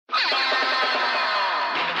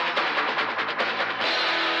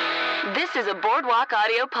This is a Boardwalk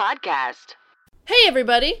Audio podcast. Hey,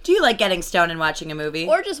 everybody. Do you like getting stoned and watching a movie?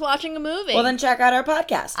 Or just watching a movie? Well, then check out our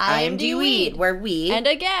podcast, IMD Weed, where we and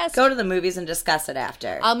a guest go to the movies and discuss it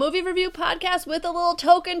after. A movie review podcast with a little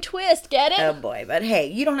token twist, get it? Oh boy, but hey,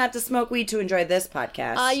 you don't have to smoke weed to enjoy this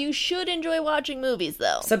podcast. You should enjoy watching movies,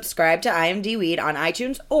 though. Subscribe to IMD Weed on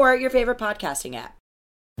iTunes or your favorite podcasting app.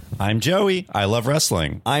 I'm Joey. I love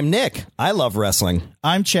wrestling. I'm Nick. I love wrestling.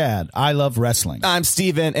 I'm Chad. I love wrestling. I'm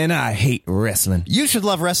Steven, and I hate wrestling. You Should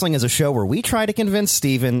Love Wrestling is a show where we try to convince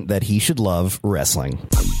Steven that he should love wrestling.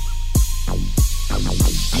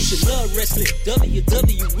 You should love wrestling,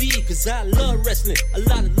 WWE, cause I love wrestling. A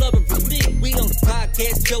lot of loving from me. We on the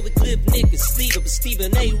podcast, Joey, Cliff, Nick, and Steven. But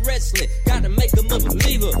Steven ain't wrestling. Gotta make him a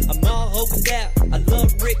believer. I'm all hoping out. I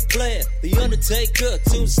love Ric Flair, The Undertaker,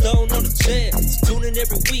 Tombstone on the chair. So tune in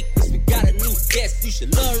every week, cause we got a new guest. You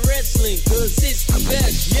should love wrestling, cause it's the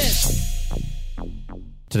best, yes.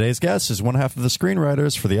 Today's guest is one half of the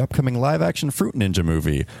screenwriters for the upcoming live-action Fruit Ninja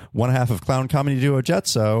movie, one half of clown comedy duo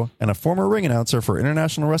Jetso, and a former ring announcer for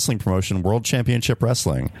international wrestling promotion World Championship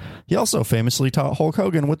Wrestling. He also famously taught Hulk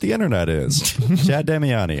Hogan what the internet is. Chad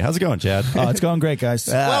Damiani. How's it going, Chad? Oh, it's going great, guys.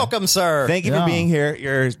 Welcome, sir. Thank you for being here.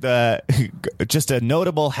 You're just a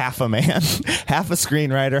notable half a man, half a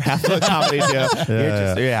screenwriter, half a comedy duo.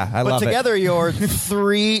 I love it. But together you're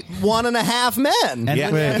 1.5 men.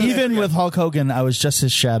 And even with Hulk Hogan, I was just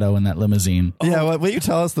his shadow in that limousine. Yeah, well, will you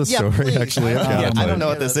tell us the story, please. actually? I don't know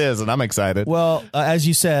what this is, and I'm excited. Well, as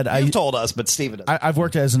you said, You've told us, but Steven doesn't. I've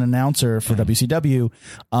worked as an announcer for WCW.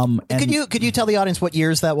 And Could you tell the audience what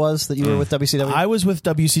years that was that you were with WCW? I was with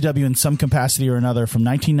WCW in some capacity or another from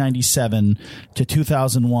 1997 to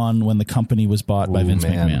 2001 when the company was bought by Vince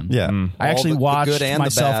McMahon. Yeah. I actually the watched good and the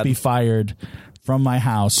myself bad. be fired from my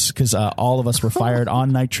house because all of us were fired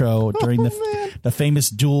on Nitro during the famous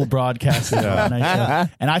dual broadcast of Nitro.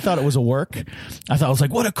 And I thought it was a work. I thought, I was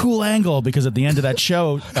like, what a cool angle, because at the end of that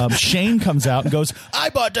show, Shane comes out and goes, I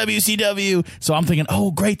bought WCW. So I'm thinking, oh,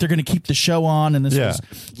 great, they're going to keep the show on. And this was...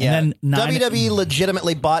 Yeah. And then WWE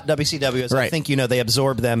legitimately bought WCW, as I Right. think you know, they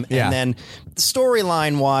absorbed them. Yeah. And then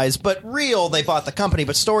storyline-wise, but they bought the company,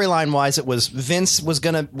 but storyline-wise, it was Vince was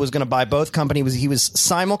gonna buy both companies. He was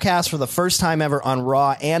simulcast for the first time ever on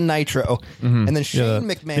Raw and Nitro. And then Shane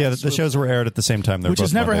McMahon... Yeah, the shows were aired at the same time. which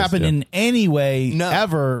has never happened in any way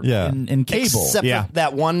ever in cable. Except for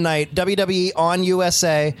that one night, WWE on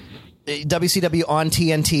USA... WCW on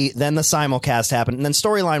TNT, then the simulcast happened, and then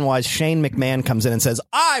storyline-wise, Shane McMahon comes in and says,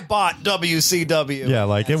 I bought WCW. Yeah,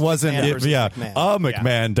 like it wasn't...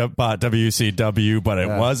 McMahon bought WCW, but it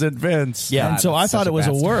wasn't Vince. Yeah, and so I thought it was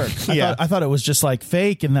a work. I thought it was just like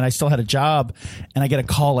fake, and then I still had a job, and I get a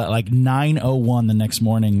call at like 9:01 the next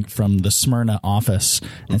morning from the Smyrna office,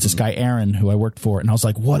 and it's this guy Aaron who I worked for, and I was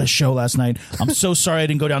like, what a show last night. I'm so sorry I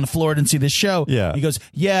didn't go down to Florida and see this show. Yeah. He goes,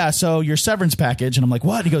 yeah, so your severance package, and I'm like,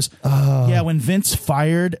 what? He goes, yeah, when Vince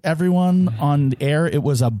fired everyone on air, it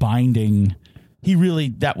was a binding.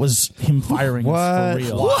 That was him firing us for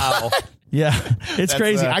real. Wow. Yeah, it's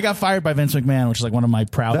crazy. I got fired by Vince McMahon, which is like one of my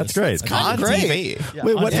proudest. That's great. on TV. Yeah.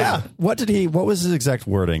 Wait, what was his exact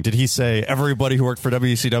wording? Did he say everybody who worked for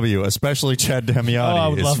WCW, especially Chad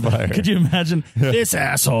Damiani, is fired? That. Could you imagine this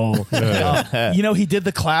asshole? He did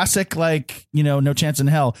the classic, no chance in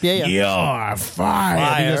hell. Yeah. You're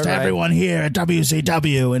fired. He goes to everyone here at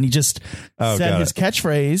WCW, and he just said his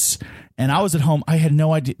catchphrase. And I was at home. I had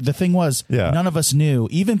no idea. The thing was, none of us knew.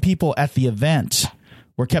 Even people at the event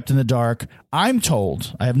were kept in the dark. I'm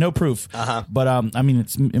told, I have no proof, but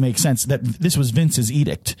it makes sense that this was Vince's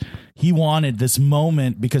edict. He wanted this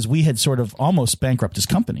moment because we had sort of almost bankrupted his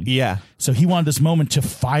company. Yeah. So he wanted this moment to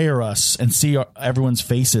fire us and see everyone's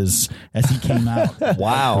faces as he came out.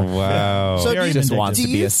 Wow. So he just wants to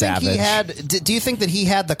be a savage. Do you think that he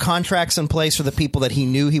had the contracts in place for the people that he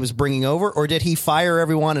knew he was bringing over, or did he fire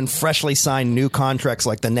everyone and freshly sign new contracts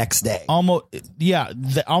like the next day?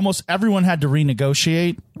 Almost everyone had to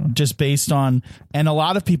renegotiate just based on, and a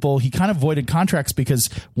lot of people, he kind of voided contracts because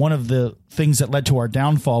one of the things that led to our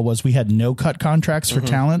downfall was we had no cut contracts for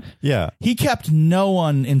talent. Yeah. He kept no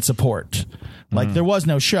one in support. Like there was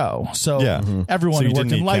no show. So everyone who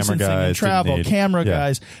worked in licensing and travel, camera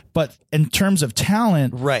guys. But in terms of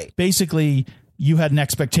talent, basically you had an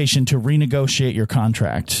expectation to renegotiate your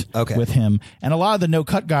contract with him. And a lot of the no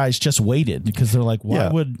cut guys just waited because they're like, why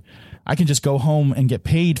would I can just go home and get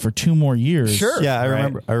paid for 2 more years? Sure. Yeah,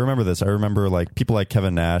 I remember this. I remember like people like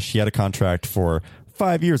Kevin Nash, he had a contract for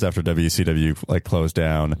 5 years after WCW like closed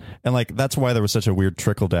down, and like that's why there was such a weird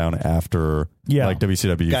trickle down after like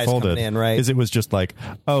WCW Guys folded. coming in, right? Is it was just like,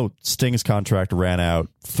 oh, Sting's contract ran out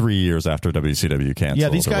 3 years after WCW canceled. Yeah,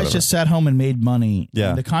 these guys just sat home and made money. Yeah,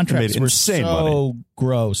 and the contracts made were insane so money.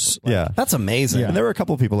 gross. Yeah, That's amazing. and there were a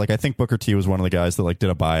couple of people, like I think Booker T was one of the guys that like did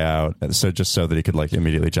a buyout, so just so that he could like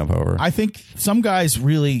immediately jump over. I think some guys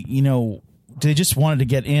really, they just wanted to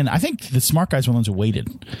get in. I think the smart guys were the ones who waited.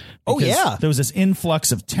 Oh, Because yeah. there was this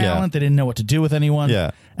influx of talent. Yeah. They didn't know what to do with anyone.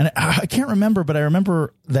 Yeah. And I can't remember, but I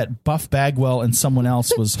remember that Buff Bagwell and someone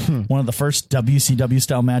else was one of the first WCW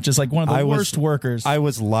style matches, like one of the worst workers. I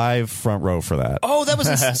was live front row for that. Oh, that was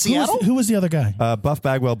in Seattle? Who was the other guy? Buff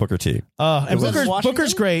Bagwell, Booker T. And was Washington?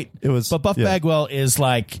 Booker's great. It was- but Buff yeah. Bagwell is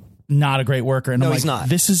like not a great worker. And No, I'm like, he's not.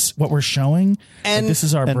 This is what we're showing. And- Like, this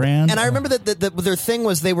is our brand. And I remember that their thing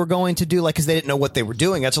was they were going to do, like, because they didn't know what they were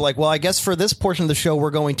doing. That's like, well, I guess for this portion of the show,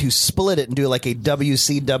 we're going to split it and do like a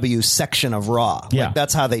WCW section of Raw. Yeah. Like,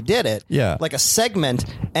 that's how they did it. Yeah. Like a segment.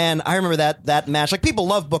 And I remember that match. Like, people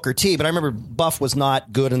love Booker T, but I remember Buff was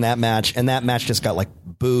not good in that match. And that match just got like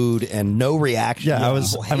booed and no reaction. Yeah, I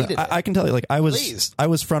was. People I, mean, hated it. I can tell you, like, I Please.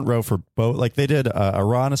 was front row for both. Like, they did a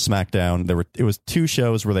Raw and a SmackDown. It was two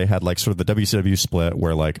shows where they had like sort of the WCW split,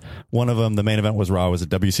 where like one of them, the main event was Raw, was a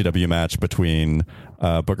WCW match between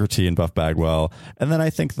Booker T and Buff Bagwell, and then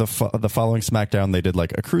I think the following SmackDown they did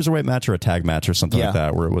like a cruiserweight match or a tag match or something like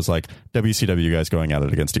that, where it was like WCW guys going at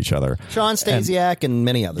it against each other. Sean Stasiak and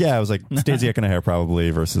many others. Yeah, it was like Stasiak and O'Hare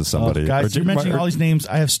probably versus somebody. Guys, you're mentioning all these names.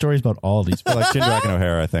 I have stories about all these. like Jindrak and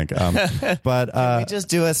O'Hare, I think. But we just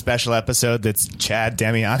do a special episode that's Chad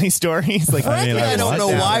Damiani stories. Like, Frankly, I don't know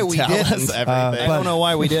why we didn't. I don't know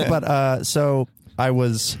why we did. But so I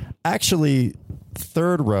was actually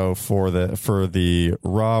third row for the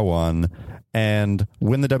Raw one, and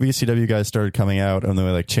when the WCW guys started coming out and they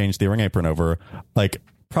like changed the ring apron over, like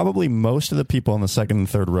probably most of the people in the second and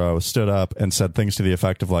third row stood up and said things to the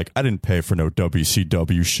effect of like, "I didn't pay for no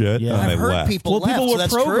WCW shit," Yeah. and they I've heard left. people Well, left, people so were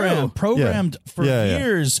that's programmed true. for Yeah, yeah.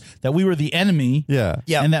 years that we were the enemy. Yeah.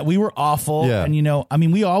 Yeah. And that we were awful. Yeah. And, I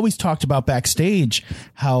mean, we always talked about backstage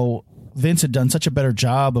how Vince had done such a better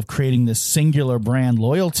job of creating this singular brand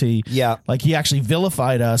loyalty. Yeah. Like he actually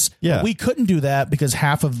vilified us. Yeah. But we couldn't do that because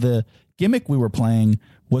half of the gimmick we were playing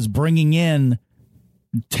was bringing in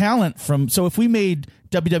talent from. So if we made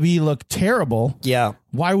WWE look terrible, Yeah.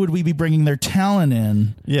 why would we be bringing their talent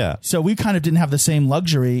in? Yeah. So we kind of didn't have the same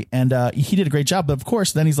luxury, and he did a great job. But of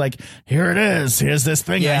course, then he's like, "Here it is. Here's this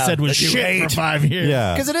thing I Yeah, said was that you shit hate." for 5 years."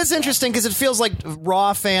 Yeah. Because it is interesting, because it feels like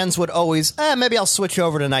Raw fans would always, maybe I'll switch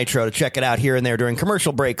over to Nitro to check it out here and there during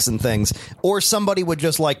commercial breaks and things. Or somebody would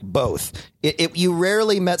just like both. You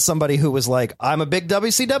rarely met somebody who was like, I'm a big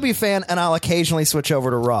WCW fan and I'll occasionally switch over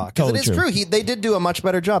to Raw. Because Totally it is true. true. They did do a much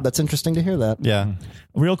better job. That's interesting to hear that. Yeah.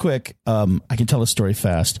 Real quick, I can tell a story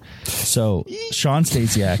fast. So Sean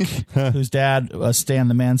Stasiak, whose dad Stan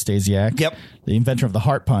the Man Stasiak, Yep. the inventor of the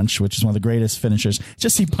heart punch, which is one of the greatest finishers,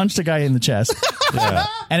 just he punched a guy in the chest,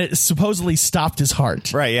 and it supposedly stopped his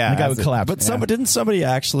heart. Right, yeah. And the guy would collapse. But didn't somebody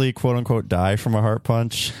actually quote unquote die from a heart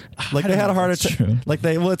punch? Like they had a heart attack. Like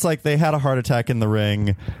it's like they had a heart attack in the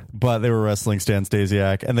ring, but they were wrestling Stan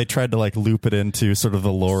Stasiak, and they tried to like loop it into sort of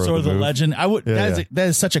the lore sort of the move. legend. Yeah. That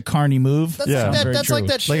is such a carny move. That's, Yeah. that's like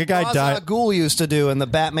that shit Like a guy Ra's died- al Ghul used to do in the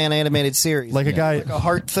Batman animated series. Like a guy, Like a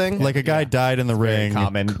heart thing. like a guy died in the ring,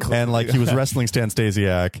 common. and like he was wrestling Stan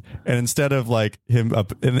Stasiak, and instead of like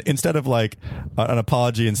an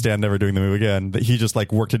apology and Stan never doing the move again, that he just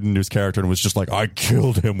like worked it into his character and was just like, I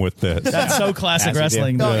killed him with this. That's so classic As we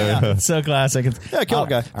wrestling. do. Oh, yeah. It's so classic. Yeah, kill a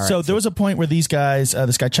guy. So there was a point where these guys,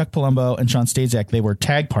 this guy Chuck Palumbo and Sean Stasiak, they were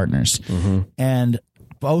tag partners, and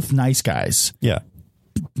both nice guys. Yeah.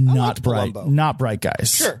 Not bright, Palumbo. not bright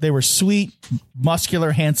guys. Sure. They were sweet,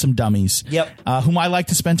 muscular, handsome dummies. Yep. Whom I like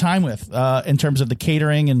to spend time with in terms of the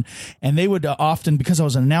catering, and they would often, because I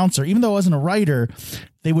was an announcer, even though I wasn't a writer,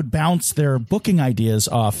 they would bounce their booking ideas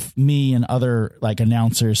off me and other like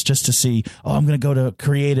announcers just to see, oh, I'm going to go to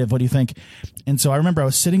creative. What do you think? And so I remember I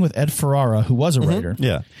was sitting with Ed Ferrara, who was a writer.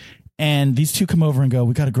 Yeah. And these two come over and go,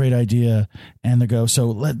 we got a great idea. And they go,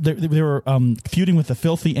 they were feuding with the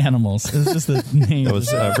Filthy Animals. It was just the name. It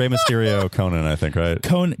was Rey Mysterio, Conan, I think, right?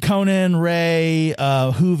 Conan, Ray,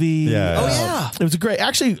 Hoovy. Yeah. Oh, yeah. It was a great,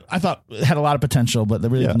 actually, I thought it had a lot of potential, but they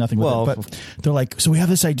really did nothing with Well, it. But they're like, so we have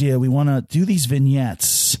this idea. We want to do these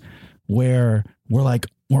vignettes where we're like,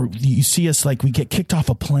 or you see us like we get kicked off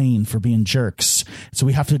a plane for being jerks. So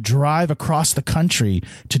we have to drive across the country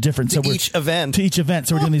to different each event. To each event.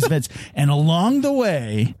 So we're doing these events. And along the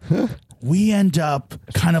way, we end up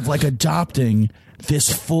kind of like adopting this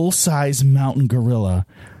full-size mountain gorilla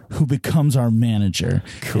who becomes our manager.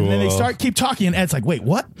 Cool. And then they keep talking, and Ed's like, wait,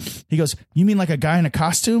 what? He goes, you mean like a guy in a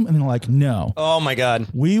costume? And they're like, no. Oh my God.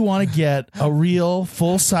 We want to get a real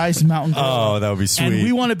full-size mountain gorilla. Oh, that would be sweet. And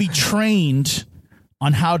we want to be trained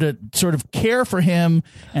on how to sort of care for him,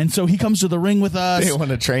 and so he comes to the ring with us. They want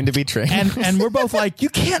to train to be trained. And we're both like, you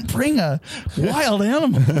can't bring a wild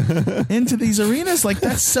animal into these arenas. Like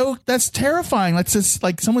that's terrifying. That's just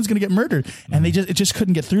like someone's gonna get murdered. And it just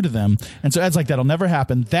couldn't get through to them. And so Ed's like, that'll never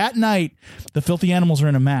happen. That night, the Filthy Animals are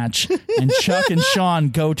in a match, and Chuck and Sean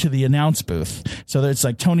go to the announce booth. So it's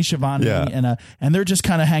like Tony Schiavone and they're just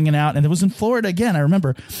kind of hanging out. And it was in Florida again, I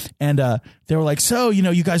remember. And they were like, so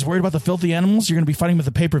you guys worried about the Filthy Animals? You're gonna be fighting with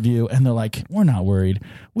the pay-per-view. And they're like, we're not worried.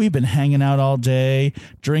 We've been hanging out all day,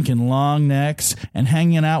 drinking long necks, and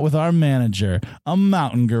hanging out with our manager, a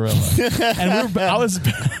mountain gorilla. And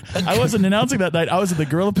I wasn't announcing that night. I was in the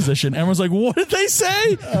gorilla position, and was like, what did they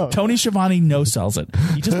say? Tony Schiavone no-sells it.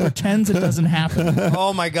 He just pretends it doesn't happen.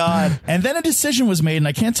 Oh my God. And then a decision was made, and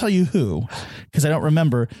I can't tell you who, because I don't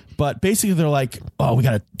remember, but basically they're like, oh, we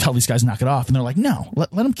got to tell these guys to knock it off. And they're like, no,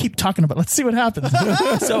 let them keep talking about it. Let's see what happens.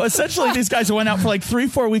 So essentially these guys went out for like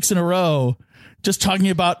 3-4 weeks in a row just talking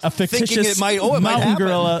about a fictitious mountain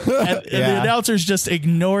gorilla, and the announcers just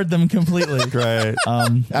ignored them completely. Right.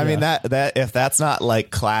 I mean, that if that's not like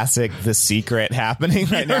classic The Secret happening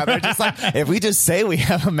right now, they're just like, if we just say we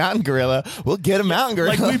have a mountain gorilla, we'll get a mountain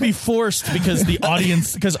gorilla. Like we'd be forced because the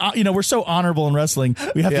audience, because we're so honorable in wrestling,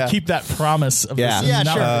 we have to keep that promise of this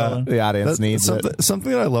mountain gorilla. The audience needs it.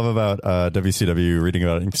 Something that I love about WCW, reading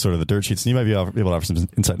about it in sort of the dirt sheets, and you might be able to offer some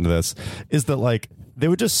insight into this, is that like they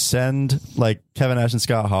would just send like Kevin Nash and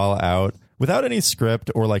Scott Hall out without any script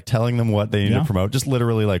or like telling them what they need to promote. Just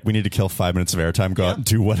literally like, we need to kill 5 minutes of airtime, go out and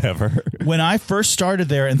do whatever. When I first started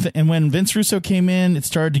there, and when Vince Russo came in, it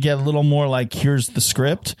started to get a little more like, here's the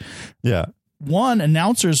script. Yeah. One,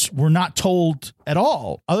 announcers were not told at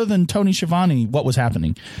all, other than Tony Schiavone, what was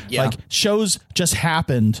happening. Yeah. Like, shows just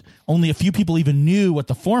happened. Only a few people even knew what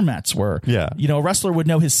the formats were. Yeah. A wrestler would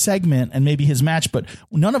know his segment and maybe his match, but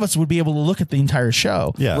none of us would be able to look at the entire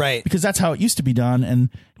show. Yeah. Right. Because that's how it used to be done.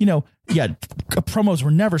 And, promos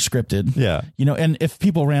were never scripted. Yeah. And if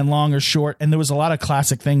people ran long or short, and there was a lot of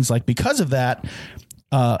classic things, like, because of that,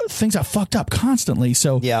 things got fucked up constantly.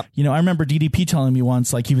 So, I remember DDP telling me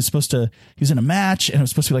once, like, he was in a match, and it was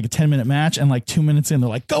supposed to be like a 10-minute match, and like 2 minutes in, they're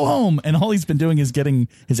like, go home. And all he's been doing is getting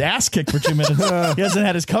his ass kicked for 2 minutes. He hasn't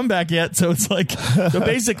had his comeback yet. So it's like,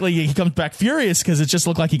 basically he comes back furious because it just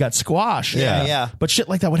looked like he got squashed. Yeah. But shit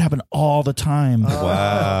like that would happen all the time.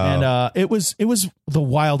 Wow. And it was the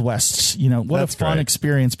Wild West, what That's a fun great.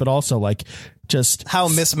 experience, but also like just How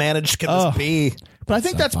mismanaged can this be? But I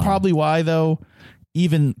think that's probably why, though,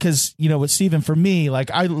 even because, with Steven, for me,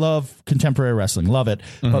 like, I love contemporary wrestling, love it.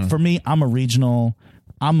 But for me,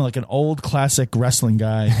 I'm like an old classic wrestling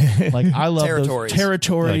guy. Like, I love those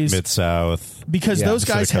territories. Like Mid-South. Because those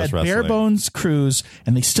guys had bare bones crews,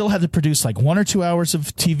 and they still had to produce like 1 or 2 hours of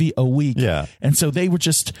TV a week. Yeah. And so they would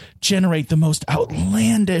just generate the most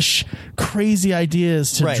outlandish, crazy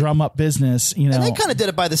ideas to drum up business. And they kind of did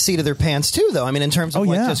it by the seat of their pants too, though. I mean, in terms of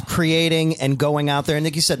just creating and going out there, and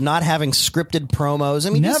like you said, not having scripted promos.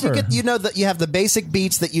 I mean, Never. that you have the basic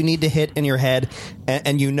beats that you need to hit in your head,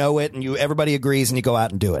 and you know it, and everybody agrees, and you go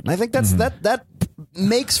out and do it. And I think that's that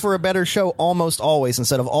makes for a better show almost always,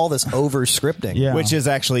 instead of all this over scripting. Yeah. Which is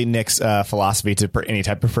actually Nick's philosophy to any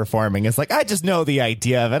type of performing. It's like, I just know the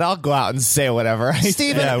idea of it. I'll go out and say whatever.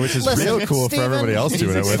 Steven, which is real cool for everybody else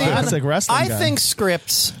doing it with. Classic wrestling I guy. think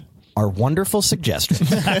scripts are wonderful suggestions.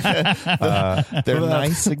 They're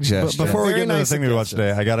nice suggestions. Before we Very get into nice the thing we watched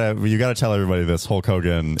today, you gotta tell everybody this Hulk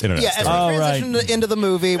Hogan internet Yeah, as story. we transition into the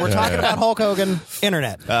movie, we're talking about Hulk Hogan,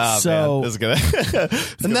 internet. So- man, this is gonna,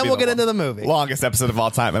 and then we'll get into the movie. longest episode of all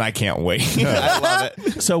time, and I can't wait. I love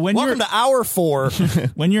it. So when Welcome you're to hour 4.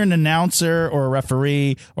 when you're an announcer or a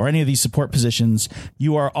referee or any of these support positions,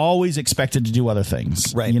 you are always expected to do other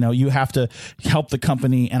things. Right. You have to help the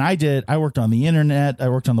company. And I worked on the internet. I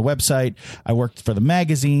worked on the website. I worked for the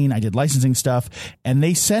magazine. I did licensing stuff. And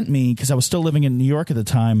they sent me, because I was still living in New York at the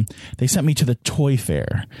time, they sent me to the Toy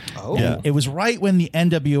Fair. Oh. And it was right when the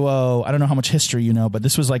NWO, I don't know how much history you know, but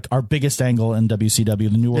this was like our biggest angle in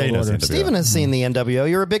WCW, the New World he knows Order. NWO. Steven has seen the NWO.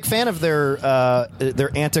 You're a big fan of their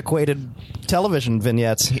antiquated television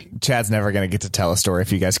vignettes. Chad's never going to get to tell a story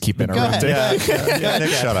if you guys keep interrupting.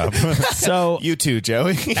 Nick, shut up. So You too,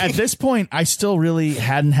 Joey. at this point, I still really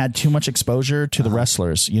hadn't had too much exposure to the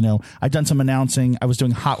wrestlers. I'd done some announcing. I was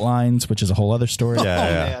doing hotlines, which is a whole other story.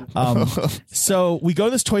 Yeah. So we go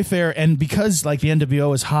to this toy fair, and because like the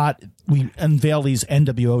NWO is hot, we unveil these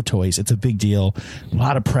NWO toys. It's a big deal, a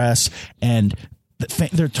lot of press, and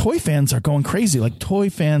their toy fans are going crazy. Like toy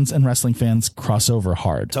fans and wrestling fans cross over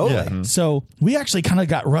hard. Totally. So we actually kind of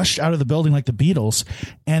got rushed out of the building like the Beatles,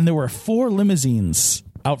 and there were 4 limousines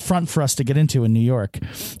out front for us to get into in New York.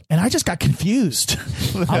 And I just got confused.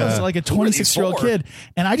 I was like a 26-year-old kid,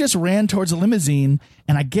 and I just ran towards a limousine,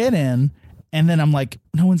 and I get in, and then I'm like,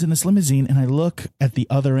 no one's in this limousine. And I look at the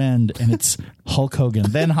other end, and it's Hulk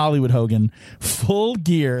Hogan, then Hollywood Hogan, full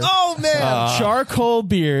gear. Oh, man. Charcoal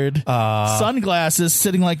beard, sunglasses,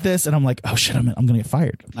 sitting like this. And I'm like, oh, shit, I'm going to get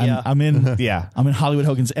fired. I'm in I'm in Hollywood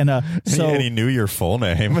Hogan's. And so and he knew your full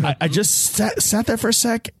name. I just sat there for a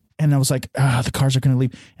sec, and I was like, the cars are going to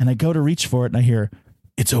leave. And I go to reach for it, and I hear,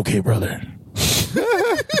 it's okay, brother.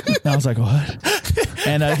 And I was like, what?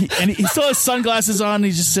 And he still has sunglasses on. And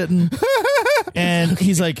he's just sitting, and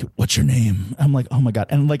he's like, what's your name? I'm like, oh my God.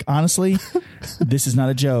 And like, honestly, this is not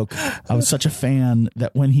a joke. I was such a fan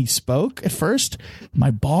that when he spoke at first,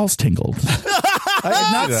 my balls tingled.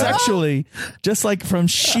 Not sexually, just like from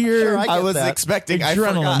sheer. I was expecting. Adrenaline.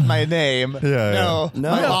 I forgot my name. Yeah.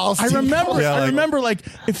 No. My balls I remember like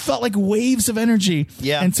it felt like waves of energy.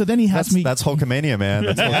 Yeah. And so then he has me. That's Hulkamania, man.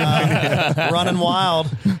 That's Hulkamania. Running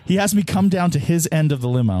wild. He has me come down to his end of the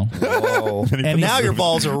limo. Whoa. And Now your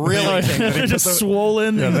balls are really they're just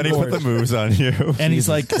swollen. Yeah, and then he put the moves on you. And he's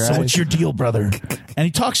like, so what's your deal, brother? And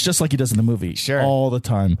he talks just like he does in the movie. Sure. All the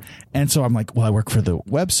time. And so I'm like, well, I work for the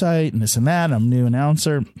website and this and that. I'm a new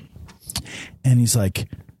announcer. And he's like,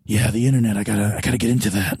 yeah, the internet. I gotta get into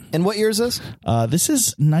that. And what year is this? This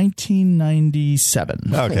is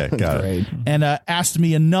 1997. Okay, got it. And asked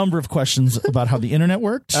me a number of questions about how the internet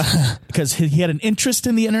worked because he had an interest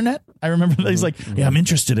in the internet. I remember that he's like, yeah, I'm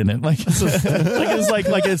interested in it. Like,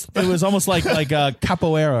 it was almost like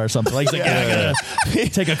capoeira or something. Like, he's like, I gotta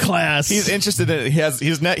take a class. He's interested in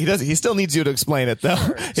it. He still needs you to explain it though.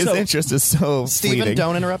 His interest is so Steven, fleeting.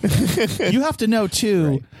 don't interrupt. You have to know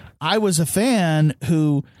too. I was a fan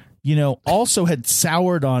who, also had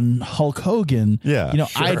soured on Hulk Hogan. Yeah,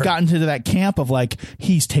 I had gotten to that camp of like,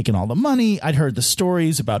 he's taken all the money. I'd heard the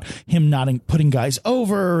stories about him not putting guys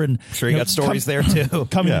over. And Sure, you got stories there too.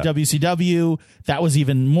 Coming to WCW, that was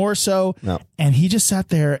even more so. No. And he just sat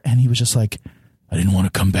there and he was just like, I didn't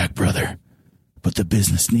want to come back, brother, but the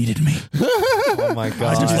business needed me. Oh my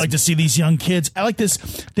God. I just like to see these young kids. I like this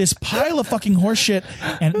pile of fucking horse shit.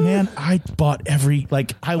 And man, I bought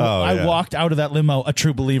I walked out of that limo a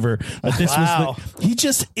true believer. Like this was he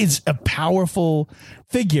just is a powerful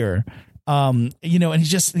figure. And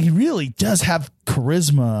he really does have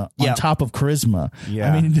charisma on top of charisma.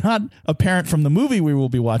 Yeah. I mean, not apparent from the movie we will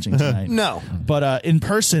be watching tonight. No. But in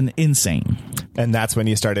person, insane. And that's when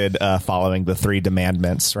you started following the 3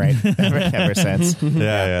 demandments, right? ever since.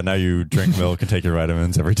 Yeah. Now you drink milk and take your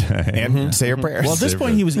vitamins every day. And say your prayers. Well, at this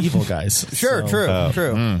point, he was evil, guys. Sure,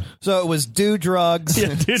 true. So it was do drugs,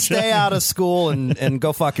 stay out of school, and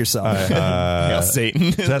go fuck yourself. Hail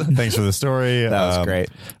Satan. Thanks for the story. That was great.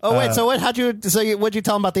 Oh wait, so what'd you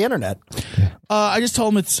tell him about the internet? I just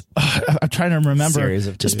told him it's. I'm trying to remember. Series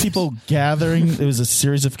of just dudes. people gathering. It was a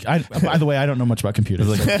series of. By the way, I don't know much about computers.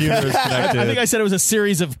 Like computers connected. I think I said it was a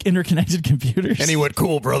series of interconnected computers. And he went,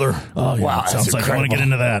 cool, brother. Oh yeah, Wow, sounds that's like I want to get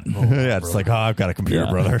into that. Yeah, it's like, I've got a computer,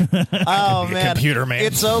 brother. Oh man, computer man.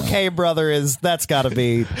 It's okay, brother. That's got to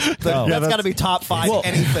be that's got to be top 5 Well,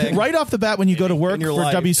 anything. right off the bat, when you go to work for your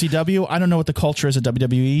life. WCW, I don't know what the culture is at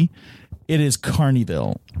WWE. It is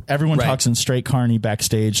Carneyville. Everyone talks in straight Carney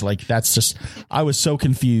backstage. Like that's just. I was so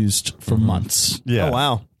confused for months. Yeah. Oh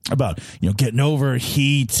wow. About getting over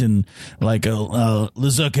heat and like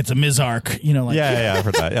Lazuk, it's a Mizark, like Yeah, I've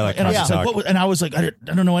heard that. Yeah, like and I was Carney just like, talk. and I was like, I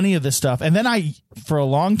don't know any of this stuff. And then for a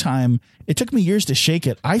long time, it took me years to shake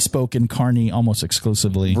it. I spoke in Carney almost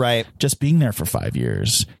exclusively, Right. Just being there for 5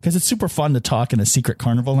 years because it's super fun to talk in a secret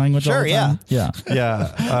carnival language. Sure, all the time.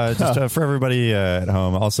 Yeah. Just for everybody at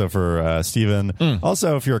home, also for Steven.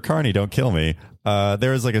 Also, if you're a Carney, don't kill me.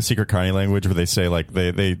 There is like a secret Carney language where they say like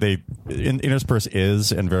they intersperse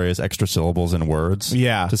is and various extra syllables in words.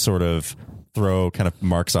 Yeah. To sort of throw kind of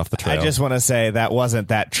marks off the trail. I just want to say that wasn't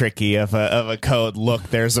that tricky of a code. Look,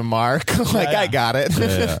 there's a mark. I got it.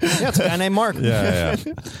 Yeah. Yeah, it's a guy named Mark. Yeah.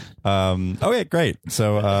 Okay, great.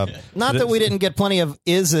 So Not that we didn't get plenty of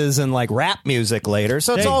ises and like rap music later,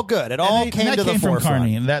 so it's all good. It all came to the from forefront.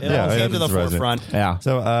 Carney, and that It all came to the that's surprising. forefront. Yeah.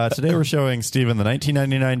 So today we're showing Steven the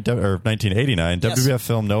 1989 WWF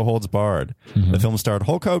film No Holds Barred. The film starred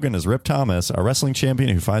Hulk Hogan as Rip Thomas, a wrestling champion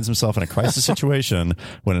who finds himself in a crisis situation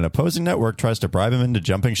when an opposing network tries to bribe him into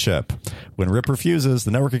jumping ship. When Rip refuses,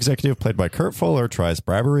 the network executive, played by Kurt Fuller, tries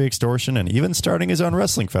bribery, extortion, and even starting his own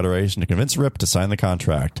wrestling federation to convince Rip to sign the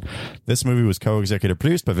contract. This movie was co-executive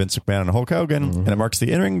produced by Vince McMahon and Hulk Hogan, and it marks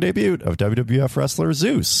the in-ring debut of WWF wrestler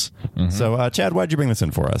Zeus. So, Chad, why'd you bring this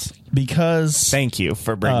in for us? Because Thank you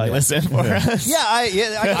for bringing this in for us. I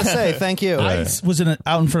gotta say thank you. I was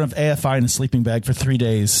out in front of AFI in a sleeping bag for 3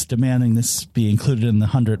 days, demanding this be included in the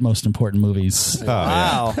 100 most important movies.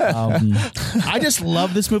 Wow. I just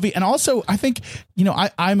love this movie, and also I think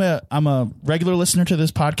I'm a regular listener to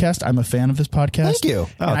this podcast. I'm a fan of this podcast. Thank you.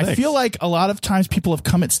 And I feel like a lot of times people have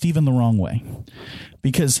come at Steven the wrong way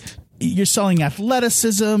because you're selling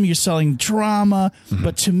athleticism, you're selling drama,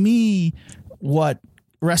 but to me, what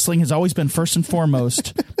wrestling has always been first and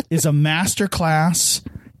foremost is a masterclass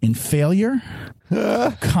in failure,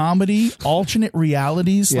 comedy, alternate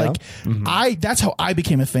realities. That's how I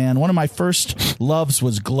became a fan. One of my first loves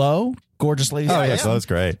was Glow. Gorgeous ladies. Oh, yeah, Glow's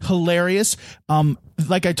great. Hilarious.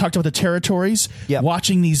 Like I talked about the territories,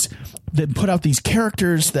 watching them put out these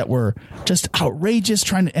characters that were just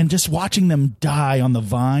outrageous, and just watching them die on the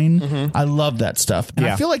vine. I love that stuff. And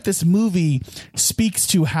I feel like this movie speaks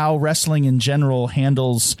to how wrestling in general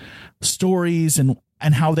handles stories and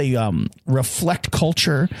how they reflect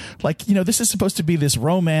culture. This is supposed to be this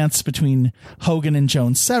romance between Hogan and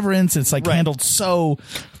Joan Severance. It's handled so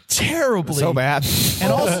terribly, so bad,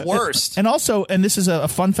 And also worst. And also, and this is a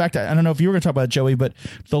fun fact. I don't know if you were going to talk about it, Joey, but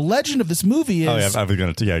the legend of this movie is I was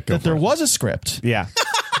going to go that there was a script. Yeah.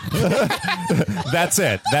 That's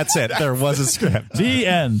it. There was a script. The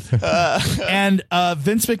end. And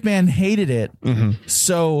Vince McMahon hated it,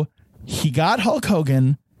 so he got Hulk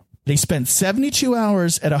Hogan. They spent 72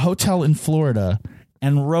 hours at a hotel in Florida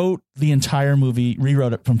and wrote the entire movie,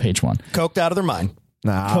 rewrote it from page one. Coked out of their mind.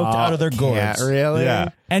 Coked out of their gourds. Really? Yeah.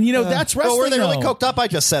 And that's wrestling. Well, were they really though. coked up? I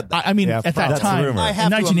just said that. I mean, at that that's the time, rumor. in I have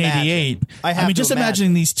to 1988, imagine. just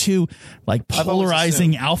imagining these two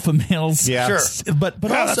polarizing alpha males. Yeah. Sure. But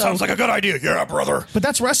also, like a good idea. Yeah, brother. but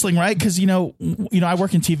that's wrestling, right? Because I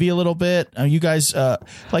work in TV a little bit. You guys,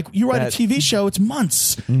 you write a TV show, it's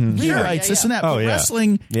months, rewrites, this and that. Oh, but yeah.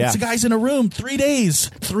 wrestling, Yeah. it's the guys in a room, 3 days,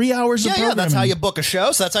 3 hours of programming. That's how you book a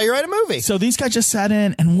show. So that's how you write a movie. So these guys just sat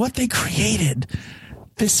in, and what they created,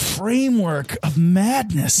 this framework of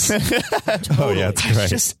madness. Oh, yeah, it's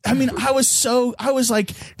great. I was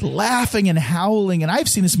like laughing and howling, and I've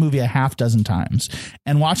seen this movie a half dozen times,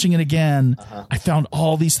 and watching it again, I found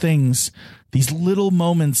all these things, these little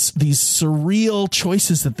moments, these surreal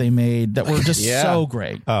choices that they made that were just so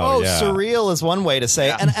great. Surreal is one way to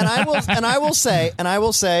say it. And I will say,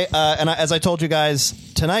 as I told you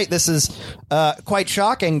guys tonight, this is quite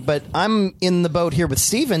shocking, but I'm in the boat here with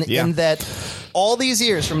Steven in that all these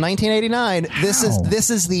years from 1989, this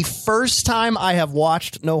is the first time I have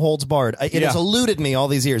watched No Holds Barred. It has eluded me all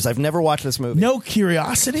these years. I've never watched this movie. No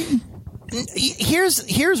curiosity?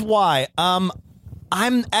 Here's why.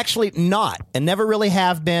 I'm actually not, and never really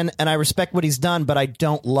have been, and I respect what he's done, but I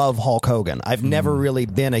don't love Hulk Hogan. I've never really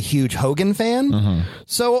been a huge Hogan fan.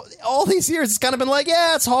 So all these years, it's kind of been like,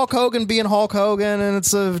 yeah, it's Hulk Hogan being Hulk Hogan, and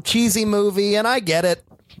it's a cheesy movie, and I get it.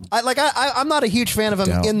 I'm not a huge fan of him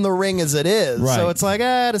in the ring as it is. Right. So it's like,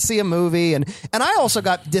 to see a movie. And I also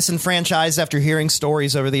got disenfranchised after hearing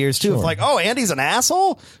stories over the years, too. Of like, oh, Andy's an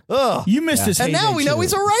asshole? Ugh. You missed his And heyday, now we know too.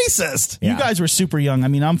 he's a racist. You guys were super young. I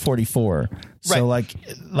mean, I'm 44. So like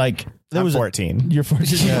there was 14. You're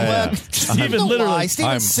 14. Well, Steven don't literally. lie.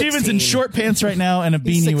 Steven's Steven's in 16. short pants right now and a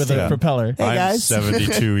beanie with a 16. propeller. Hey, I'm guys.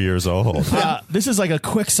 72 years old. This is like a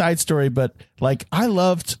quick side story, but I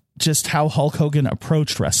loved just how Hulk Hogan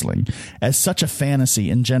approached wrestling as such a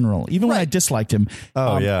fantasy in general, even when I disliked him.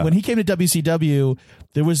 When he came to WCW,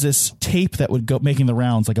 there was this tape that would go making the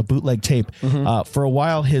rounds, like a bootleg tape. For a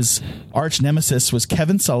while, his arch nemesis was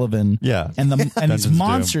Kevin Sullivan. And these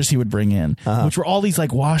monsters he would bring in, which were all these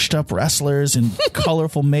like washed up wrestlers in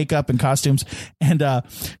colorful makeup and costumes. And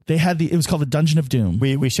they had it was called the Dungeon of Doom.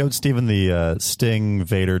 We showed Steven the Sting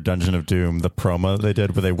Vader Dungeon of Doom, the promo they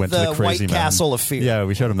did where they went to the Crazy White Mountain. Castle of Fear. Yeah,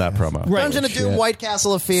 we showed him that promo. Right. Dungeon of Doom, White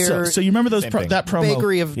Castle of Fear. So you remember that promo?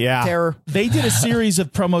 Bakery of Terror. They did a series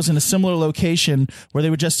of promos in a similar location where they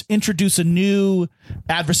would just introduce a new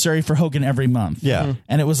adversary for Hogan every month. And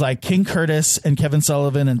it was like King Curtis and Kevin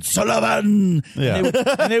Sullivan and Sullivan. And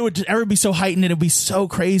they would everyone be so heightened and it would be so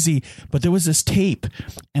crazy. But there was this tape,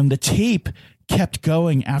 and the tape kept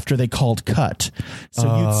going after they called cut. So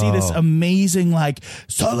you'd see this amazing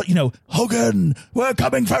Hogan, we're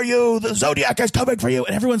coming for you. The Zodiac is coming for you.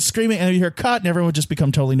 And everyone's screaming, and you hear cut, and everyone would just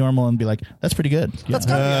become totally normal and be like, that's pretty good. That's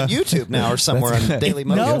got to be on YouTube now or somewhere on Daily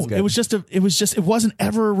Mojo. No, it wasn't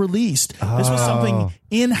ever released. This was something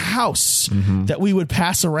in-house that we would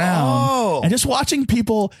pass around. And just watching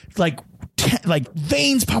people like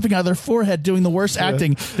veins popping out of their forehead, doing the worst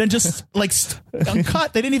acting, then just like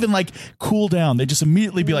uncut. They didn't even like cool down. They just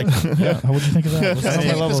immediately be like, yeah, what'd you think of that?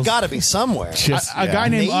 It's got to be somewhere. A guy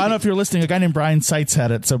named, I don't know if you're listening, a guy named Brian Seitz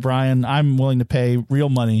had it. So Brian, I'm willing to pay real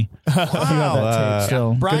money if you have that tape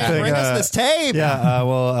still. Brian, bring us this tape. Yeah, a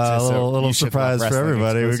little surprise for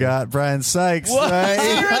everybody. We got Brian Sykes.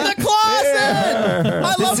 Right? You're in the closet.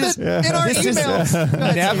 I love it in our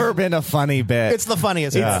emails. Never been a funny bit. It's the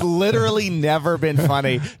funniest. It's literally never been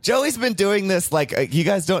funny. Joey's been doing this like you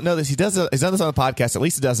guys don't know this. He's done this on the podcast at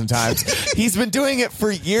least a dozen times. He's been doing it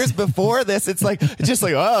for years before this. It's just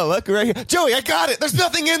like, oh, look right here, Joey, I got it. There's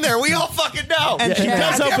nothing in there. We all fucking know. And he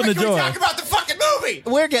does open the door. Talk about the fucking movie.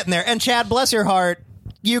 We're getting there. And Chad, bless your heart,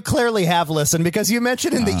 you clearly have listened because you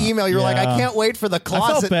mentioned in the email, you're like, I can't wait for the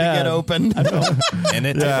closet to get opened. And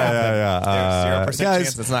it yeah. There's 0% Guys,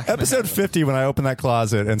 chance it's not gonna episode 50, when I open that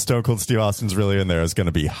closet and Stone Cold Steve Austin's really in there, is going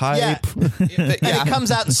to be hype. And it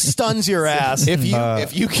comes out and stuns your ass. If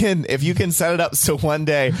you can set it up so one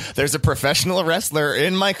day there's a professional wrestler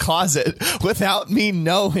in my closet without me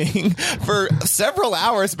knowing for several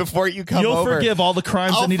hours before you come You'll over, forgive all the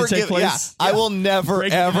crimes that need to take place. Yeah, I will never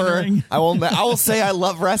Breaking ever. entering. I will say I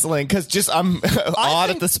love wrestling because I'm awed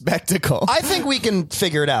at the spectacle. I think we can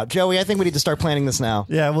figure it out. Joey, I think we need to start planning this now.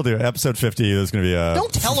 Yeah, we'll do it. Episode 50, there's going to be a...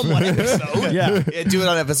 Don't tell them what episode. Yeah. Do it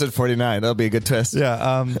on episode 49. That'll be a good twist.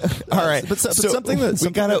 Yeah. All right. But something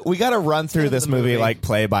that... we gotta run through this movie like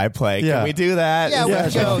play by play. Yeah. Can we do that? Yeah, Yeah,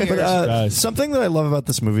 Joe, but, Guys. something that I love about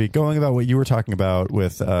this movie, going about what you were talking about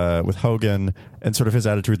with Hogan and sort of his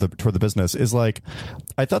attitude toward the business, is like,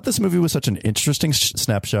 I thought this movie was such an interesting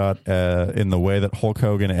snapshot in the way that Hulk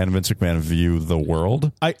Hogan and Vince McMahon view the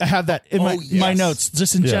world. I have that in my notes,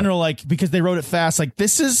 just in Yeah. general, like, because they wrote it fast. Like,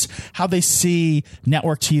 this is how they see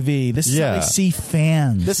network TV. This is how they see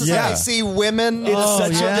fans. This is how they see women. It's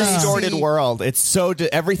such yeah. a distorted world. It's so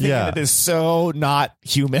everything in it is so not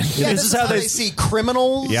human. Yeah, this is how they see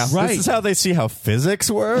criminals. Yeah. Right. This is how they see how physics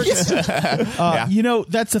works. You know,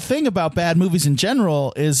 that's the thing about bad movies in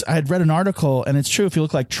general is I had read an article, and it's true. If you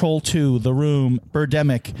look like Troll 2, The Room,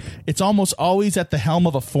 Birdemic, it's almost always at the helm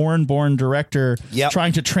of a foreign-born director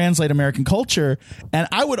trying to translate American culture. And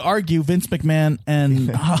I would argue Vince McMahon and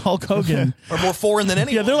Hulk Hogan Are more foreign than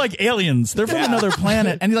anyone. yeah, they're like aliens. They're from another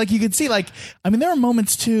planet. And like you can see, like, I mean, there are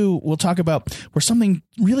moments too, we'll talk about, where something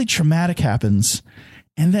really traumatic happens.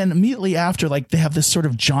 And then immediately after, like, they have this sort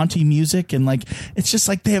of jaunty music, and like it's just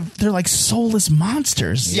like they're like soulless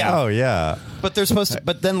monsters. Yeah. Oh, yeah. But they're supposed to.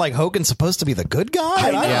 But then, like, Hogan's supposed to be the good guy.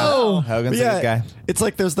 I know. Hogan's But a good guy. it's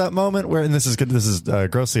like there's that moment where, and this is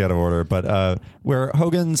grossly out of order, but where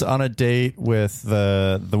Hogan's on a date with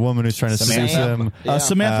the woman who's trying to seduce him,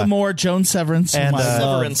 Samantha Moore, Joan Severance, and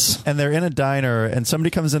Severance. and they're in a diner, and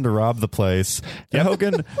somebody comes in to rob the place, and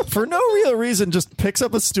Hogan, for no real reason, just picks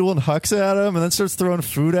up a stool and hucks at him, and then starts throwing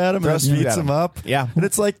food at him, Throws and food beats at him him. up. Yeah. And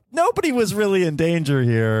it's like nobody was really in danger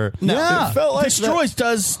here. Yeah, It felt like destroys,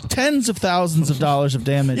 does tens of thousands of dollars of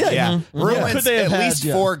damage. Yeah. Ruins Could they have at had, least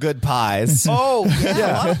 4 good pies. Oh,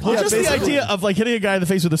 yeah. Well, just the basically. idea of like hitting a guy in the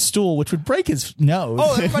face with a stool, which would break his nose,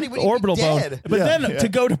 Oh, everybody would be orbital dead. bone. But then to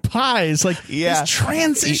go to pies, like this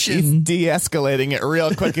transition. He's de-escalating it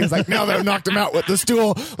real quick. He's like, now that I've knocked him out with the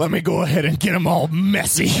stool, let me go ahead and get him all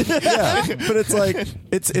messy. Yeah, but it's like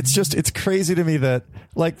it's crazy to me that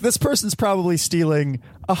like this person's probably stealing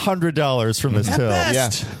 $100 from this till.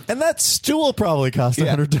 best. And that stool probably cost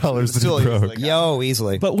 $100 that Stool he broke. easily. Yo,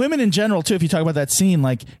 easily. But women in general, too, if you talk about that scene,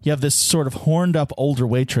 like you have this sort of horned up older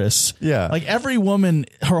waitress. Yeah. Like every woman,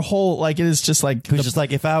 her whole, like it is just like. Who's just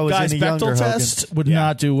like, if I was Guy's any younger Bechdel Hogan. test would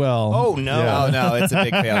not do well. Oh, no. Yeah. Oh, no, it's a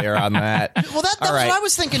big failure on that. Well, that's All right. what I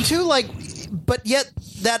was thinking, too. Like, but yet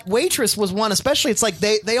that waitress was one, especially. It's like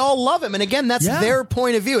they all love him. And again, that's their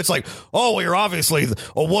point of view. It's like, oh, well, you're obviously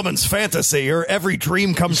a woman's fantasy, or every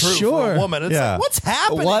dream come true for a woman. It's like, what's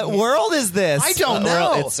happening? What world is this? I don't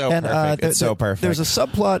know. It's so And perfect. It's so perfect. There's a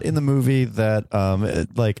subplot in the movie that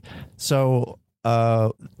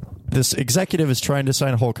this executive is trying to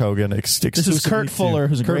sign Hulk Hogan. This is Kurt Fuller,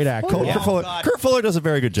 who's a great actor. Kurt Fuller does a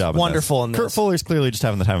very good job. Wonderful in Kurt this. Fuller's clearly just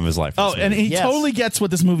having the time of his life. in Oh, this and movie. he totally gets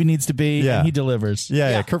what this movie needs to be, Yeah. and he delivers.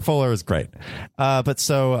 Yeah, Kurt Fuller is great. But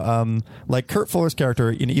so, like Kurt Fuller's character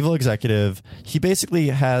in Evil Executive, he basically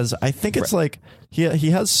has, I think it's like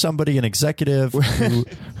he has somebody, an executive, who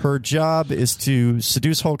her job is to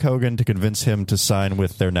seduce Hulk Hogan to convince him to sign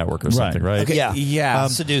with their network or something, right? Okay, yeah.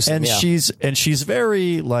 Seduce him, and she's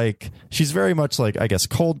very much like, I guess,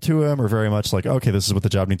 cold to him, or very much like, okay, this is what the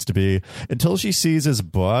job needs to be, until she sees his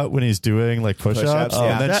butt when he's doing like push-ups, yeah.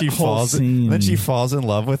 and then she falls in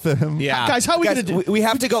love with him. Yeah, Guys, how are we gonna do? We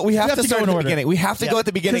have to go. We have to start go in at the order. beginning. We have to go at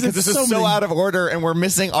the beginning because this is so out of order, and we're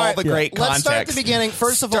missing all the great context. Let's start at the beginning.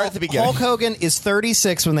 First of all, Start at the beginning. Hulk Hogan is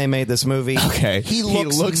 36 when they made this movie. Okay. He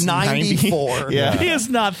looks 94. Yeah. He is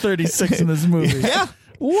not 36 in this movie. Yeah.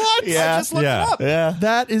 What? Yeah. I just looked it up. Yeah.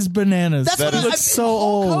 That is bananas. That's He looks so Hulk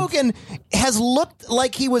old. Hogan has looked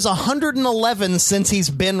like he was 111 since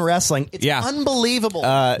he's been wrestling. It's unbelievable.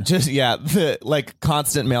 The like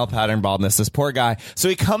constant male pattern baldness. This poor guy. So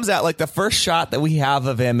he comes out, like the first shot that we have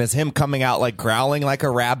of him is him coming out like growling like a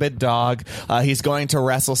rabid dog. He's going to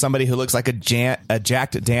wrestle somebody who looks like a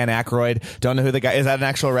jacked Dan Aykroyd. Don't know who the guy is. That an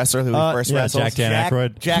actual wrestler who he first wrestled? Jack Dan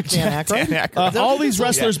Aykroyd. Jack Dan Aykroyd. All these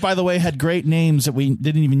wrestlers, by the way, had great names that we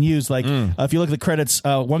didn't even use. Like, if you look at the credits,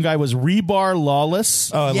 one guy was Rebar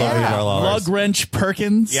Lawless. Oh, I love Rebar Lawless. Lug Wrench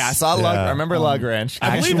Perkins. Yeah, I saw Lug. I remember Lug Wrench.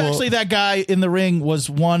 I believe actually that guy in the ring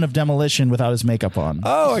was one of Demolition without his makeup on.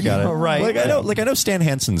 Oh, I got it. Right. I know Stan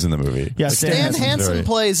Hansen's in the movie. Yeah, Stan Hansen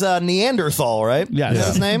plays Neanderthal, right? Yeah. Is that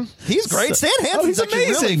his name? He's great. Stan Hansen's he's actually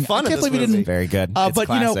really amazing. fun I in can't this believe he movie. didn't. Very good. It's But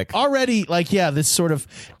classic. already, this sort of,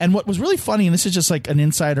 and what was really funny, and this is just like an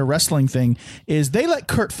insider wrestling thing, is they let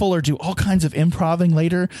Kurt Fuller do all kinds of improving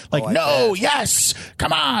later. Like, yes,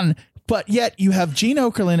 come on. But yet you have Gene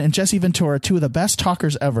Okerlund and Jesse Ventura, two of the best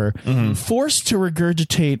talkers ever, forced to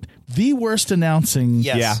regurgitate the worst announcing.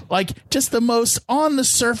 Yes. Yeah. Like, just the most on the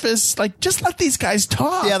surface, like, just let these guys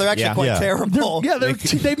talk. Yeah, they're actually quite terrible.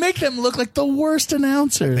 They make them look like the worst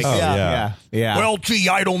announcers. Yeah. Well, gee,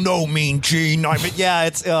 I don't know, Mean Gene.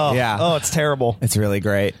 It's terrible. It's really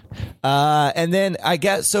great. And then I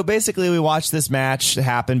guess, so basically we watched this match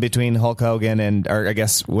happen between Hulk Hogan and, or I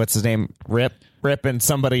guess, what's his name? Rip and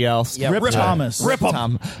somebody else. Yeah, Rip Thomas. Rip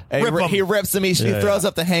him. He rips him. He throws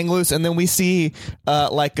up the hang loose, and then we see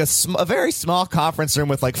like a very small conference room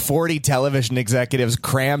with like 40 television executives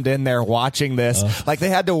crammed in there watching this. Like they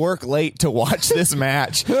had to work late to watch this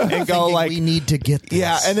match and go like, we need to get this.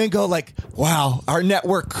 Yeah, and then go like, wow, our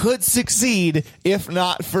network could succeed if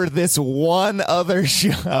not for this one other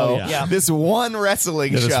show. This one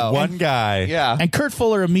wrestling show. This one guy. Yeah. And Kurt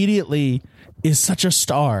Fuller immediately is such a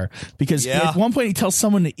star because at one point he tells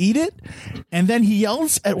someone to eat it, and then he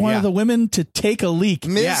yells at one of the women to take a leak,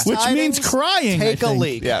 which means crying. Take a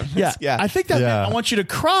leak. Yeah. I think that meant I want you to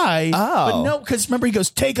cry. But no, because remember he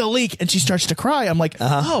goes, take a leak, and she starts to cry. I'm like,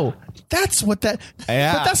 oh, that's what that.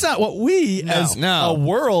 Yeah. But that's not what we as a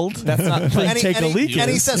world. That's not take a leak. And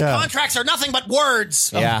he is. says contracts are nothing but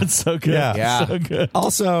words. Yeah. It's so good. Yeah. So good.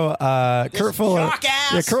 Also, Kurt Fuller.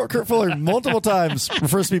 jockass. Yeah, Kurt Fuller multiple times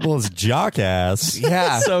refers to people as jockass.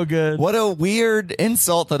 Yeah. So good. What a weird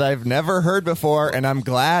insult that I've never heard before, and I'm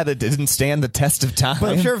glad it didn't stand the test of time. But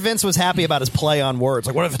I'm sure Vince was happy about his play on words.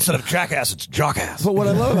 Like, what if instead of jackass, it's jockass? But what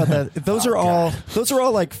I love about that, those are all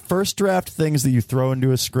like first draft things that you throw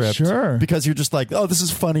into a script. Sure. Because you're just like, oh, this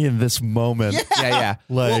is funny in this moment. Yeah.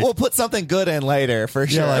 Like, we'll put something good in later for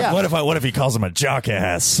sure. Yeah, like, what if he calls him a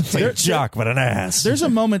jockass? It's like a jock, but an ass. There's a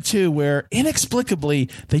moment too where inexplicably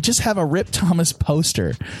they just have a Rip Thomas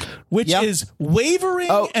poster, which is wavering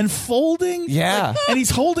and folding. Yeah. and he's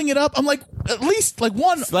holding it up. I'm like, at least like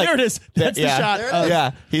one. like- there it is. That's the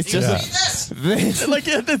shot. He's just this. Like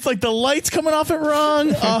it's like the lights coming off it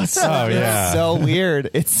wrong. Oh, it's so good. It's so weird.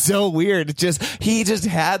 It's so weird. He just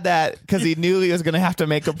had that because he knew he was going to have to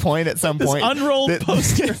make a point at some point. Unrolled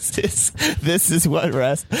poster. This is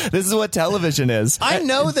what television is. I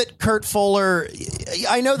know that Kurt Fuller,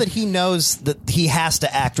 I know that he knows that he has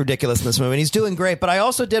to act ridiculous in this movie, and he's doing great, but I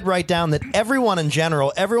also did write down that everyone in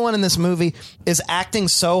general, everyone in this movie is acting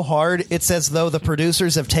so hard, it's as though the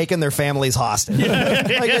producers have taken their families hostage.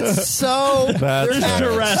 Like, it's so,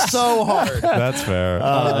 they're acting so hard. That's fair.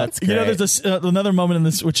 That's great. You know, there's another moment in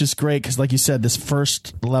this which is great because, like you said, this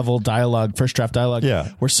first level dialogue, first draft dialogue,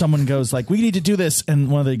 where someone goes like, "We need to do this," and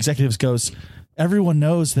one of the executives goes, "Everyone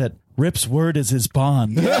knows that Rip's word is his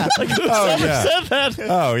bond." Yeah. Like, who said that?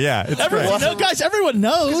 Oh yeah, it's Everyone great. guys, everyone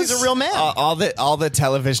knows He's a real man. all the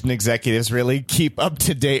television executives really keep up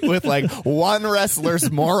to date with like one wrestler's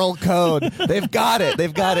moral code. They've got it.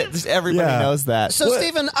 Just everybody knows that. So,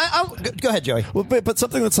 Stephen, go ahead, Joey. Well, but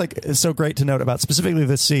something that's like is so great to note about specifically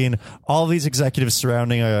this scene, all these executives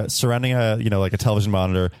surrounding a like a television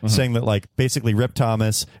monitor, saying that like basically Rip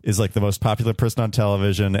Thomas is like the most popular person on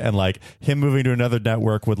television, and like him moving to another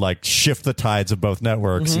network would like like shift the tides of both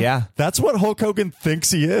networks. Yeah. That's what Hulk Hogan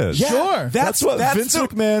thinks he is. Yeah, Sure. That's what Vince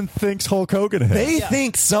McMahon thinks Hulk Hogan is. They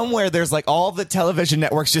think somewhere there's like all the television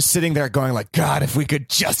networks just sitting there going like, God, if we could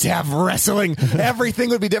just have wrestling, everything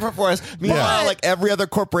would be different for us. Meanwhile, like every other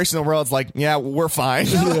corporation in the world is like, yeah, we're fine.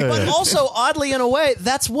 But also, oddly, in a way,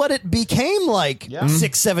 that's what it became like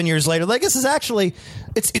 6-7 years later. Like, this is actually,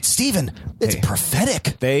 it's Steven. It's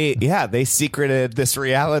prophetic. They secreted this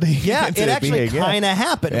reality. Yeah, into it actually being, kind of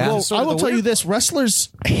happened. Yeah. Well, I will tell you this: wrestlers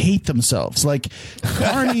hate themselves. Like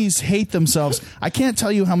carnies hate themselves. I can't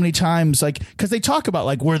tell you how many times, like, because they talk about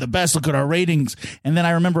like we're the best. Look at our ratings. And then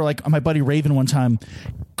I remember like my buddy Raven one time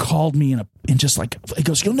called me and just like he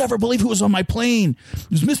goes, "You'll never believe who was on my plane.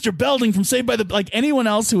 It was Mr. Belding from Saved by the." Like anyone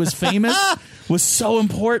else who was famous was so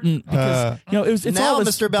important because it's now all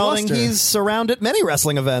this Mr. Belding, bluster. he's surrounded many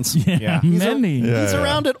wrestling events. Yeah, many. He's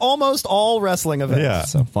around at almost all wrestling events. Yeah.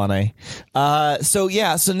 So funny. So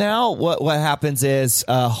now what happens is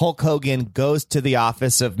Hulk Hogan goes to the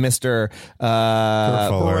office of Mr.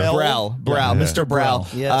 Brel. Mr. Brel.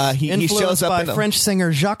 Yes. He Influenced shows up by in French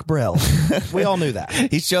singer Jacques Brel. We all knew that.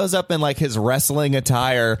 He shows up in like his wrestling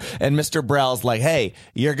attire, and Mr. Brel's like, "Hey,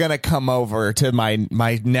 you're gonna come over to my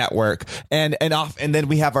network," and then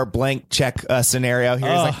we have our blank check scenario here.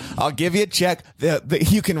 He's like, "I'll give you a check.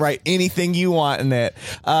 You can write anything you want in it."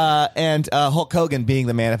 And Hulk Hogan, being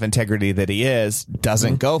the man of integrity that he is,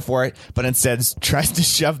 doesn't go for it, but instead tries to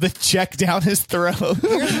shove the check down his throat.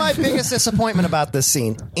 Here's my biggest disappointment about this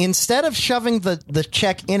scene. Instead of shoving the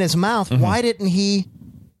check in his mouth, why didn't he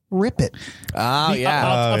rip it? Oh yeah.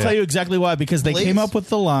 I'll tell you exactly why. Because they came up with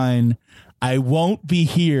the line, "I won't be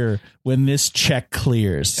here when this check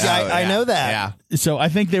clears." I know that. Yeah. So I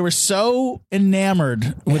think they were so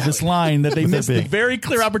enamored with this line that they missed the very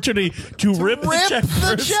clear opportunity to rip the check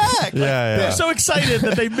first. They're so excited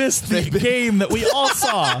that they missed the game that we all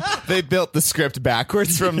saw. They built the script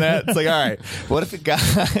backwards from that. It's like, all right, what if a guy?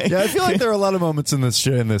 Yeah, I feel like there are a lot of moments in this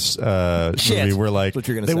movie where like That's what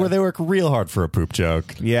you're gonna say. they work real hard for a poop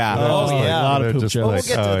joke. Yeah. Oh, yeah. A lot of They're poop just jokes.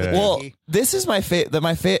 like, We'll get to the Well, this is my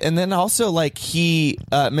favorite, and then also like he,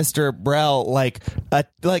 Mr. Brel, like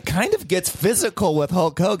kind of gets physical with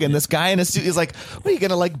Hulk Hogan. This guy in a suit is like, "What are you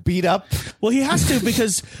gonna like beat up?" Well, he has to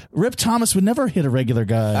because Rip Thomas would never hit a regular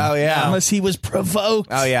guy. Oh, yeah. Unless he was provoked.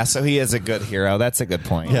 Oh yeah, so he is a good hero. That's a good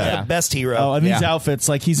point. Yeah. The best hero. Oh, and these outfits,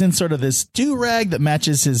 like he's in sort of this do-rag that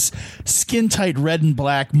matches his skin-tight red and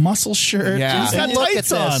black muscle shirt. Yeah. He's got And look at tights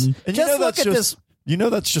this. on. And Just look that's at just, this. You know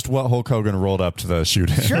that's just what Hulk Hogan rolled up to the shoot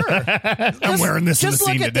in. Sure. I'm wearing this in the Just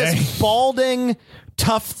scene look at today. this balding,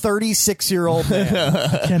 tough 36-year-old man.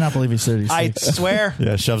 I cannot believe he's 36. I swear.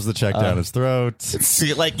 Yeah, shoves the check down his throat.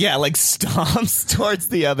 See, like stomps towards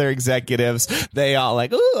the other executives. They all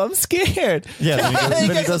like, "Ooh, I'm scared." Yeah, then he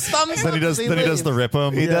gets thumbs up as he does the rip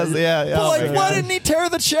him. He does. Yeah. But like, why didn't he tear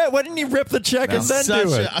the check? Why didn't he rip the check and then Such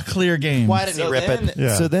do it? a clear game. Why didn't he rip it?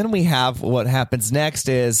 Yeah. So then we have what happens next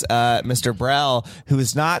is Mr. Brel, who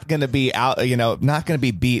is not going to be out, not going to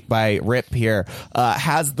be beat by Rip here,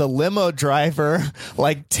 has the limo driver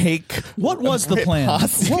like take. What was the Rip plan?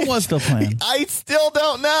 hostage. What was the plan? I still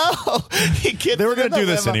don't know. They were going to do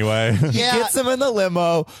this anyway. He gets him in the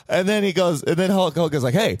limo, and then Hulk Hogan's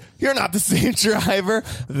like, "Hey, you're not the same driver."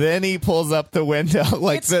 Then he pulls up the window,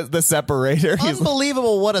 like the separator. He's like,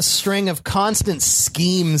 Unbelievable what a string of constant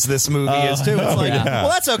schemes this movie is, too. It's like, well,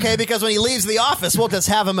 that's okay, because when he leaves the office, we'll just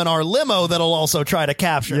have him in our limo that'll also try to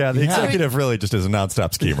capture. Yeah, the I mean, executive really just is a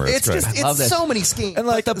nonstop schemer. it's great. just, it's so many schemes. and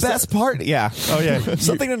like the best part, yeah. Oh yeah,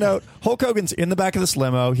 something to note: Hulk Hogan's in the back of this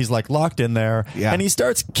limo. He's like locked in there, and he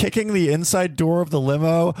starts kicking the inside door of the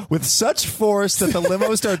limo with such force that the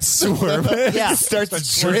limo starts swerving. Yeah. starts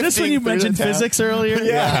Was drifting. this when you through mentioned the town. physics earlier?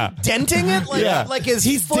 Yeah. denting it? Like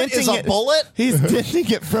his foot is a bullet? He's denting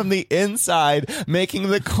it from the inside, making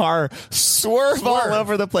the car swerve all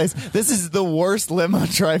over the place. This is the worst limo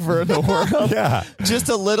driver in the world. Yeah. Just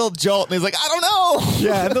a little jolt, and he's like, "I don't know."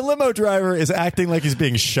 Yeah, and the limo driver is acting like he's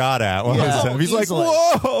being shot at. He's like, easily.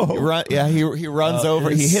 "Whoa!" He runs over.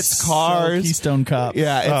 He hits cars. So Keystone Cop.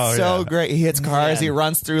 Yeah, it's so yeah. great. He hits cars. He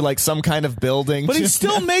runs through like some kind of building. But he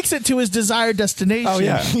still makes it to his desired destination. Oh,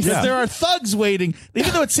 yeah. Because Yeah. there are thugs waiting.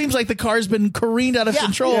 Even though it seems like the car's been careened out of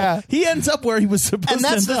control, he ends up where he was supposed And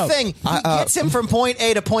that's to end the up. thing. He gets him from point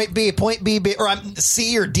A to point B, or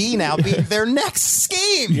C or D now, being their next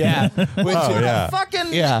scheme. Yeah.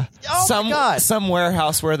 Fucking. Yeah. Oh, my God. Some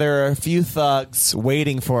warehouse where there are a few thugs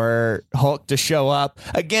waiting for Hulk to show show up.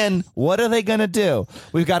 Again, what are they gonna do?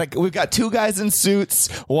 We've got two guys in suits,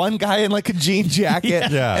 one guy in like a jean jacket,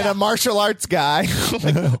 and a martial arts guy.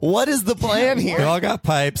 Like, what is the plan here? They all got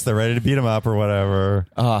pipes. They're ready to beat him up or whatever.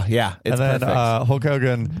 Oh yeah, it's and then perfect. Hulk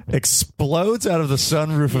Hogan explodes out of the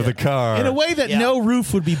sunroof of the car in a way that no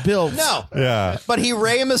roof would be built. No. Yeah. But he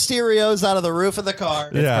Rey Mysterio's out of the roof of the car.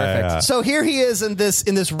 Perfect. Yeah. So here he is in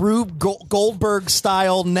this Rube Goldberg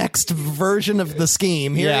style next version of the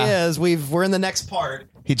scheme. Here he is. We're in the next part.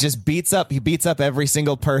 He just beats up every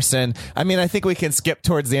single person. I mean, I think we can skip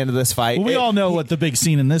towards the end of this fight. Well, we all know what the big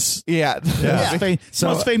scene in this.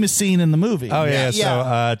 Most famous scene in the movie. Oh yeah.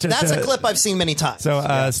 So that's a clip I've seen many times.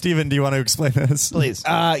 So Steven, do you want to explain this, please?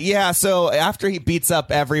 So after he beats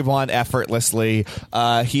up everyone effortlessly,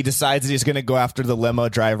 he decides that he's going to go after the limo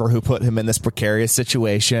driver who put him in this precarious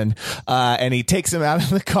situation, and he takes him out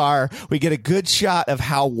of the car. We get a good shot of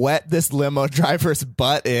how wet this limo driver's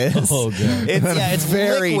butt is. Oh god! It's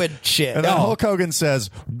very liquid shit. And then Hulk Hogan says,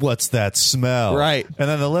 "What's that smell?" Right. And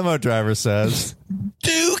then the limo driver says,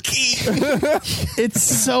 Dookie. It's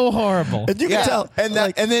so horrible. And you can tell. And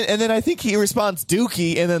then I think he responds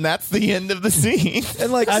Dookie, and then that's the end of the scene.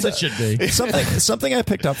 And like as it should be. Something I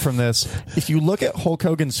picked up from this, if you look at Hulk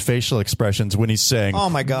Hogan's facial expressions when he's saying, "Oh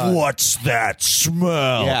my god, what's that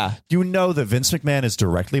smell?" Yeah. You know that Vince McMahon is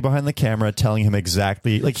directly behind the camera telling him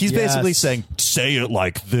exactly, like he's basically saying, "Say it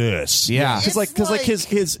like this." Yeah. Because like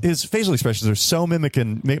his facial expressions are so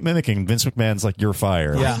mimicking Vince McMahon's like "you're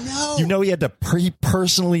fired." Yeah. You know he had to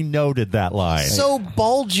personally noted that line. So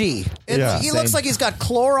bulgy. He looks like he's got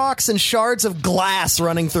Clorox and shards of glass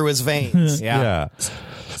running through his veins. Yeah.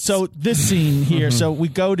 So this scene here, so we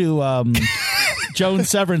go to Joan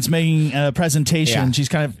Severance making a presentation. Yeah. She's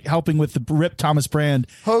kind of helping with the Rip Thomas brand.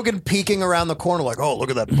 Hogan peeking around the corner like, "Oh, look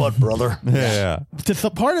at that butt, brother." Yeah.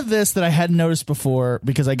 Part of this that I hadn't noticed before,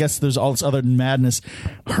 because I guess there's all this other madness,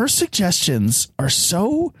 her suggestions are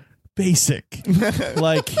so basic.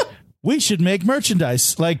 Like, we should make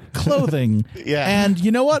merchandise, like clothing. Yeah. And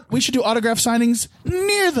you know what? We should do autograph signings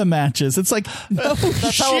near the matches. It's like, no,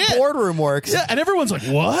 That's how a boardroom works. Yeah, and everyone's like,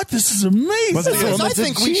 what? This is amazing. I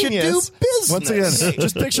think we should do business. Once again,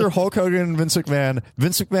 just picture Hulk Hogan and Vince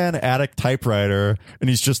McMahon at a typewriter, and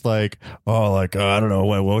he's just like, I don't know,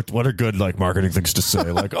 what are good like marketing things to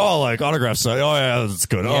say? Like, like autograph sign. Oh yeah, that's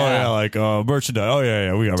good. Oh yeah, like merchandise. Oh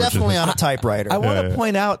yeah, we got definitely merchandise. on a typewriter. I want to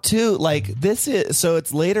point out too, like this is so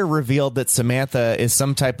it's later revealed that Samantha is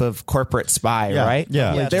some type of corporate spy, right?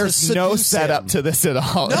 Yeah. Yeah, There's to no seduce setup him. to this at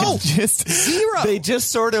all. No. It's just Zero. They just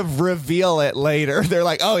sort of reveal it later. They're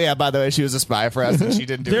like, "Oh yeah, by the way, she was a spy for us, and she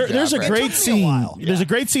didn't do." There's a great scene. There's a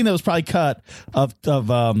great scene that was probably cut of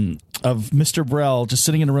Mr. Brell just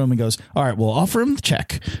sitting in a room and goes, "All right, we'll offer him the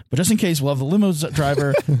check, but just in case, we'll have the limo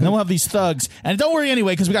driver, and then we'll have these thugs, and don't worry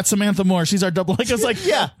anyway, because we got Samantha Moore. She's our double." Like, I was like,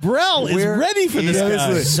 Brell is ready for this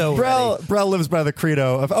guy. So Brell lives by the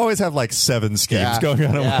credo of always have like 7 schemes going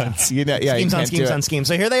on at once. schemes on schemes.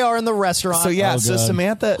 So here they are in the restaurant. So so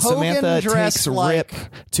Samantha dressed takes like- Rip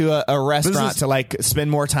to a restaurant to like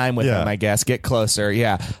spend more time with him. I guess get closer.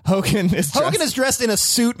 Yeah, Hogan is dressed in a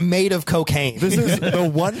suit made of cocaine. This is the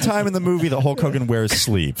one time in the movie that Hulk Hogan wears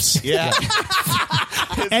sleeves. Yeah.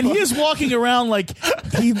 And he is walking around like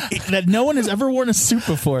that no one has ever worn a suit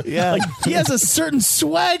before. Yeah. Like, he has a certain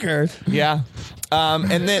swagger. Yeah. And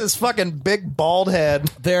then this fucking big bald head.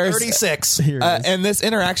 There's 36. And this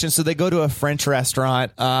interaction. So they go to a French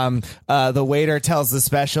restaurant. The waiter tells the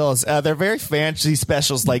specials. They're very fancy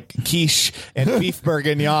specials like quiche and beef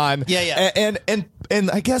bourguignon. Yeah. And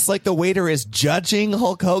I guess like the waiter is judging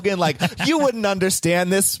Hulk Hogan. Like, you wouldn't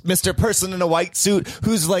understand this, Mr. Person in a white suit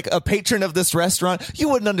who's like a patron of this restaurant. You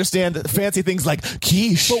wouldn't understand fancy things like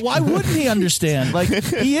quiche. But why wouldn't he understand? Like,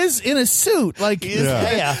 he is in a suit. Like,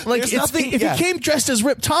 There's like if he came dressed as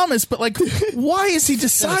Rip Thomas, but like, why is he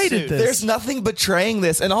decided this? There's nothing betraying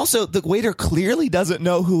this. And also, the waiter clearly doesn't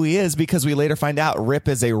know who he is, because we later find out Rip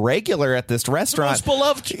is a regular at this restaurant. Most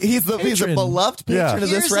beloved He's a beloved patron of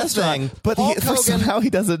Here's this the restaurant. thing. But somehow he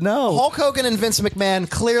doesn't know. Hulk Hogan and Vince McMahon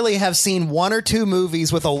clearly have seen 1 or 2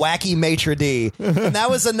 movies with a wacky maitre d'. And that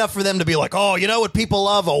was enough for them to be like, "Oh, you know what people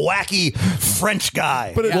love? A wacky French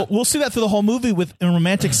guy." But we'll see that through the whole movie with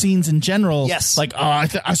romantic scenes in general. Yes. Like, I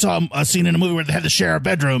saw a scene in a movie where they had to share a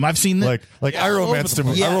bedroom. I've seen that. I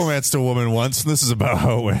romanced a woman once, and this is about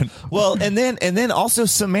how it went. Well, and then also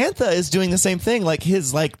Samantha is doing the same thing. Like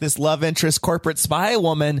this love interest corporate spy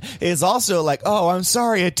woman is also like, "Oh, I'm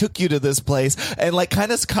sorry I took you to this place," and like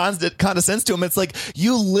kind of condescends to him. It's like,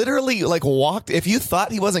 you literally like walked, if you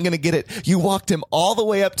thought he wasn't going to get it, you walked him all the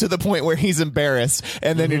way up to the point where he's embarrassed,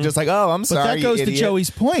 and then you're just like, "Oh, I'm sorry." that you goes to idiot. Joey's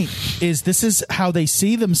point, is this is how they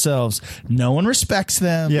see themselves. No one respects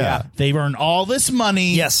them. Yeah. They've earned all this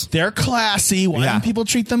money. Yes. They're classy. Why don't people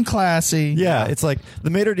treat them classy? Yeah, it's like the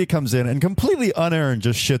maitre d' comes in and completely unearned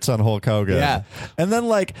just shits on Hulk Hogan. Yeah. And then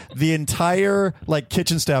like the entire like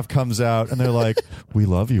kitchen staff comes out and they're like, "We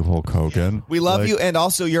love you, Hulk Hogan. We love Like, you, and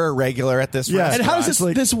also you're a regular at this Yeah. restaurant. And how does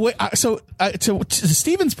this way? To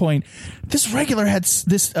Steven's point, this regular had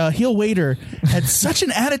this heel waiter had such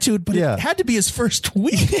an attitude, but Yeah. it had to be his first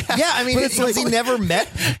week. Yeah, I mean, But it's has he never met?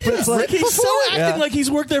 But it's like He's so acting like he's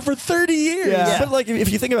worked there for 30 years. Yeah. But like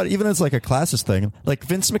if you think about it, even as like a classist thing, like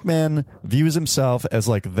Vince McMahon views himself as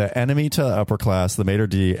like the enemy to the upper class, the maitre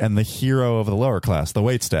d', and the hero of the lower class, the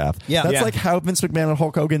wait staff. Yeah. That's Yeah. like how Vince McMahon and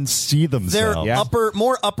Hulk Hogan see They're themselves.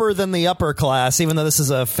 more upper than the upper class, even though this is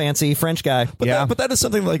a fancy French guy. But that is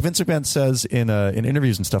something like Vince McMahon says in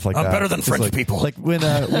interviews and stuff like that. better than It's French like, people. Like when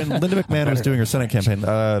Linda McMahon was doing her Senate campaign,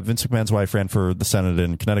 Vince McMahon's wife ran for the Senate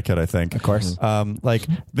in Connecticut, I think. Of course. Like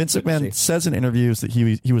Vince McMahon says in interviews that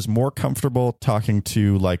he was more comfortable talking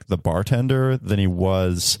to like the bartender than he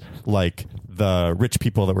was like the rich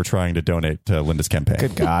people that were trying to donate to Linda's campaign.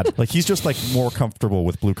 Good God. Like he's just like more comfortable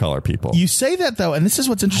with blue collar people. You say that though, and this is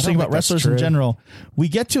what's interesting about think that's wrestlers in true. general. We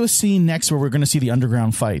get to a scene next where we're going to see the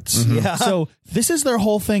underground fights. Yeah. So this is their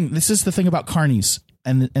whole thing. This is the thing about carnies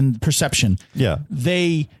and perception. Yeah.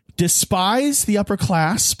 They despise the upper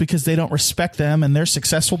class because they don't respect them and they're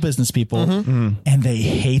successful business people, and they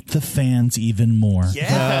hate the fans even more.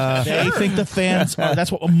 Yeah. They think the fans are,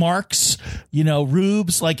 that's what marks,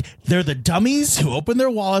 rubes, like they're the dummies who open their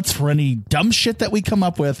wallets for any dumb shit that we come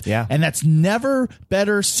up with. Yeah. And that's never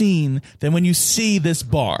better seen than when you see this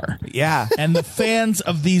bar. Yeah. And the fans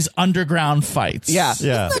of these underground fights. Yeah.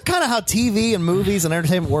 Yeah. Isn't that kind of how TV and movies and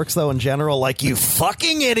entertainment works, though, in general? Like, you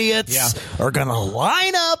fucking idiots are going to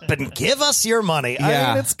line up and give us your money. I Yeah.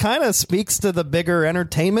 mean, it's kind of speaks to the bigger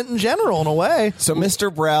entertainment in general, in a way. So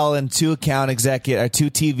Mr. Brell and two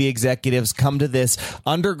TV executives come to this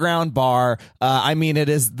underground bar. I mean, it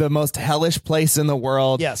is the most hellish place in the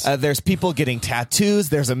world. Yes. There's people getting tattoos.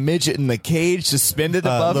 There's a midget in the cage suspended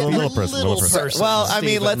above him. little person. Well, I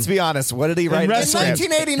mean, let's be honest. What did he write? In wrestling-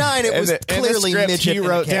 1989, it was clearly midget He in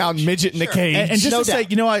wrote the cage. down midget in the cage. And just No to say,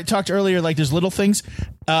 doubt. I talked earlier, like there's little things.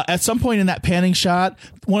 At some point in that panning shot,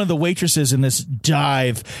 one of the waitresses in this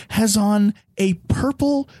dive has on a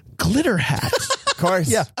purple glitter hat. Of course.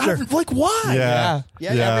 Yeah. Like, why? Yeah.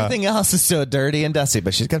 Everything else is so dirty and dusty,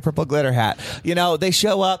 but she's got a purple glitter hat. They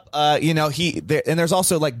show up. And there's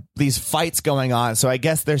also like these fights going on. So I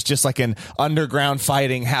guess there's just like an underground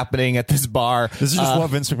fighting happening at this bar. This is just what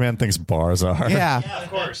Vince McMahon thinks bars are. Yeah, of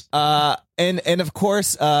course. And of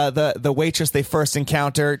course, the waitress they first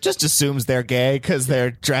encounter just assumes they're gay because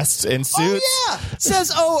they're dressed in suits. Oh, yeah.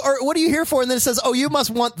 Says, or what are you here for? And then it says, you must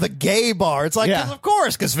want the gay bar. It's like, Yeah. 'cause of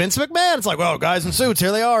course, because Vince McMahon. It's like, well, guys in suits,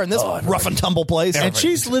 here they are in this rough and tumble place. And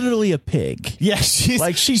she's literally a pig. Yeah,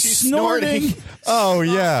 she's snorting. Oh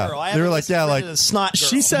yeah. Girl. I They were haven't like, yeah, like listened to Snot Girl.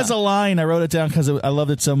 She says a line, I wrote it down because I loved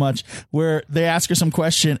it so much, where they ask her some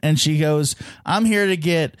question and she goes, I'm here to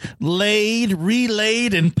get laid,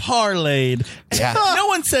 relayed, and parlayed. Yeah. No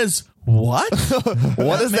one says, what?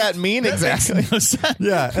 What does that mean exactly? No sense.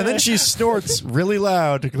 yeah, and then she snorts really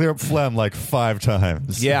loud to clear up phlegm like 5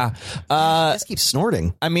 times. Yeah. Just keep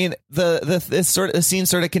snorting. I mean, the scene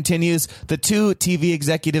sort of continues. The two TV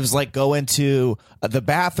executives like go into the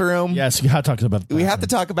bathroom. Yes, we have to talk about that. We have to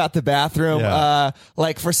talk about the bathroom. Yeah.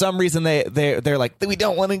 Like for some reason they're like, we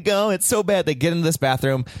don't want to go. It's so bad. They get into this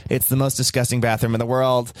bathroom. It's the most disgusting bathroom in the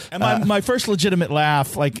world. And my first legitimate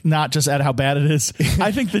laugh, like not just at how bad it is,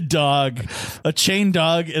 I think the dog, a chained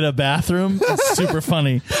dog in a bathroom, is super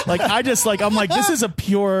funny. Like I'm like, this is a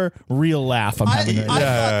pure real laugh I'm having right now.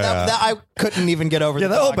 I thought that I couldn't even get over Yeah,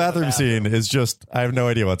 the that whole dog in the bathroom scene is just, I have no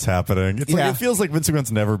idea what's happening. It's like, Yeah. it feels like Vince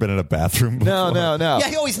McMahon's never been in a bathroom before. No. Yeah,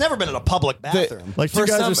 he's never been in a public bathroom. Like two For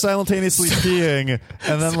guys some- are simultaneously peeing,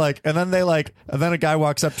 and then a guy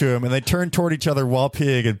walks up to him, and they turn toward each other while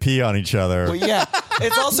peeing and pee on each other. Well, yeah.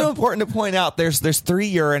 It's also important to point out there's 3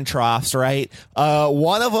 urine troughs, right?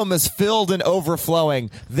 One of them is filled and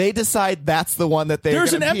overflowing. They decide that's the one that they're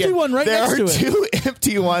There's gonna an pee empty in. one right there next to it. There are 2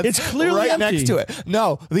 empty ones. It's clearly right empty. next to it.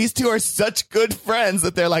 No, these 2 are such good friends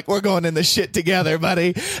that they're like, we're going in the shit together,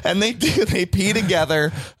 buddy. And they pee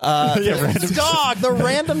together. The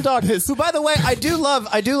random dog. Who, by the way, I do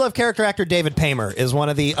love character actor David Paymer is one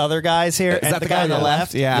of the other guys here. Is that the guy on the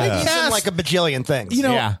left? Yeah. He's in like a bajillion things.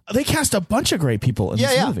 Yeah. They cast a bunch of great people in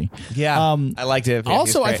this movie. Yeah. I liked it. Yeah,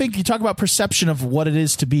 Also, he's I great. think you talk about perception of what it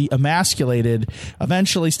is to be emasculated.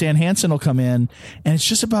 Eventually, Stan Hansen will come in, and it's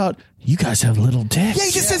just about, you guys have little dicks. Yeah,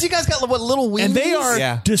 he just says you guys got what little weenies. And they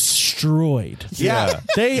are destroyed. Yeah.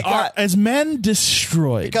 They are, as men,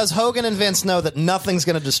 destroyed. Because Hogan and Vince know that nothing's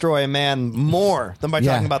going to destroy a man more than by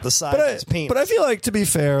talking about the size of his penis. But I feel like, to be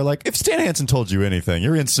fair, like, if Stan Hansen told you anything,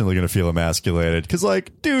 you're instantly going to feel emasculated. Because,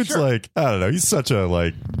 like, dude's like, I don't know, he's such a,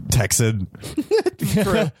 like, Texan.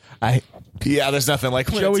 There's nothing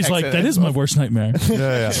like Joey's like, that is my worst nightmare.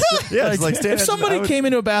 Yeah. It's like Stan if Hansen, somebody came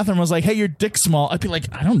into a bathroom and was like, hey, your dick's small, I'd be like,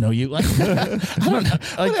 I don't know you. Like, I don't know.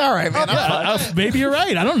 Like, all right, man. Maybe you're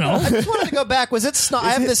right. I don't know. I just wanted to go back. Was it Snot?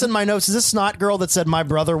 I have this in my notes. Is this Snot Girl that said, my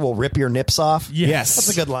brother will rip your nips off? Yes. That's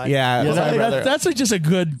a good line. Yeah, that's like just a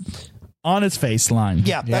good on its face line.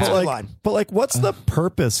 Yeah, that's a good line. But, like, what's the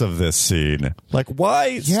purpose of this scene? Like,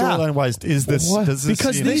 why, storyline-wise, is this... Does this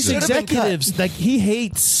because scene these exist? executives, like, he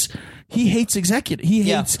hates executive. He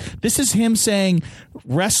hates. This is him saying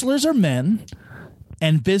wrestlers are men,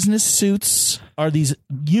 and business suits are these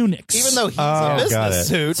eunuchs. Even though he's a business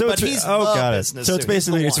suit, so but he's the business So it's suit.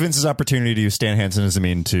 basically He's the Vince's opportunity to use Stan Hansen as a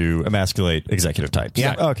mean to emasculate executive types.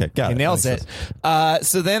 Yeah. Okay. Got it. He nails Makes it. sense.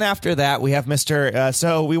 So then after that, we have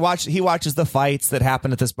Mr. He watches the fights that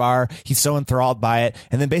happen at this bar. He's so enthralled by it.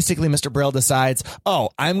 And then basically Mr. Brill decides,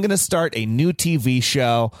 I'm going to start a new TV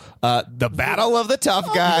show, The Battle of the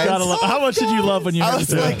Tough Guys. How much did you love when you I heard was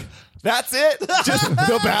that? like, that's it? Just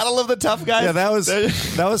the Battle of the Tough Guys? Yeah, that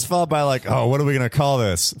was followed by like, what are we going to call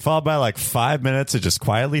this? Followed by like 5 minutes of just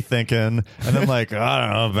quietly thinking. And then like, I don't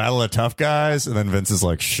know, Battle of Tough Guys. And then Vince is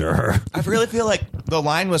like, sure. I really feel like the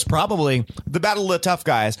line was probably the Battle of the Tough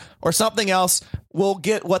Guys or something else. We'll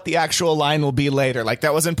get what the actual line will be later. Like,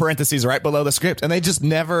 that was in parentheses right below the script, and they just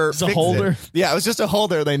never It's a fixed holder. it. Yeah, it was just a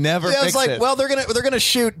holder. They never Yeah, fixed it's like, it. well, they're gonna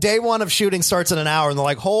shoot. Day one of shooting starts in an hour, and they're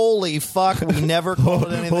like, holy fuck, we never called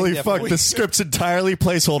it anything Holy different. fuck, the script's entirely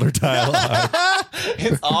placeholder dialogue.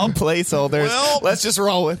 It's all placeholders. Well, let's just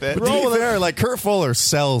roll with it. To be fair, like, Kurt Fuller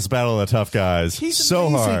sells Battle of the Tough Guys so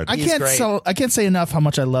hard. I can't say enough how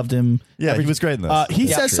much I loved him. Yeah, he was great in this. He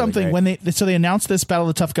says something when they announced this Battle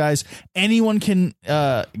of the Tough Guys. Anyone can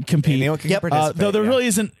compete. Anyone can participate, though there really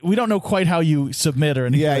isn't. We don't know quite how you submit or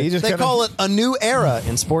anything. Yeah, you just They kinda, call it a new era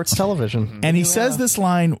in sports television. And he says this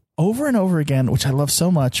line over and over again, which I love so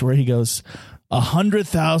much, where he goes,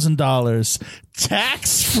 $100,000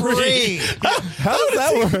 tax free. How does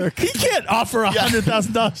that work? He can't offer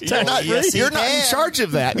 $100,000 tax free. You're not in charge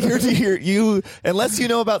of that. You unless you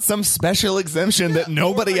know about some special exemption that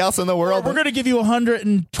nobody else in the world. We're going to give you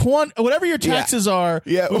 120, whatever your taxes are.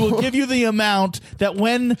 Yeah. We will give you the amount that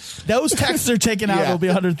when those taxes are taken out, it'll be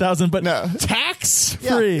 100,000. But tax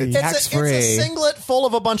free. It's Tax-free. a singlet full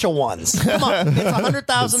of a bunch of ones. Come on, it's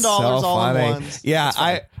 $100,000 all in ones. Yeah,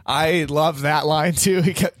 I love that line too.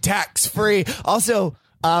 He kept tax free. Also,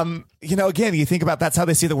 again, you think about that's how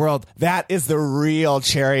they see the world. That is the real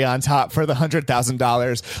cherry on top for the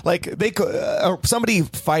 $100,000. Like somebody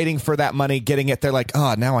fighting for that money, getting it, they're like,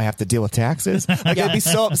 oh, now I have to deal with taxes. Like they'd be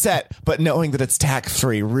so upset. But knowing that it's tax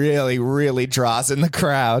free really, really draws in the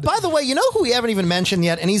crowd. By the way, you know who we haven't even mentioned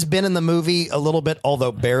yet, and he's been in the movie a little bit,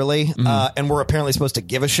 although barely, and we're apparently supposed to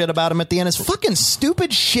give a shit about him at the end, is fucking stupid,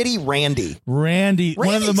 shitty Randy. Randy,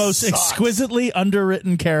 one of the most sucks. exquisitely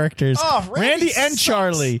underwritten characters. Oh, Randy and sucks.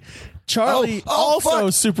 Charlie. Charlie also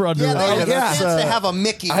fuck. super Yeah, underrated. they have to have a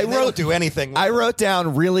Mickey. I They don't do anything. I wrote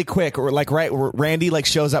down really quick, Randy like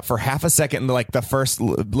shows up for half a second in like the first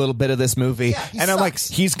little bit of this movie, Yeah, he and I'm like,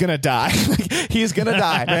 sucks. he's gonna die. He's gonna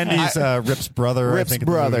die. Randy's Rip's brother, Rip's I think, in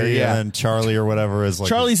the brother, movie, yeah. and then Charlie or whatever is like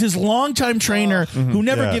Charlie's his longtime trainer who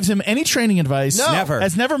never Yeah. gives him any training advice. No. Never.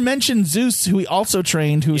 Has never mentioned Zeus, who he also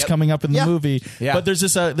trained, who's coming up in the Yeah. movie. Yeah. But there's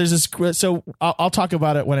this, so I'll talk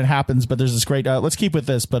about it when it happens, but there's this great, let's keep with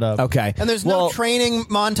this, but Okay, And there's no training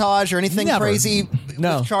montage or anything Never. crazy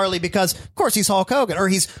with Charlie because, of course, he's Hulk Hogan or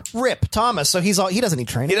he's Rip Thomas, so he doesn't need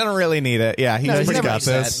training. He doesn't really need it. Yeah, he's he's never got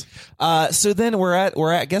said. this. So then we're at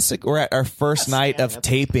our first night of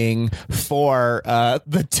taping for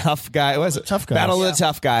the Tough Guy. What is it? Tough Guys. Battle of the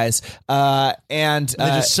Tough Guys. And they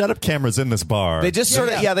just set up cameras in this bar. they just sort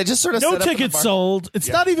of Yeah. set no up in the tickets bar. sold. It's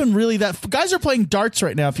not even really that. Guys are playing darts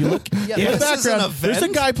right now. If you look in the this is an background, event. there's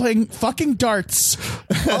a guy playing fucking darts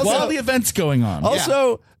while the event's going on.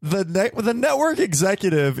 Also, the network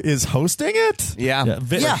executive is hosting it. Yeah, Yeah,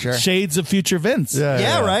 for sure. Shades of future Vince.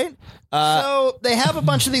 Yeah, right. So they have a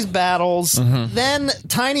bunch of these battles. Then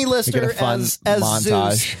Tiny get Lister a fun as montage.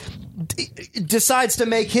 Zeus decides to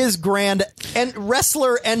make his grand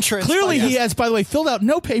wrestler entrance. Clearly, he has, by the way, filled out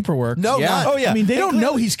no paperwork. No, none. Oh, yeah. I mean, they don't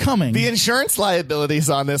know he's coming. The insurance liabilities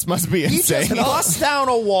on this must be He insane. just busts down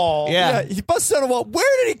a wall. Yeah. He busts down a wall.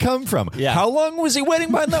 Where did he come from? Yeah. How long was he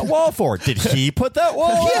waiting behind that wall for? Did he put that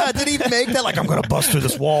wall up? Yeah, did he make that? Like, I'm going to bust through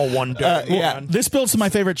this wall one day. Yeah. This builds to my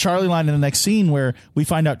favorite Charlie line in the next scene where we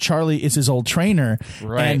find out Charlie is his old trainer.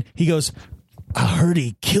 Right. And he goes, I heard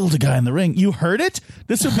he killed a guy in the ring. You heard it?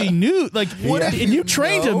 This would be new. Like, what? And you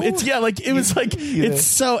trained him. It's it was like, it's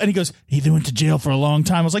so. And he goes, he went to jail for a long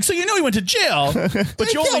time. I was like, so you know he went to jail,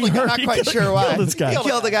 but you only heard. Not quite sure why. This guy. He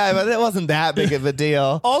killed the guy, but it wasn't that big of a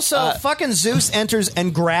deal. Also, fucking Zeus enters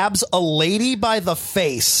and grabs a lady by the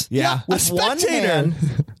face. Yeah. With A one spectator. hand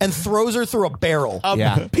and throws her through a barrel.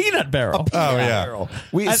 Yeah. Peanut barrel. Oh, yeah. Barrel.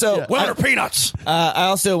 Women are peanuts. I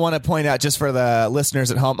also want to point out, just for the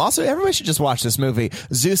listeners at home, also everybody should just watch this movie.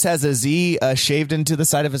 Zeus has a Z shaved into the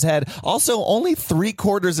side of his head. Also, only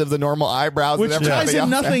 3/4 of the normal eyebrows. Which that ties everybody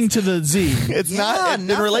in else nothing has. to the Z. It's Yeah, not.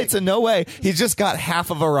 It relates in no way. He's just got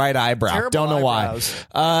half of a right eyebrow. Terrible Don't know eyebrows.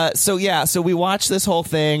 why. So we watch this whole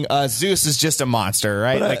thing. Zeus is just a monster,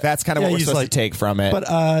 right? But, like that's kind of what we're he's supposed to take from it.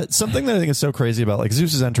 But something that I think is so crazy about like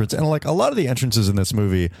Zeus's entrance, and like a lot of the entrances in this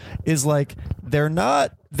movie, is like they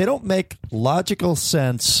don't make logical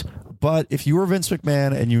sense. But if you were Vince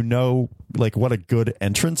McMahon and you know like what a good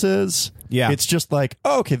entrance is, Yeah. it's just like,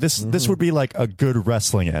 oh, okay, this would be like a good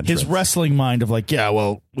wrestling entrance. His wrestling mind of like, we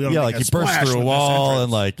don't like he bursts through a wall and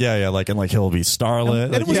like he'll be starlit.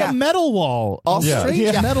 And it was a metal wall. Also- a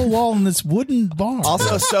Yeah. metal wall in this wooden bar.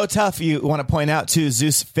 Also, so tough. You want to point out too,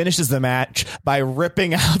 Zeus finishes the match by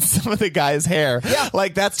ripping out some of the guy's hair. Yeah.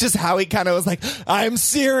 Like that's just how he kind of was like, I'm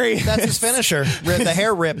serious. That's his finisher. The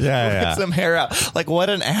hair rip. Yeah. Rip some hair out. Like what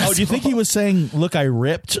an asshole. Oh, do you think he was saying, look, I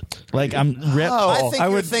ripped? Like, I'm ripped? I think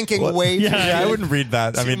you're thinking way too I wouldn't read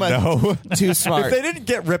that. I mean, no. Too smart. If they didn't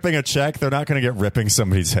get ripping a check, they're not going to get ripping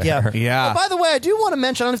somebody's hair. Yeah. Yeah. Oh, by the way, I do want to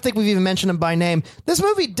mention, I don't think we've even mentioned him by name. This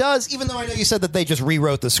movie does, even though I know you said that they just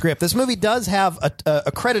rewrote the script, this movie does have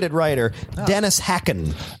a credited writer, Dennis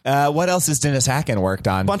Hacken. What else has Dennis Hacken worked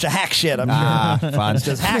on? Bunch of hack shit, I'm sure. Fun.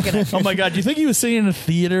 Just hacking it. Oh my God! Do you think he was sitting in a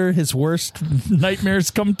theater? His worst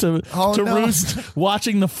nightmares come to Oh, no. roost.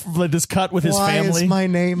 Watching this cut with his Why family. is my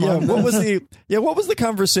name Yeah, on what was the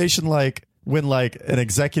conversation like when like an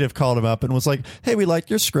executive called him up and was like, "Hey, we liked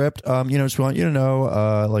your script. Just want you to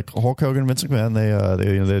know, like Hulk Hogan and Vince McMahon,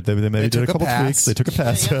 they maybe did a couple tweaks. They took a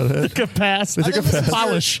pass at it." Took a pass. I think this is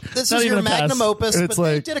Polish. This Not is even your a pass. magnum opus, And but it's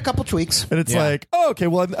they like- did a couple tweaks. And it's like, oh, okay,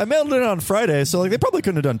 well, I mailed it on Friday, so like they probably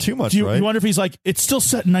couldn't have done too much, Do you, right? you wonder if he's like, it's still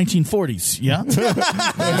set in 1940s, yeah?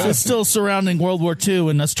 It's still surrounding World War II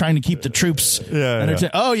and us trying to keep the troops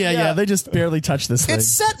entertained. Oh, yeah, they just barely touched this thing. It's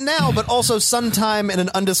set now, but also sometime in an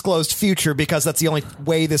undisclosed future because that's the only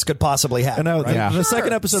way this could possibly happen. And now right? the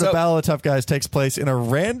second episode So- of Battle of the Tough Guys takes place in a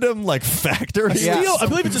random like factory. Steel- I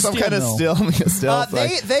believe it's a some steel kind of mill. steel.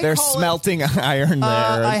 They are call smelting iron there.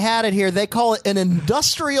 I had it here. They call it an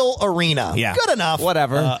industrial arena. Yeah. Good enough.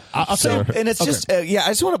 Whatever. I'll tell you. And it's just, I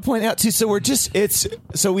just want to point out too. So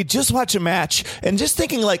we just watch a match and just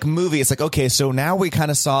thinking like movie. It's like, okay, so now we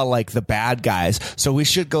kind of saw like the bad guys. So we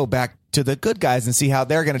should go back to the good guys and see how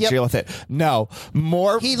they're going to deal with it. No,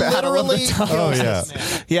 more. He Battle of the literally Tough- kills yeah. this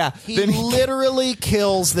man. Yeah. He Then literally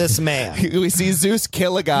kills this man. we see Zeus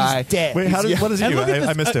kill a guy. He's dead. Wait, what does he And do? look at I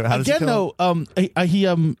this, missed it. How does he again, kill him?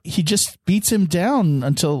 though, he just beats him down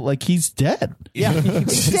until like he's dead. Yeah,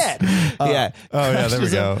 he's dead. Yeah. Oh yeah, there we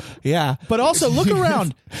go. Yeah. But also look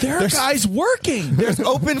around. There are guys working. There's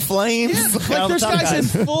open flames. Like there's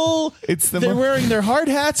guys in full. They're wearing their hard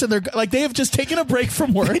hats and they're like they have just taken a break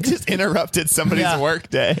from work. It just interrupted somebody's work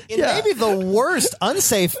day. In maybe the worst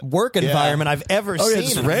unsafe work environment I've ever Oh yeah, seen.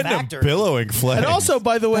 just in a random factory. billowing flames. And also,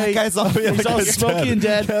 by the way, That guy's all- he's all guy's smoky dead. and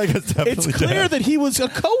dead. That guy's definitely It's clear dead. that he was a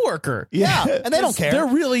coworker. Yeah, and they don't care. They're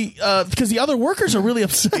really because the other workers are really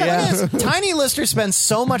upset. It is. Tiny Lister spends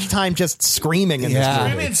so much time just screaming in this Yeah.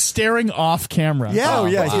 movie. Screaming, staring off camera. Yeah. Oh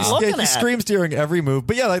yeah, He's looking he at. screams during every move.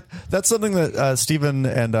 But yeah, like that's something that Steven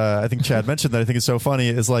and I think Chad mentioned that I think is so funny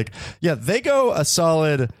is like, yeah, they go a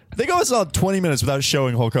solid 20 minutes without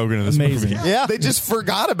showing Hulk Hogan in this Amazing. movie. Yeah. They just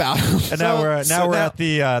forgot about him. And now we're at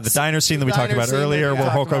the diner scene that we talked diner about scene that earlier, we where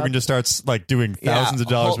talked Hulk Hogan about. just starts like doing thousands of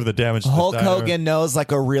dollars worth of damage. To this Hulk diner. Hogan knows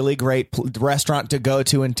like a really great restaurant to go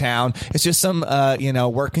to in town. It's just some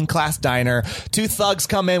working class diner. Two thugs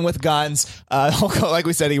come in with guns. Hulk, like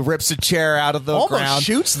we said, he rips a chair out of the Almost ground.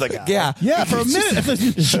 shoots the guy. Yeah, Yeah, for a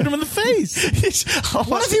minute, shoot him in the face.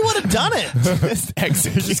 What if he would have done it? Just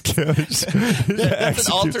execute. Just That's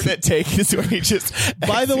an alternate alternate take is where he just.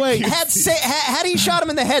 By the way, had he shot him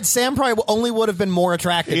in the head, Sam probably only would have been more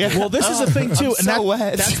attractive. Yeah. well, this is the thing too, and so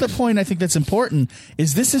wet. that's the point I think that's important.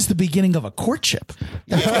 Is this is the beginning of a courtship?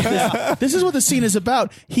 This is what the scene is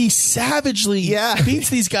about. He savagely beats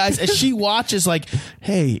these guys as she watches, like,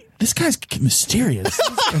 hey, this guy's mysterious.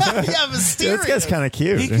 Yeah, mysterious. This guy's kind of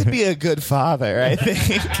cute. He could be a good father, I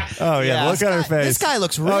think. Oh yeah, the look at her face. This guy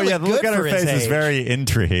looks really Oh yeah, the look good at her for his face is age. very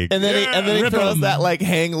intrigued. And then he Rip throws 'em. that like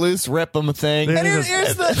hang loose, rip 'em thing. Then And he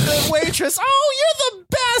here's just- the waitress. Oh, you're the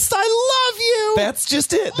best. I love you. That's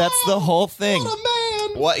just it. That's the whole thing. What a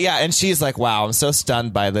man. What? Yeah, and she's like, "Wow, I'm so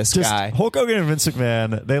stunned by this Just guy." Hulk Hogan and Vince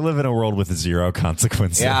McMahon, they live in a world with zero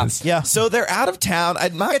consequences. Yeah. So they're out of town.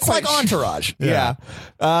 I'm not It's quite like Entourage. Yeah.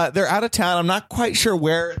 They're out of town. I'm not quite sure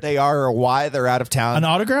where they are or why they're out of town. An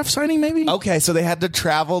autograph signing, maybe? Okay, so they had to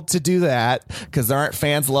travel to do that because there aren't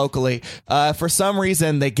fans locally. For some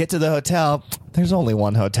reason, they get to the hotel. There's only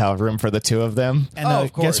one hotel room for the two of them. And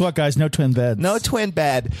of course. guess what, guys? No twin beds. No twin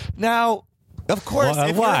bed. Now, of course,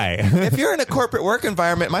 Well, why? If you're in a corporate work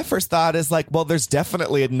environment, my first thought is like, well, there's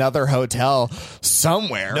definitely another hotel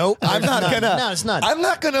somewhere. Nope. I'm not There's gonna. none. No, it's none. I'm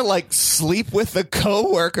not gonna like sleep with a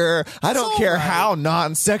coworker. I don't all care right. how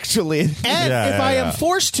non-sexually. And Yeah, if I yeah. am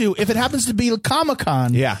forced to, if it happens to be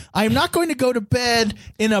Comic-Con, Yeah. I am not going to go to bed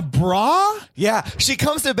in a bra. Yeah, she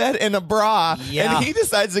comes to bed in a bra, Yeah. and he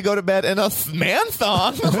decides to go to bed in a man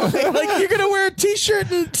thong. Like you're going to wear a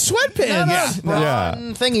t-shirt and sweatpants. Yeah.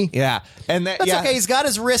 Thingy. Yeah, and that, That's yeah. okay. He's got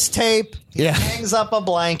his wrist tape. Yeah. He hangs up a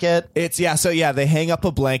blanket. It's they hang up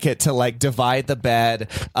a blanket to like divide the bed,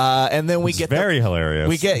 and then we It's get very hilarious.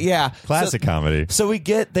 We get Classic comedy. So we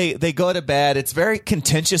get they go to bed. It's very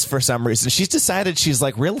contentious for some reason. She's decided she's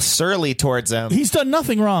like real surly towards him. He's done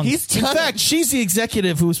nothing wrong. He's In done- fact, she's the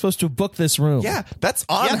executive who was supposed to book this room. Yeah, that's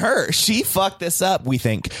on her. She fucked this up, we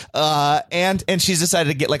think, and she's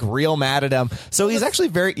decided to get like real mad at him. So he's actually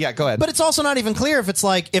very go ahead. But it's also not even clear if it's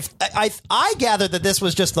like if I gathered that this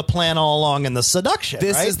was just the plan all along in the seduction.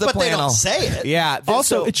 This right? is the but plan they don't all- say it. Yeah.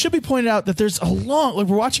 Also, it should be pointed out that there's a long, like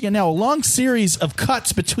we're watching it now, a long series of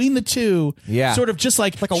cuts between the two. Yeah. Sort of just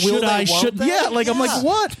like a will should they, I, won't should, they? yeah, like I'm Yeah. like,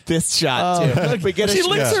 what? this shot too. We get She a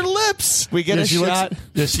licks shot. her lips. We get a she shot.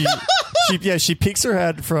 she peeks her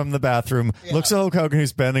head from the bathroom, looks at Hulk Hogan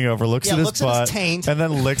who's bending over, looks Yeah, at his looks at his butt, taint. and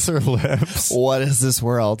then licks her lips. What is this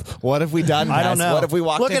world? What have we done? I guys? don't know. What have we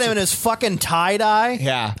walked Look at into? him in his fucking tie dye.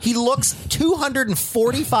 Yeah. He looks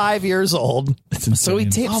 245 years old. So he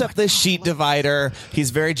tapes up this sheet divider. He's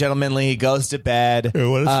very gentlemanly. He goes to bed. Hey,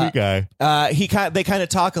 what a sweet guy. They kind of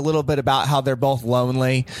talk a little bit about how they're both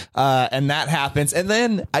lonely, and that happens. And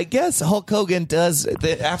then I guess Hulk Hogan does.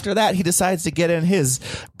 After that, he decides to get in his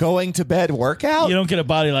going to bed workout. You don't get a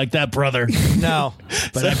body like that, brother. No,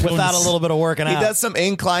 but without a little bit of working He out. does some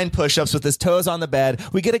incline push-ups with his toes on the bed.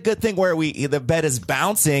 We get a good thing where the bed is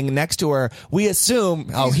bouncing next to her. We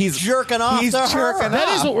assume he's jerking off He's to her. jerking That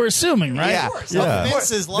off. is what we're assuming, right? Yeah. Yeah.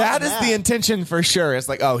 Vince is loving That is the intention for sure. It's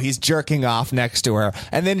like, oh, he's jerking off next to her.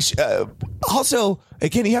 And then also,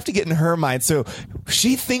 again, you have to get in her mind. So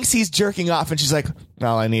she thinks he's jerking off and she's like,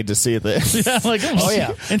 well, I need to see this. Yeah, like, Oh,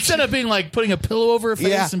 yeah. Instead of being like putting a pillow over her face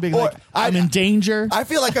Yeah. and being Or like, I'm in danger. I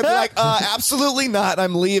feel like I'd be like, absolutely not.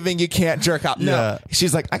 I'm leaving. You can't jerk off. No. Yeah.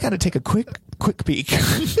 She's like, I got to take a quick peek.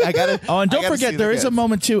 I got to. Oh, and don't forget, there is a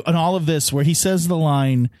moment too in all of this where he says the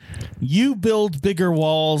line, "You build bigger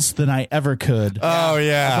walls than I ever could." Oh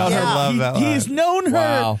yeah, Yeah. I love that. He's line. known her.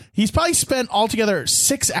 Wow. He's probably spent altogether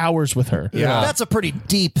 6 hours with her. Yeah. That's a pretty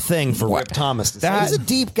deep thing for Rip Thomas to say. That- He's a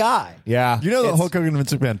deep guy. Yeah. You know that It's- Hulk Hogan and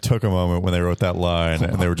Vince McMahon took a moment when they wrote that line,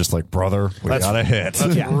 and they were just like, "Brother, we got a hit."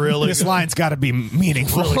 Really, this line's got to be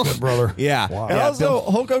meaningful. Really good, brother. Yeah. And Yeah, also,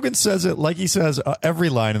 Hulk Hogan says it like he says every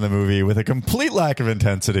line in the movie with a complete lack of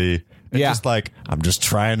intensity. And Yeah. just like, I'm just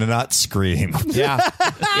trying to not scream. Yeah.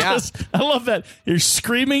 Yeah. I love that. You're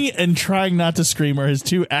screaming and trying not to scream are his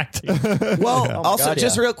two acting. Well, also, God,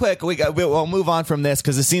 just yeah. real quick, we'll move on from this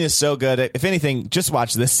because the scene is so good. If anything, just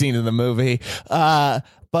watch this scene in the movie.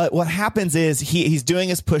 But what happens is he's doing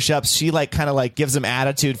his push-ups. She like kind of like gives him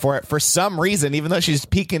attitude for it for some reason, even though she's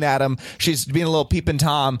peeking at him. She's being a little peeping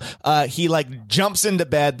Tom. He like jumps into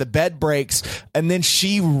bed. The bed breaks, and then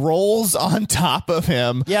she rolls on top of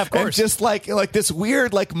him. Yeah, of course. And just like this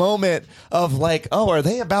weird like moment of like, oh, are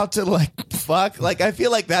they about to like fuck? Like I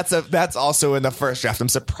feel like that's also in the first draft. I'm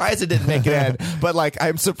surprised it didn't make it in, but like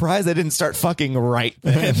I'm surprised they didn't start fucking right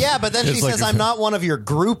then. Yeah, but then she It's like says, I'm not one of your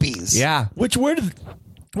groupies. Yeah. Which word?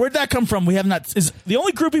 Where'd that come from? We have not. Is the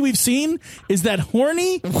only groupie we've seen is that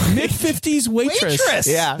horny mid-50s waitress.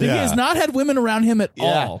 Yeah. He has not had women around him at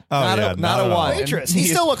all. Not a one. Waitress. He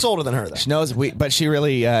still looks older than her, though. She knows, but she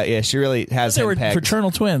really, she really has They him were pegged.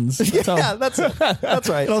 fraternal twins. That's all. Yeah, that's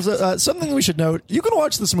right. And also, something we should note: you can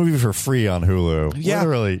watch this movie for free on Hulu. Yeah.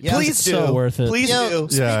 Literally. Yeah. Please It's do. so worth it. Please do.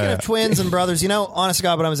 Speaking of twins and brothers, honest to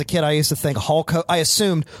God, when I was a kid, I used to think I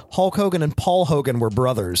assumed Hulk Hogan and Paul Hogan were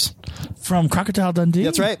brothers. From Crocodile Dundee.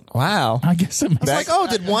 That's right. Wow. I guess it must. It's like, oh,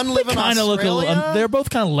 did one live in Kind of Australia? look. They're both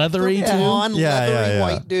kind of leathery too. Blonde, leathery yeah.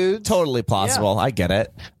 white dudes. Totally plausible. I get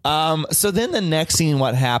it. So then the next scene,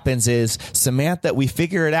 what happens is Samantha, we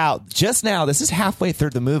figure it out just now. This is halfway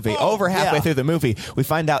through the movie, over halfway through the movie. We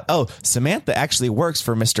find out, Samantha actually works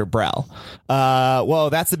for Mr. Brell. Well,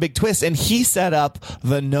 that's the big twist. And he set up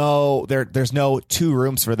there's no 2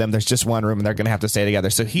 rooms for them. There's just 1 room and they're going to have to stay together.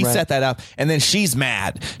 So he set that up. And then she's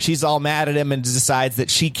mad. She's all mad at him and decides that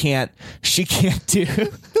she can't do.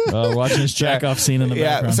 Watching his jack off scene in the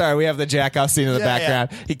background. Yeah, sorry, we have the jack off scene in the background.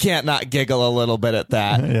 He can't not giggle a little bit at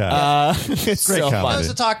that. Yeah. It's Great so comedy. funny. Goes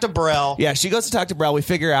to talk to Brell. Yeah, she goes to talk to Brell. We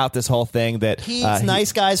figure out this whole thing that He eats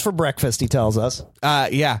nice guys for breakfast, he tells us.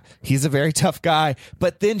 yeah, he's a very tough guy.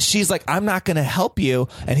 But then she's like, "I'm not going to help you,"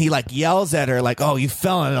 and he like yells at her like, "Oh, you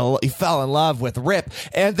fell in love with Rip,"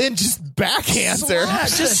 and then just backhands her.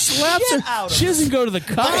 Just slaps Shit her. out of She him. doesn't go to the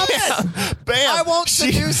cops. Bam! I won't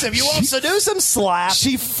seduce him. You won't seduce him? Slap.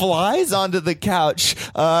 She flies onto the couch,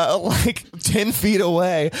 like 10 feet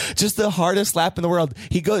away. Just the hardest slap in the world.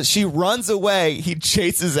 She runs away. He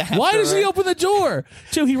chases after Why does her. he open the door?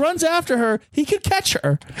 Too, he runs after her. He could catch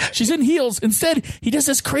her. She's in heels. Instead, he does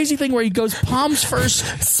this crazy thing where he goes palms first,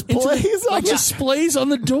 just splays on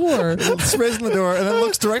the door. Sprays in the door and then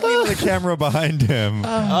looks directly into the camera behind him.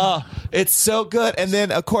 It's so good. And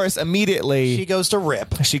then, of course, immediately She goes to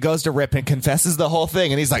Rip. she goes to Rip and confesses the whole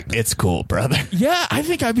thing. And he's like, "It's cool, brother." Yeah, I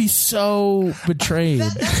think I'd be so betrayed.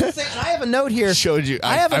 That's the thing. I have a note here. Showed you.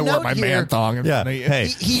 I have a I wore note my here. man thong. In Yeah. front of you. Hey,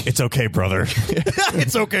 it's okay, brother.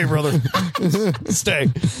 It's okay, brother. Stay.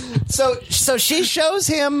 So she shows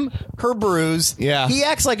him her bruise. Yeah. He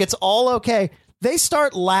acts like it's all okay. They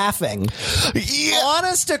start laughing. Yeah.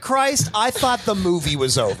 Honest to Christ, I thought the movie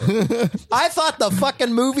was over. I thought the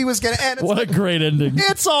fucking movie was going to end. It's What a like, great ending.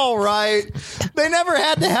 it's all right. They never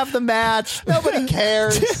had to have the match. Nobody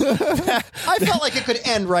cares. I felt like it could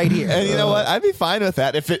end right here. And you know what? I'd be fine with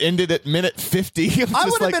that if it ended at minute 50. I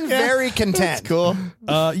would have been very content. Cool.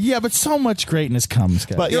 Yeah, but so much greatness comes,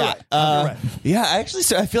 guys. But You're yeah, right. yeah. Actually,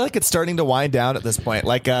 I feel like it's starting to wind down at this point.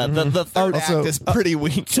 Like the third act is pretty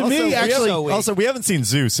weak. to me, actually, Also, we haven't seen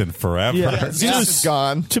Zeus in forever. Yeah. Zeus is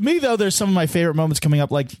gone. to me, though, there's some of my favorite moments coming up.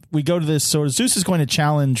 Like, we go to this sort of Zeus is going to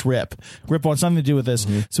challenge Rip. Rip wants something to do with this.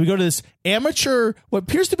 So we go to this what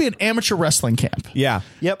appears to be an amateur wrestling camp. Yeah.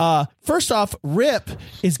 Yep. First off, Rip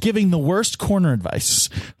is giving the worst corner advice.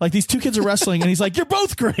 Like, these 2 kids are wrestling, and he's like, "You're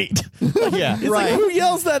both great." Yeah. It's like, who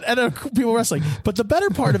yells that at people wrestling? But the better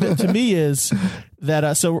part of it to me is that,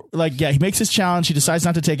 he makes his challenge. He decides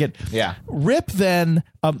not to take it. Yeah. Rip then,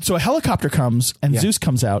 so a helicopter comes and Zeus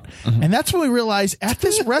comes out. And that's when we realize at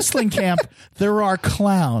this wrestling camp, there are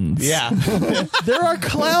clowns. Yeah. There are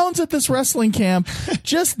clowns at this wrestling camp.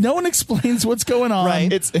 Just no one explains what's going on.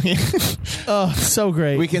 Right. It's Oh, so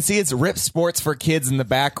great. we can see it's Rip Sports for Kids in the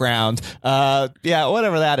background. Yeah,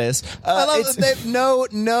 whatever that is. I love that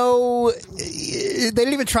they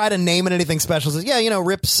didn't even try to name it anything special. It's,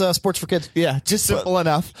 Rip's Sports for Kids. Yeah, just simple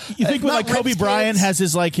enough. You think when Not like Kobe Rip's Bryant kids.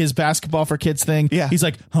 has his basketball for kids thing? Yeah. He's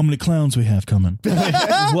like, how many clowns we have coming?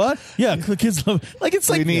 What? Yeah, kids love. Like, it's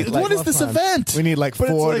like, need, like, what is this event? We need like But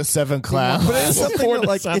it's 4 to like- 7 clowns. But it's something that,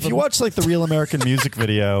 like, if you watch like the Real American Music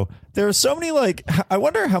video, there are so many I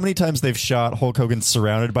wonder how many times they've shot Hulk Hogan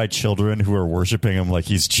surrounded by children who are worshiping him like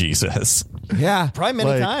he's Jesus. Yeah. Probably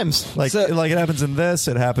many times. Like it happens in this,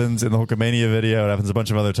 it happens in the Hulkamania video, it happens a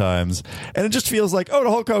bunch of other times, and it just feels like, to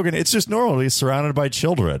Hulk Hogan, it's just normal. He's surrounded by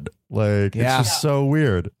children. Like, Yeah. it's just so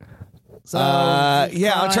weird. I'm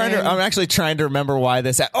actually trying to remember why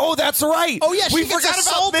this. Oh, that's right. Oh, yeah, we she gets forgot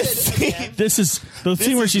about this assaulted. scene. This is the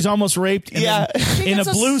scene where she's almost raped. And Yeah. then in a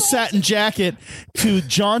gets blue assaulted. satin jacket to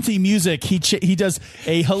jaunty music, he does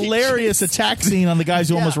a hilarious attack scene on the guys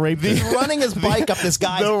who almost raped He's her. running his bike up this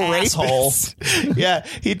guy's The asshole. rapist. Yeah,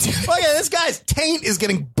 he. Look at this guy's taint is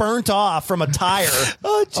getting burnt off from a tire.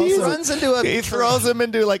 Oh, He jeez. runs into a He throws him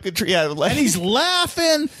into like a tree. Yeah, And he's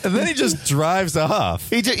laughing. And then he just drives off.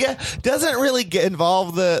 He just, doesn't really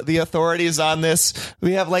involve the authorities on this.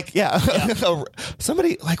 We have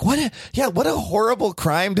somebody like what a horrible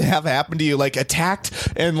crime to have happen to you, like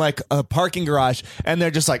attacked in like a parking garage, and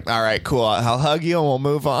they're just like, all right, cool, I'll hug you and we'll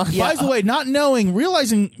move on. By the way, not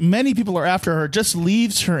realizing many people are after her, just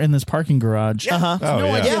leaves her in this parking garage. No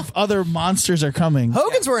idea if other monsters are coming.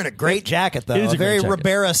 Hogan's wearing a great jacket, though. It is a a great very jacket.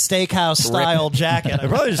 Ribera Steakhouse style jacket. It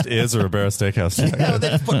probably just is a Ribera Steakhouse. They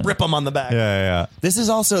just put Rip 'em on the back. Yeah. This is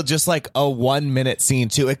also just like a 1 minute scene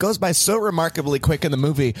too. It goes by so remarkably quick in the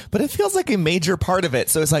movie, but it feels like a major part of it.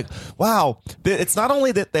 So it's like, wow, it's not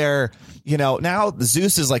only that they're, now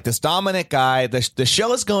Zeus is like this dominant guy. The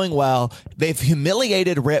show is going well. They've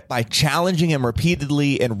humiliated Rip by challenging him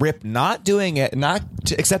repeatedly, and Rip not doing it, not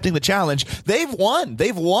accepting the challenge. They've won.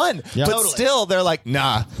 Yeah. But Totally. still, they're like,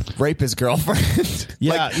 nah, rape his girlfriend.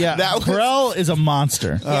 Yeah. Burrell is a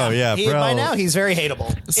monster. Oh yeah, By now, he's very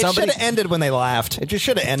hateable. It should have ended when they laughed. It just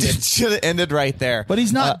should have ended. It should have ended right there. But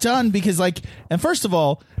he's not done because, and first of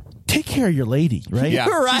all, take care of your lady, right? Yeah.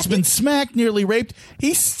 Right. She's been smacked, nearly raped.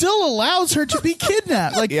 He still allows her to be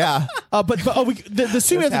kidnapped. The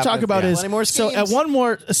scene we have to talk happens, about yeah. is Plenty more so schemes. at one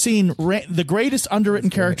more scene, the greatest underwritten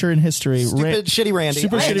character in history, Stupid, shitty Randy.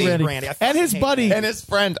 super I shitty hate Randy, I and his hate buddy and his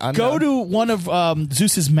friend go to one of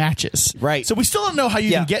Zeus's matches. Right. So we still don't know how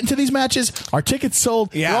you can get into these matches. Our tickets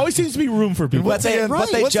sold. Yeah. There always seems to be room for people. But they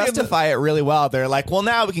justify it really well. They're like, well,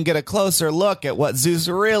 now we can get a closer look at what Zeus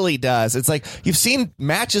really does. It's like, you've seen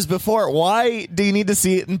matches before. Why do you need to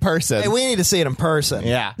see it in person? Hey, we need to see it in person.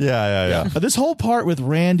 Yeah. This whole part with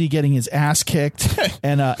Randy getting his ass kicked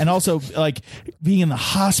and also like being in the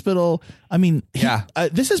hospital. I mean,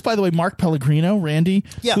 this is, by the way, Mark Pellegrino, Randy,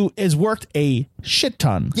 who has worked a shit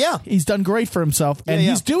ton. Yeah. He's done great for himself, and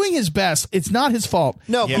he's doing his best. It's not his fault.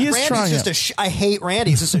 No, he but is Randy's trying just I hate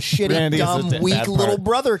Randy. He's just a shitty, Randy's dumb, a weak bad little part.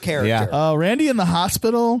 brother character. Yeah. Randy in the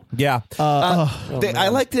hospital. Yeah. I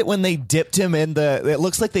liked it when they dipped him in it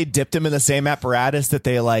looks like they dipped him in the same apparatus that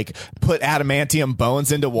they like put adamantium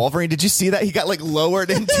bones into Wolverine. Did you see that? He got like lowered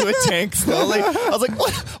into a tank slowly. I was like,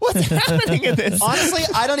 what's happening in this? Honestly,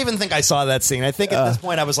 I don't even think I saw that scene. I think at this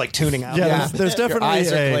point I was like tuning out. Yeah, there's Your definitely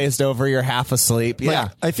eyes are glazed over. You're half asleep. Yeah.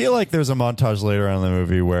 I feel like there's a montage later on in the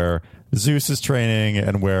movie where Zeus is training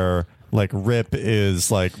and where like Rip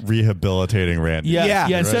is like rehabilitating Randy. Yeah.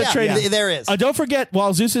 Instead of training, there is. Don't forget,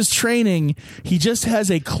 while Zeus is training, he just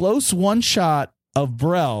has a close one shot of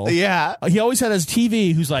Burrell. Yeah. He always had his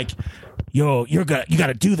TV who's like, yo, you got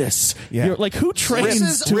to do this. Yeah. You're like, who trains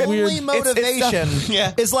His to only weird motivation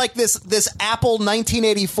is like this Apple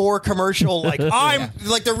 1984 commercial. Like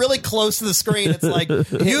like they're really close to the screen. It's like,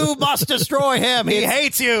 you must destroy him. He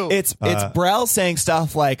hates you. It's Brell saying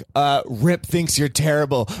stuff like, Rip thinks you're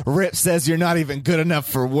terrible. Rip says you're not even good enough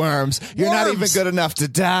for worms. You're not even good enough to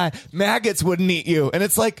die. Maggots wouldn't eat you. And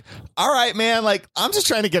it's like, all right, man, like, I'm just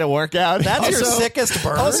trying to get a workout. That's your sickest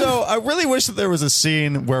burn. Also, I really wish that there was a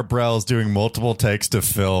scene where Brell's doing multiple takes to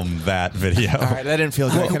film that video. All right, that didn't feel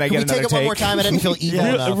good. Can I Can get we another take it one take? more time? I didn't feel evil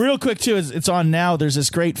enough. Real quick too, is it's on now. There's this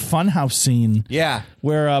great funhouse scene. Yeah.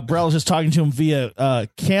 Where Burrell's just talking to him via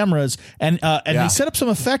cameras, and they set up some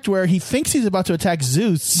effect where he thinks he's about to attack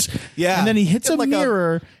Zeus. Yeah. and then he hits a Like a-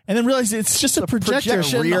 mirror, and then realizes it's just a projector.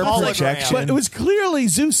 rear hologram. projection. But it was clearly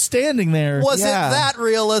Zeus standing there. Was Yeah. it that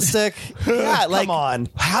realistic? Yeah, like, Come on.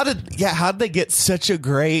 How did they get such a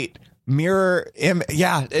great mirror?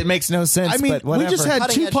 It makes no sense. I mean, but we whatever. just had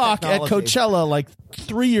Cutting edge Tupac at technology. Coachella like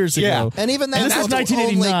 3 years Yeah. ago. And even that this is was only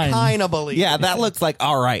 1989. kind of believable. Yeah, that looks like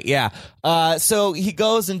all right. Yeah. So he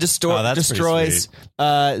goes and that's destroys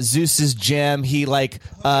Zeus's gym. He like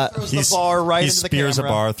Throws the bar right he into the spears a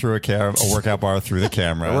camera. bar through a workout bar through the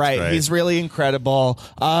camera. That's right. great. He's really incredible.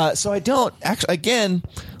 So I don't actually. Again,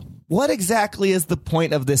 what exactly is the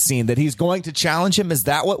point of this scene? That he's going to challenge him? Is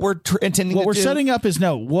that what we're intending? What to we're do? setting up is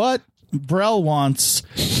what Burrell wants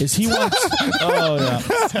is he wants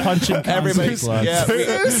punching Everybody- blood. yeah.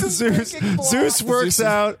 Zeus works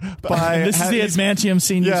out by This is the adamantium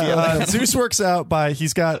scene. Zeus works out by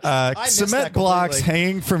he's got missed cement that blocks completely.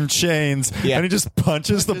 hanging from chains, Yeah. and he just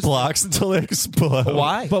punches the blocks until they explode.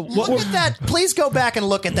 Why? But what Look at that. Please go back and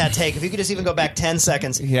look at that take. If you could just even go back 10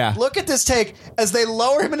 seconds. Yeah. Look at this take as they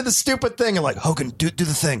lower him into the stupid thing and like, Hogan, do the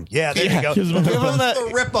thing. Yeah, there you go. Gives him a- Give him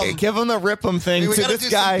The rip 'em. Give him the rip 'em thing We to gotta this do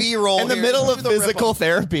some guy B-roll in the here. middle Do of the rip physical 'em.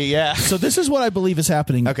 therapy. Yeah. So this is what I believe is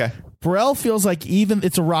happening. Okay. Burrell feels like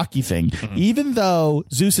it's a Rocky thing. Even though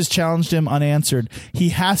Zeus has challenged him unanswered, he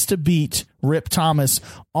has to beat Rip Thomas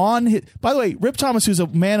on his. By the way, Rip Thomas, who's a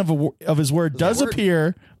man of his word, does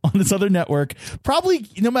appear on this other network. Probably,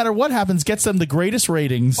 no matter what happens, gets them the greatest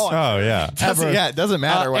ratings. Oh, yeah. Ever. Yeah, it doesn't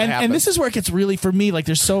matter what happens. And this is where it gets really, for me, like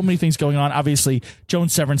there's so many things going on. Obviously, Joan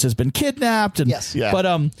Severance has been kidnapped. And, Yes. Yeah.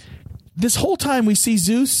 But this whole time we see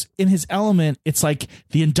Zeus in his element. It's like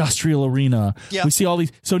the industrial arena. Yeah. We see all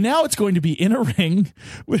these. So now it's going to be in a ring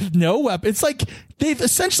with no weapon. It's like they've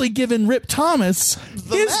essentially given Rip Thomas his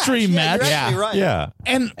match. dream Yeah, match. you're actually right. Yeah.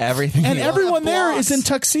 And Everything and he everyone there blocks. is in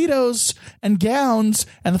tuxedos and gowns.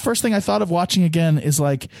 And the first thing I thought of watching again is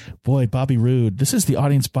like, boy, Bobby Roode. This is the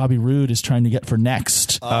audience Bobby Roode is trying to get for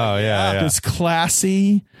next. Oh, yeah. This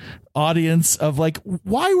classy audience of like,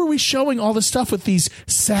 why were we showing all this stuff with these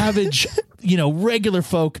savage, regular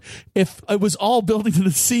folk if it was all building to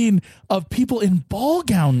the scene of people in ball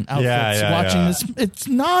gown outfits watching this? It's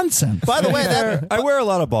nonsense. By the way, I wear a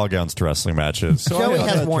lot of ball gowns to wrestling matches. So Joey I know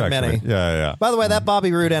has that worn tracks many. me. Yeah. By the way, that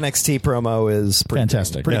Bobby Roode NXT promo is pretty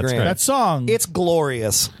Fantastic. Pretty Yeah, it's great. great. That song, It's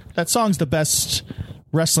glorious. that song's the best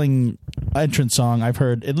wrestling entrance song I've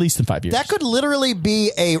heard at least in 5 years. That could literally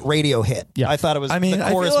be a radio hit. Yeah. I thought it was. I mean, the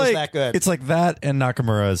I chorus feel was like that good. it's like that and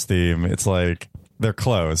Nakamura's theme. It's like they're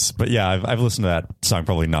close. But yeah, I've listened to that song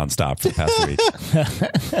probably nonstop for the past week.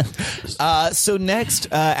 So next,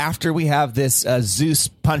 after we have this Zeus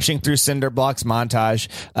punching through cinder blocks montage,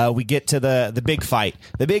 we get to the big fight,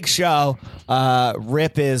 the big show.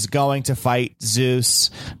 Rip is going to fight Zeus,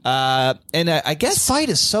 and I guess this fight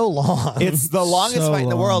is so long. it's the longest So fight in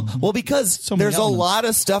the long. world. Well, because So many there's elements. a lot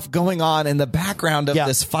of stuff going on in the background of Yeah.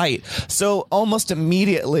 this fight. So almost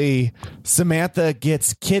immediately, Samantha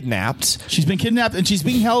gets kidnapped. She's been kidnapped and she's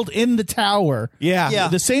being held in the tower. Yeah.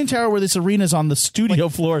 The same tower where this arena's on the studio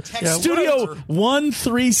floor. Studio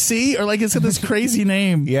 13C, or like it's got this crazy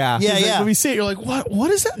name. Yeah. Yeah, Like, yeah. when we see it, you're like,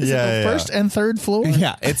 what is that? Is it Yeah, the yeah. first and third floor?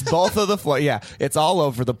 Yeah, it's both of the floor. Yeah, it's all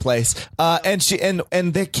over the place. And she and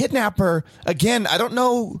the kidnapper again. I don't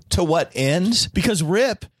know to what end. Because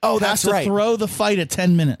Rip Oh, has that's to right. throw the fight at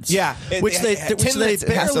 10 minutes. Yeah, Which they 10 minutes, it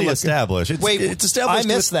has to barely look- establish. It's, Wait, it's established. I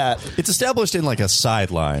missed that. It's established in like a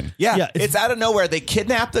sideline. Yeah, Yeah, it's out of nowhere. They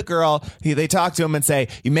kidnap the girl. They talk to him and say,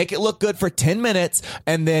 "You make it look good for 10 minutes,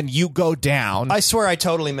 and then you go down." I swear I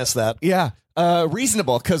totally missed that. Yeah.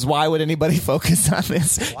 Reasonable, because why would anybody focus on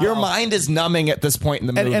this? Your mind is numbing at this point in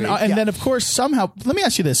the movie. And then, of course, somehow, let me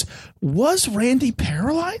ask you this. Was Randy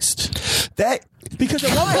paralyzed? that Because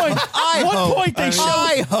at one point,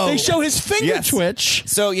 they show his finger Yes. twitch.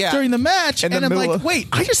 So, yeah. during the match, In and the I'm middle like, of- wait,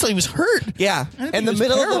 I just thought he was hurt. Yeah, I didn't in think the he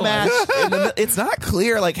was middle of the match, paralyzed. it's not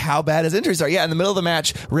clear like how bad his injuries are. Yeah, in the middle of the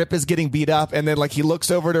match, Rip is getting beat up, and then like he looks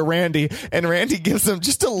over to Randy, and Randy gives him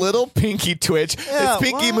just a little pinky twitch. Yeah, His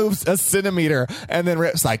pinky what? moves a centimeter, and then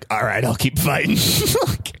Rip's like, "All right, I'll keep fighting."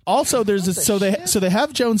 Also, there's this, so they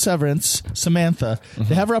have Joan Severance, Samantha.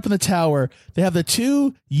 They have her up in the tower. They have the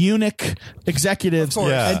two eunuch executives Of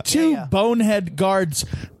course. Yeah. and two Yeah. bonehead guards.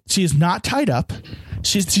 She is not tied up.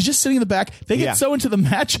 She's just sitting in the back. They get Yeah. so into the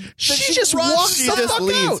match, she just walks She the just fuck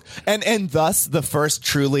leaves, out. and thus the first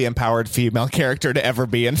truly empowered female character to ever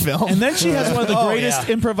be in film. And then she has one of the greatest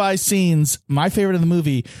improvised scenes, my favorite in the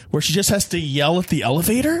movie, where she just has to yell at the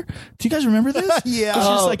elevator. Do you guys remember this? Yeah. 'Cause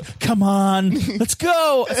she's just like, "Come on, let's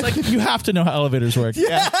go." It's like you have to know how elevators work.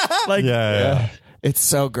 Yeah. Like, Yeah. it's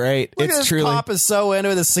so great. Look at It's this truly cop is so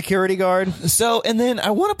into the security guard. so. And then I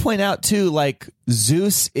want to point out too, like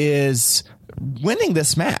Zeus is winning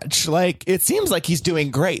this match. Like it seems like he's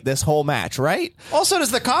doing great this whole match, right? Also,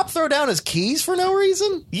 does the cop throw down his keys for no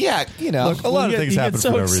reason? Yeah, you know. Look, a lot of you things get happen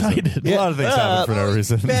so for no excited. reason. A lot of things happen for no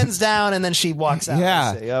reason. Bends down and then she walks out.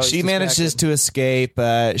 Yeah, I see. Oh, he's she manages distracted. to escape.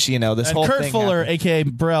 She, this And whole Kurt thing Fuller, happened. aka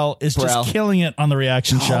Brell, is Brell. just killing it on the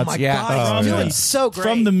reaction shots. Oh my Yeah. god, he's Oh, doing yeah. so great.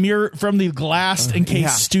 From the mirror, from the glass encased yeah.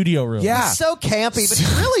 studio room. Yeah. so campy, but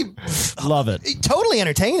he's really Love it. totally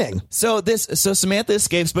entertaining. So Samantha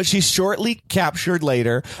escapes, but she's shortly captured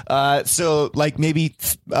later. So like maybe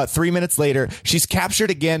 3 minutes later, she's captured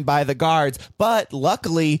again by the guards. But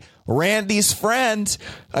luckily, Randy's friend,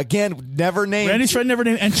 again, never named. Randy's friend never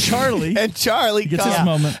named, and Charlie. And Charlie gets come, his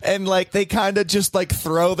moment. and like they kind of just like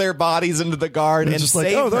throw their bodies into the guard and just like,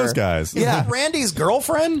 save oh, those her. guys. Yeah, Randy's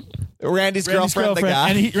girlfriend. Randy's girlfriend, the guy.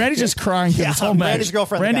 and Randy's just crying through Yeah, this whole match. Randy's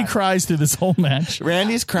girlfriend, the Randy guy. cries through this whole match.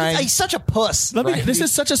 Randy's crying. He's such a puss. This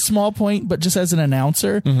is such a small point, but just as an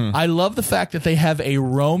announcer, I love the fact that they have a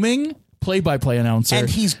roaming play-by-play announcer. And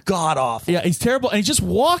he's god awful. yeah, he's terrible, and he's just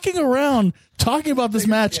walking around talking about this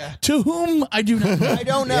match to whom I do not know. I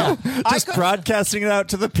don't know. Just broadcasting it out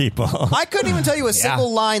to the people. I couldn't even tell you a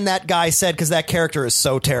single line that guy said because that character is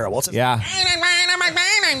so terrible. It's yeah.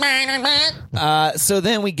 So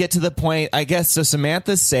then we get to the point, I guess, so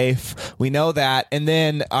Samantha's safe. We know that. And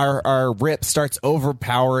then our Rip starts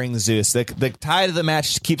overpowering Zeus. The tide of the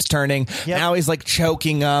match keeps turning. Yep. Now he's like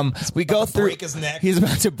choking him. We go through. break his neck. He's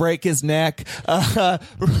about to break his neck.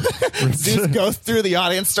 Zeus goes through the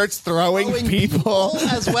audience, starts throwing people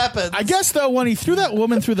as weapons. I guess though, when he threw that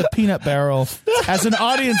woman through the peanut barrel, as an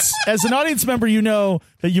audience member, you know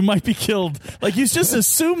that you might be killed. Like, you just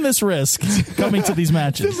assume this risk coming to these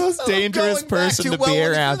matches. The most dangerous person to be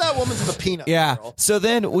around. That woman to the peanut. Yeah. barrel. So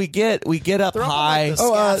then we get up They're up on, high. like,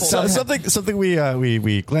 the scaffold. Something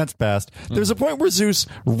we glanced past. There's a point where Zeus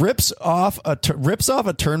rips off a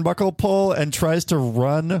turnbuckle pole and tries to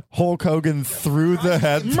run Hulk Hogan through the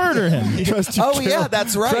head, Murder him. He tries to Oh, yeah,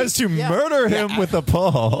 that's right. Tries to murder him with a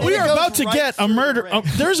pole. We are goes about to right get a through murder. the ring.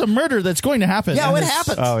 There's a murder that's going to happen. Yeah, in it this-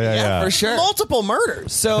 happens. Oh yeah. For sure. Multiple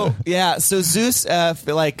murders. So Zeus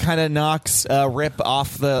like kind of knocks Rip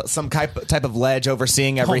off some type of ledge,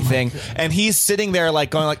 overseeing everything, and he's sitting there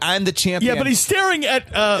like going like, I'm the champion. Yeah, but he's staring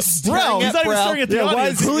at Brel. He's not even Brel. staring at the Yeah, why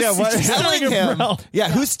audience. is he- He's why is just he staring telling at him. Brel. Yeah,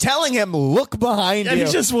 who's telling him look behind And you?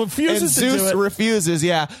 he just refuses and to Zeus do it. refuses.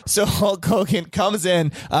 Yeah, so Hulk Hogan comes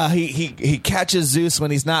in. He catches Zeus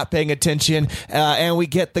when he's not paying attention, and we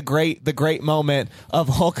get the great moment of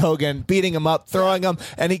Hulk Hogan beating him up, throwing him,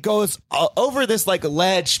 and he goes over this like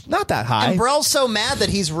ledge, not that high. And Brel's so mad that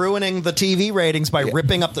he's ruining the TV ratings by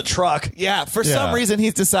ripping up the truck. Yeah, for some reason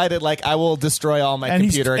he's decided like I will destroy all my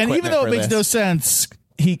computer and equipment. even though it for makes this. no sense,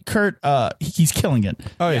 he's killing it.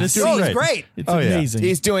 Oh yeah, This he's is doing great. It's Oh, yeah. amazing.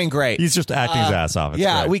 He's doing great. He's just acting his ass off. It's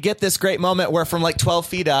Yeah, great. we get this great moment where from like 12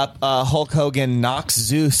 feet up, Hulk Hogan knocks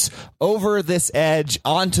Zeus over this edge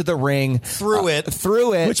onto the ring. Through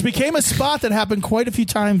it. Which became a spot that happened quite a few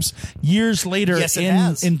times years later Yes, it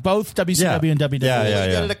has. in both WCW and WWE. Yeah.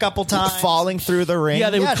 We did it a couple times. falling through the ring. Yeah,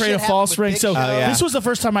 they would create a shit false happened with ring. Big So Show. yeah. this was the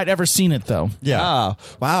first time I'd ever seen it, though. Yeah. Oh,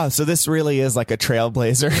 wow. So this really is like a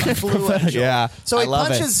trailblazer. Yeah. So he I love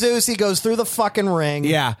punches Zeus. He goes through the fucking ring.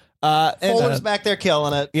 Yeah. Fuller's back there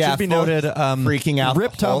killing it. Yeah, Should be Fuller noted, freaking out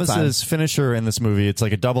Rip the whole Thomas's finisher in this movie, it's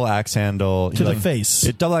like a double axe handle To the face.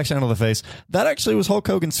 Double axe handle to the face. That actually was Hulk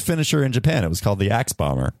Hogan's finisher in Japan. It was called the Axe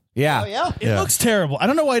Bomber. Yeah. Oh, yeah. It looks terrible. I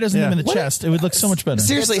don't know why he doesn't Yeah. hit him in the What? chest. It would look so much better.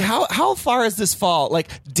 Seriously, how far is this fall? Like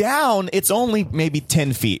down, it's only maybe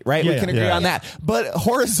 10 feet, right? Yeah, we can yeah. agree Yeah. on that. But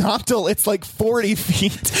horizontal, it's like 40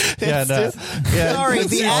 feet. Yeah, It's no. just- Yeah. Sorry,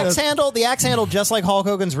 the axe handle, just like Hulk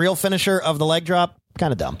Hogan's real finisher of the leg drop,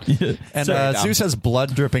 kind of dumb. And Sorry, Dom. Zeus has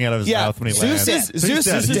blood dripping out of his Yeah, mouth when he Zeus lands. is Zeus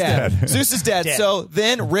is He's dead. Zeus is dead. Dead. So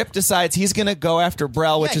then Rip decides he's going to go after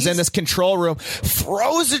Brel, which Yeah, is in he's- this control room,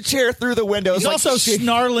 throws a chair through the window. He's like, also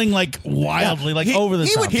snarling like wildly, like over the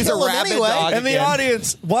he top. would He's a kill him rabid anyway. dog. And the again.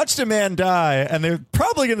 audience watched a man die, and they're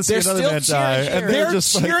probably going to see They're another still man cheering. die. And they're They're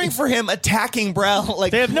just cheering like, for him attacking Brel.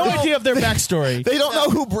 Like They have no idea of their backstory. They don't know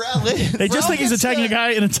who Brel is. They just Brel think he's gets attacking to- a guy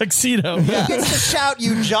in a tuxedo. He gets to shout,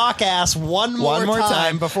 "You jock ass," one more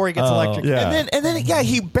time before he gets electrocuted. yeah. And then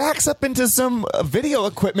he backs up into some video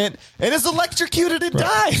equipment and is electrocuted and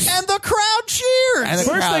dies. And the crowd cheers. And the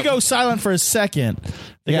First crowd- they go silent for a second.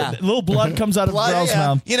 Yeah. A little blood comes out of Brel's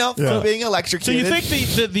mouth. You know, from being electrocuted. So you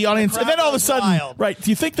think the audience, and then all of a goes sudden, wild. right?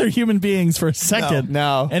 You think they're human beings for a second,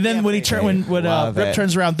 No. and then when Love Rip it.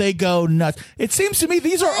 turns around, they go nuts. It seems to me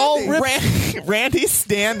these are all Rip. Randy's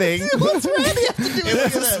standing. What's Randy have to do It with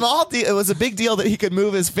was a this? small deal. It was a big deal that he could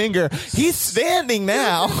move his finger. He's standing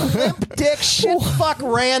now. Limp dick shit fuck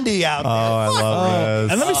Randy out there. oh, I love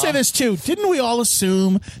this. And let me say this too: didn't we all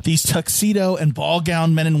assume these tuxedo and ball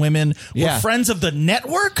gown men and women Yeah. were friends of the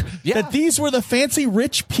network? Yeah. That these were the fancy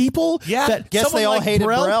rich people? Yeah. That Guess someone they all like hated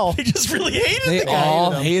Brel. They just really hated They the guy.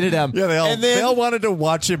 all hated him. Yeah, And then- they all wanted to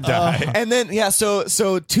watch him die. And then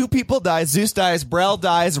so two people die. Zeus dies. Brel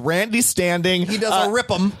dies. Randy's standing. He does a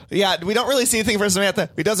rip 'em. Yeah, we don't really see anything for Samantha.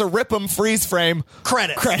 He does a rip 'em freeze frame.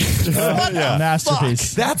 Credit. What the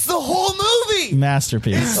Masterpiece. That's the whole movie.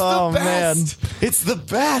 Masterpiece. The best. It's the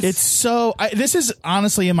best. It's so. This is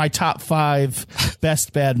honestly in my top 5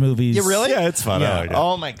 best bad movies. You really? Yeah, it's fun. Yeah. I like it.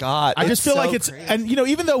 oh my god. I just feel like it's, and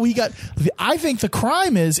even though we got, I think the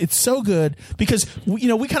crime is it's so good because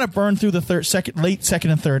we kind of burned through the late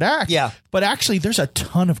second and third act. Yeah. But actually, there's a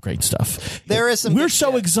ton of great stuff. There is some We're good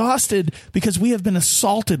so shit. exhausted because we have been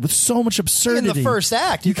assaulted with so much absurdity In the first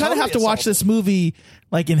act, You kind of have to watch this movie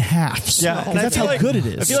like in halves. Yeah, because that's how good it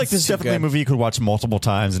is. I feel like this is definitely a movie you could watch multiple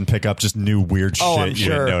times and pick up just new weird shit I'm you sure.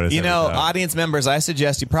 didn't notice. You every know, time. audience members, I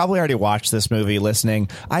suggest you probably already watched this movie listening.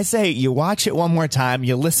 I say you watch it one more time time,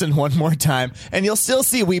 you listen one more time, and you'll still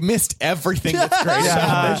see we missed everything that's great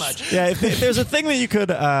about this. Yeah, if there's a thing that you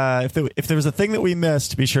could, if there was a thing that we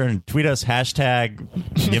missed, be sure and tweet us hashtag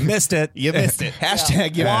you missed it. You missed it.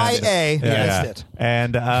 Hashtag you missed it. YA. You missed it.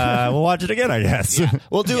 And we'll watch it again, I guess.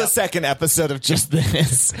 We'll do a second episode of just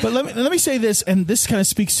this. But let me say this, and this kind of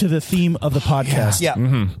speaks to the theme of the podcast.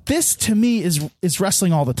 Yeah. This to me is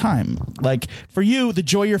wrestling all the time. Like for you, the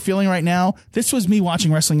joy you're feeling right now, this was me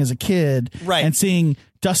watching wrestling as a kid, Right. and seeing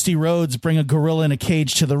Dusty Rhodes bring a gorilla in a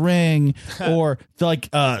cage to the ring, or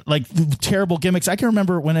the terrible gimmicks. I can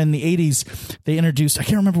remember when in the 80s they introduced, I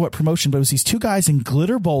can't remember what promotion, but it was these two guys in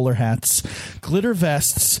glitter bowler hats, glitter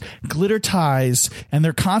vests, glitter ties, and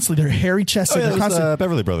they're hairy chested. It was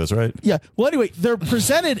Beverly Brothers, right? Yeah. Well, anyway, they're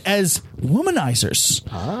presented as womanizers.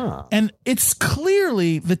 And it's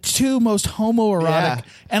clearly the two most homoerotic. Yeah.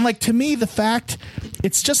 And like, to me, the fact,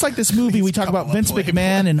 it's just like this movie we talk about Vince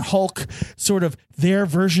McMahon and Hulk, sort of their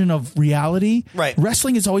version of reality. Right.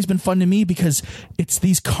 Wrestling has always been fun to me because it's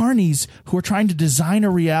these carnies who are trying to design a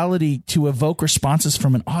reality to evoke responses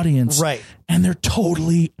from an audience. Right. And they're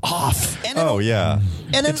totally off. Oh, yeah.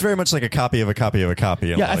 And it's very much like a copy of a copy of a copy.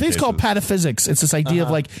 Yeah, I think it's called pataphysics. It's this idea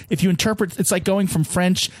of like, if you interpret, it's like going from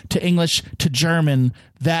French to English to German,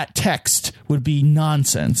 that text would be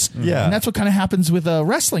nonsense. Yeah. And that's what kind of happens with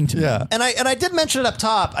wrestling to me. Yeah. And I did mention it up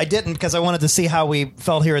top. I didn't because I wanted to see how we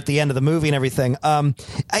felt here at the end of the movie and everything.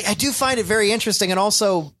 I do find it very interesting, and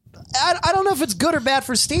also I don't know if it's good or bad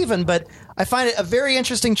for Steven, but I find it a very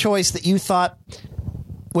interesting choice that you thought,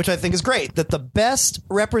 which I think is great, that the best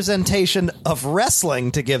representation of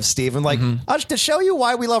wrestling to give Steven, like, to show you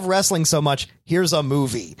why we love wrestling so much, here's a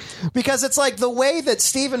movie. Because it's like the way that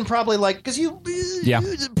Steven probably, like, because you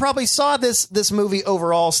probably saw this movie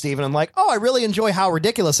overall, Steven, and like, oh, I really enjoy how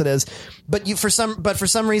ridiculous it is, but for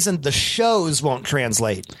some reason the shows won't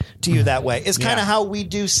translate to you that way. It's kind of how we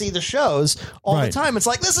do see the shows all the time. It's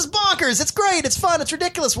like, this is bonkers, it's great, it's fun, it's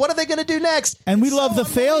ridiculous, what are they going to do next? And we It's love so the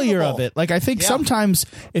failure of it. Like, I think sometimes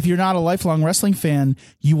if you're not a lifelong wrestling fan,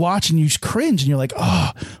 you watch and you cringe and you're like,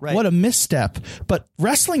 oh, what a misstep. But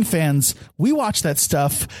wrestling fans, we watch that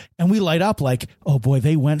stuff and we light up like, oh boy,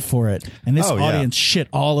 they went for it. And this audience shit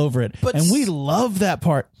all over it. But and we love that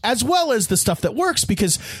part, as well as the stuff that works,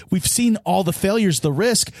 because we've seen all the failures, the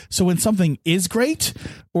risk. So when something is great,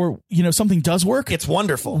 or, you know, something does work, It's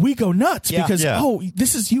wonderful. we go nuts because,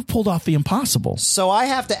 you pulled off the impossible. So I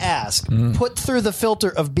have to ask, put through the filter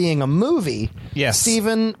of being a movie. Yes.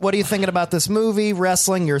 Steven, what are you thinking about this movie,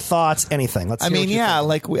 wrestling, your thoughts, anything? Let's hear what you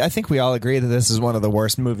think. I think we all agree that this is one of the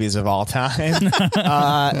worst movies of all time.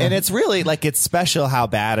 And it's really, like, it's special how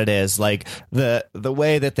bad it is. Like, the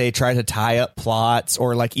way that they try to tie up plots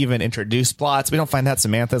or, like, even introduce plots. We don't find that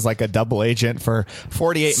Samantha's, like, a double agent for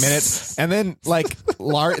 48 minutes. And then, like,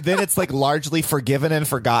 then it's, like, largely forgiven and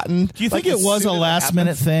forgotten. Do you think it was a last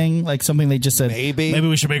minute thing? Like something they just said, maybe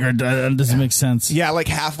we should make her, doesn't make sense. Yeah, like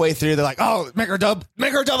halfway through, they're like, "Oh, make her a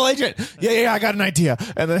double agent." Yeah, I got an idea,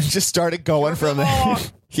 and then it just started going from there.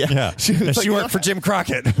 Yeah. She worked for Jim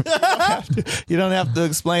Crockett. You don't have to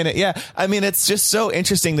explain it. Yeah, I mean, it's just so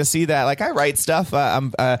interesting to see that. Like, I write stuff,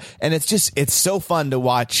 and it's so fun to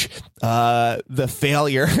watch the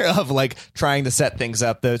failure of, like, trying to set things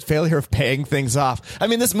up, the failure of paying things off. I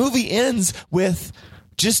mean, this movie ends with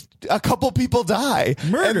just a couple people die.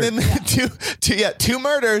 Murder. And then two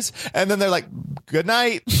murders. And then they're like, good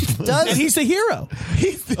night. And he's the hero.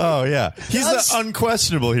 He's the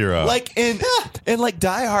unquestionable hero. Like in like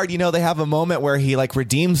Die Hard, you know, they have a moment where he, like,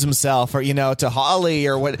 redeems himself, or, you know, to Holly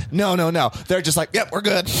or what. No. They're just like, yep, we're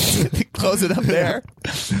good. Close it up there.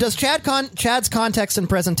 Does Chad's context and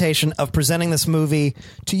presentation of presenting this movie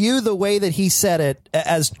to you, the way that he said it,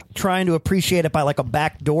 as trying to appreciate it by, like, a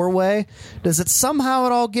back doorway, does it somehow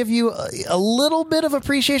at all give you a little bit of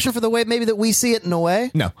appreciation for the way maybe that we see it in a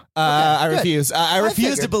way? No. I refuse. I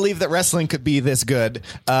refuse to believe that wrestling could be this good,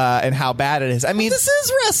 and how bad it is. I mean, This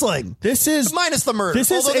is wrestling. This is minus the murder.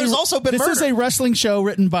 This is there's also been this murder. is a wrestling show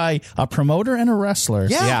written by a promoter and a wrestler.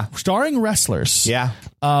 Yeah. Starring wrestlers. yeah.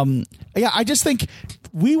 I just think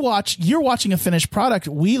you're watching a finished product.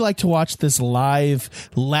 We like to watch this live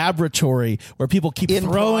laboratory where people keep In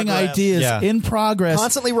throwing progress. ideas in progress.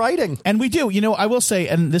 Constantly writing. And we do. You know, I will say,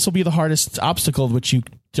 and this will be the hardest obstacle, which you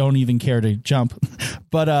don't even care to jump.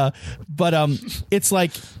 But it's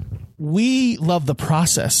like, we love the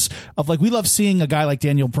process of, like, we love seeing a guy like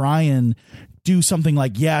Daniel Bryan do something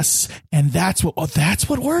like yes, and that's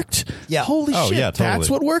what worked. Yeah. Holy Oh, shit, yeah, totally. that's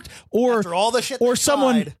what worked. Or After all the shit or they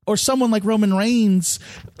tried. someone like Roman Reigns,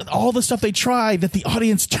 all the stuff they tried that the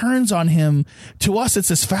audience turns on him. To us, it's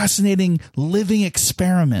this fascinating living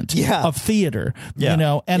experiment of theater. Yeah. You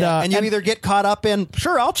know, and and you either get caught up in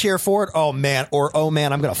sure I'll cheer for it, oh man, or oh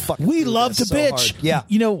man, I'm gonna fuck. we love to bitch. Hard. Yeah.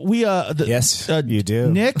 You know, we Yes, you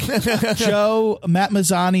do. Nick, Joe, Matt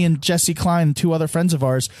Mazzani, and Jesse Klein, two other friends of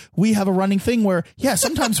ours, we have a running thing where,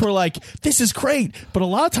 sometimes we're like, this is great. But a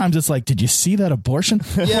lot of times it's like, did you see that abortion?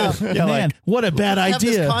 Yeah. Man, what a bad Have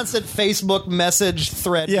idea. this constant Facebook message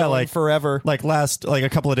thread Yeah, going like forever. Like a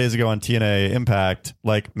couple of days ago on TNA Impact,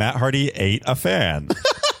 like Matt Hardy ate a fan.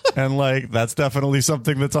 And like that's definitely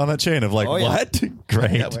something that's on that chain of like what?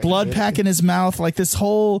 Great. Blood pack in his mouth, like this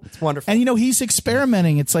whole wonderful. And you know, he's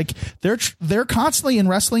experimenting. It's like they're constantly in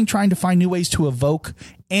wrestling trying to find new ways to evoke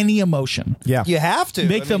any emotion. Yeah. You have to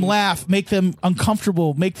Make them laugh, make them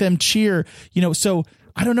uncomfortable, make them cheer. You know, so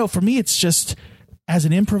I don't know. For me, it's just as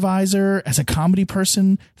an improviser, as a comedy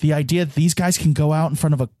person, the idea that these guys can go out in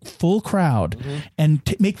front of a full crowd and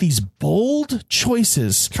make these bold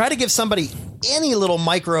choices. Try to give somebody any little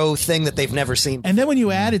micro thing that they've never seen. And then when you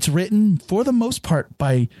add, it's written for the most part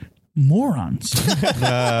by morons.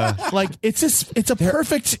 Like it's a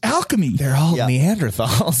perfect alchemy. They're all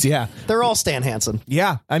Neanderthals. Yeah. They're all Stan Hansen.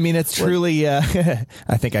 Yeah. I mean, it's truly, I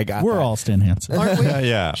think I got We're that. all Stan Hansen. Aren't we?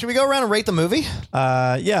 Yeah. Should we go around and rate the movie?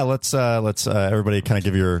 Yeah, let's everybody kind of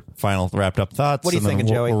give your final wrapped up thoughts. What are you and then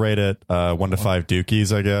thinking, Joey? We'll rate it 1 to 5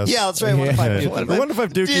 dookies, I guess. Yeah, let's rate 1 to 5. 1 to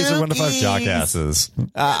 5 dookies or 1 to 5 Dookies. jackasses.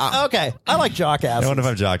 Okay, I like Jockass. 1 to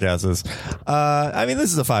 5 jockasses. I mean,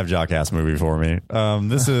 this is a 5 jockass movie for me.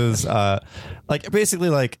 This is like basically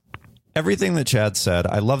like everything that Chad said.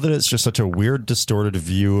 I love that it's just such a weird, distorted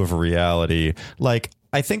view of reality. Like,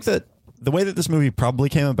 I think that the way that this movie probably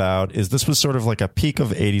came about is this was sort of like a peak of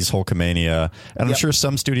 80s Hulkamania. And I'm sure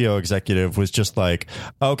some studio executive was just like,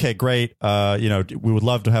 okay, great. We would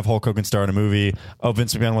love to have Hulk Hogan star in a movie. Oh,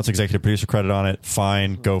 Vince McMahon wants executive producer credit on it.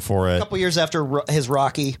 Fine, go for it. A couple years after his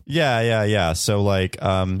Rocky. Yeah. So like,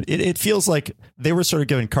 it feels like they were sort of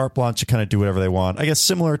given carte blanche to kind of do whatever they want. I guess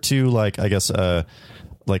similar to like,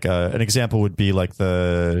 an example would be like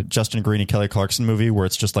the Justin Green and Kelly Clarkson movie, where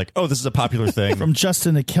it's just like, oh, this is a popular thing. From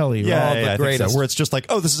Justin to Kelly. I think so, where it's just like,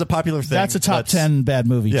 oh, this is a popular thing. That's a top 10 bad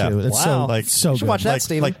movie too. It's so Should good. watch that, like,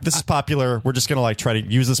 Steven. like this is popular. We're just gonna like try to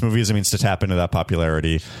use this movie as a means to tap into that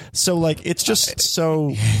popularity. So like it's just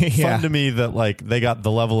so fun to me that like they got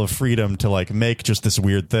the level of freedom to like make just this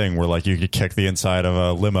weird thing where like you could kick the inside of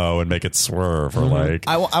a limo and make it swerve or like.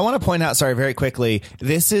 I want to point out, sorry, very quickly,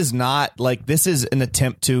 this is not like this is an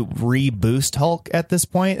attempt to reboost Hulk at this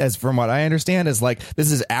point, as from what I understand, is like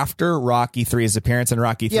this is after Rocky 3's appearance in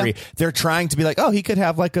Rocky 3. Yeah. They're trying to be like, oh, he could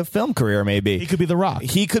have like a film career maybe. He could be The Rock.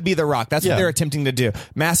 He could be The Rock. That's what they're attempting to do.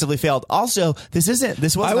 Massively failed. Also, this was I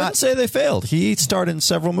not wouldn't say they failed. He starred in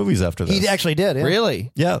several movies after this. He actually did. Yeah.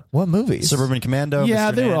 really. Yeah. What movies? Suburban Commando.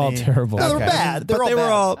 Yeah, Mr. they were all Nanny. terrible. No, they were Okay. bad. But they were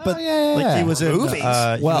all. But like he was in Movies.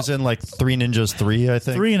 he was in like 3 Ninjas 3, I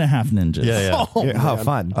think. 3.5 Ninjas. Yeah. Oh,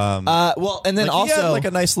 fun. Well, and then Like, he had, also like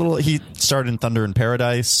a nice little. He starred in Thunder in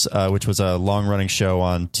Paradise, which was a long-running show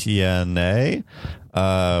on TNA.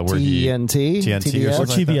 Where TNT? TNT or Or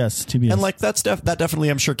something like that. TBS. And like that definitely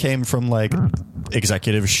I'm sure came from like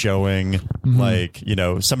executives showing like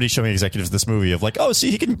somebody showing executives this movie of like, oh,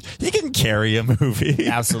 see, he can carry a movie.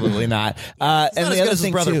 absolutely not. not And as the good other as his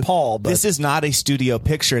thing brother too, Paul, but- this is not a studio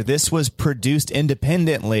picture. This was produced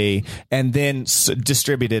independently and then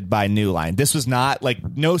distributed by New Line. This was not like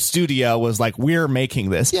no studio was like, we're making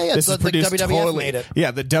this. Yeah, This so is the produced WWF totally. made it.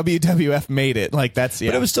 Yeah, the WWF made it. Like that's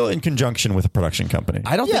But it was still in conjunction with a production company.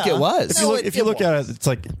 I don't think Yeah. it was. If you look at it, it's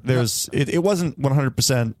like it wasn't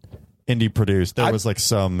 100% indie produced. There was like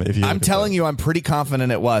some. If you, I'm telling you, I'm pretty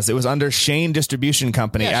confident it was. It was under Shane Distribution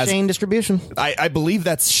Company. Yeah, as Shane Distribution. I believe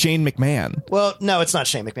that's Shane McMahon. Well, no, it's not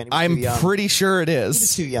Shane McMahon. He was too I'm young. pretty sure it He was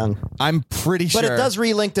is. too young. I'm pretty sure. But it does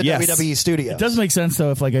relink to Yes. WWE Studios. It does make sense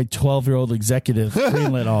though if like a 12-year-old executive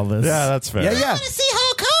greenlit all this. Yeah, that's fair. Yeah. see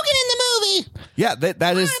Hulk Hogan in the movie. Yeah,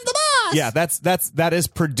 that is the boss. Yeah, that is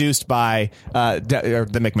produced by or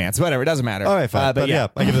the McMahons. Whatever, it doesn't matter. All right, fine. but yeah,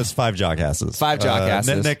 I give this 5 jockasses. 5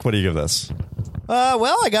 jockasses. Nick, what do you give this?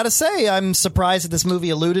 Well, I gotta say, I'm surprised that this movie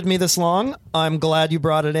eluded me this long. I'm glad you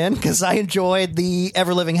brought it in because I enjoyed the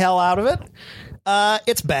ever living hell out of it.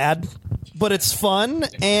 It's bad, but it's fun,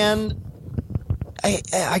 and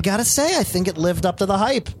I gotta say, I think it lived up to the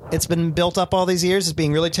hype. It's been built up all these years as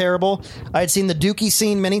being really terrible. I had seen the Dookie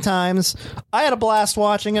scene many times. I had a blast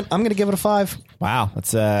watching it. I'm going to give it a 5. Wow,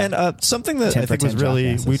 that's And something that 10 I for think was 10 really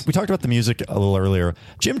jackasses. we talked about the music a little earlier.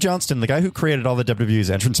 Jim Johnston, the guy who created all the WWE's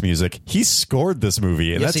entrance music, he scored this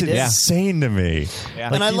movie, and Yes, that's he did. insane to me. Yeah.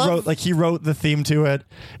 Like And I love- he wrote the theme to it.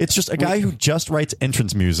 It's just a guy who just writes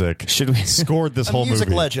entrance music. Should we scored this A whole music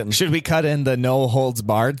movie? legend. Should we cut in the No Holds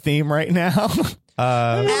Barred theme right now?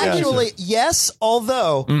 Actually, yes.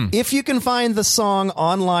 Although, if you can find the song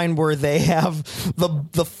online where they have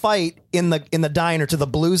the fight in the diner to the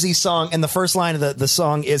bluesy song, and the first line of the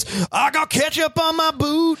song is "I got ketchup on my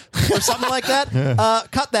boot" or something like that,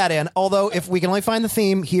 cut that in. Although, if we can only find the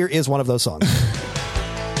theme, here is one of those songs.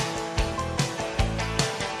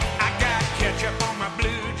 I got ketchup on my blue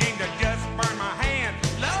jeans that just burned my hand.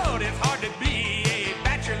 Lord, it's hard to be a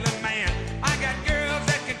bachelor man. I got girls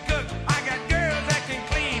that can cook, I got girls that can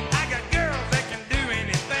clean, I got girls that can do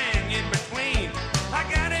anything in between. I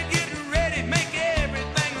gotta get ready, make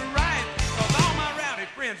everything right, 'cause all my rowdy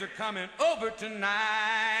friends are coming over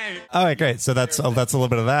tonight. All right, great. So that's a little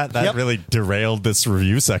bit of that. That Yep. really derailed this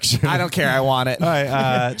review section. I don't care. I want it. All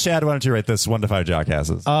right, Chad, why don't you rate this 1 to 5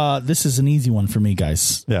 jackasses? This is an easy one for me,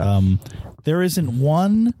 guys. Yeah. There isn't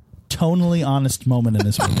one tonally honest moment in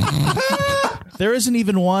this movie. There isn't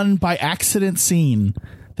even one by accident scene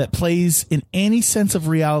that plays in any sense of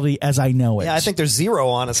reality as I know it. Yeah, I think there's zero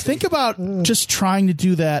honesty. Think about just trying to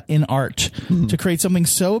do that in art to create something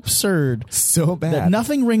so absurd, So bad. that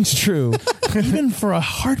nothing rings true, even for a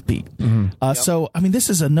heartbeat. So, I mean, this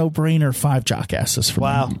is a no-brainer 5 jockasses for me.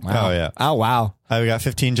 Wow. Oh yeah. Oh, wow. We got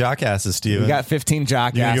 15 jockasses, Steven. We got 15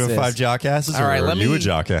 jockasses. You gonna give it 5 jockasses? All right, or let are you me a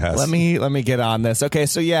jockass? Let me get on this. Okay,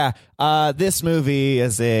 so yeah, this movie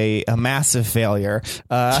is a massive failure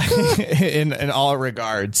in all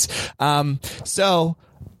regards.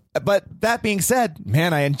 But that being said,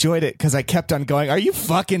 man, I enjoyed it because I kept on going. Are you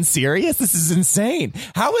fucking serious? This is insane.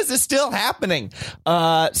 How is this still happening?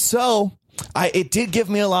 It did give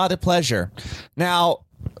me a lot of pleasure. Now,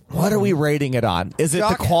 what are we rating it on? Is it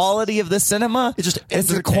the quality of the cinema? It's just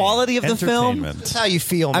is it the quality of the film? entertainment. That's how you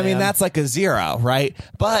feel, man. I mean, that's like a 0, right?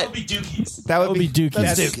 But that would be Dookies.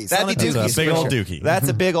 That's Dookies. dookies. That'd be That's dookies. a big for old sure. dookie. That's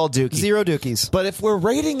a big old dookie. 0 dookies. But if we're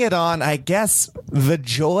rating it on, I guess the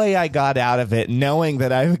joy I got out of it, knowing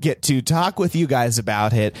that I would get to talk with you guys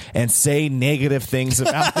about it and say negative things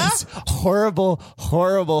about this horrible,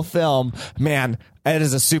 horrible film, man, it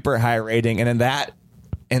is a super high rating. And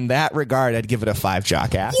in that regard, I'd give it a 5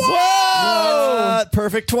 jockass.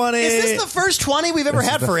 Perfect 20. Is this the first 20 we've ever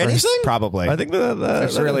had for anything? Probably. I think that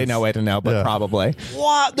There's really no way to know, but Yeah. probably.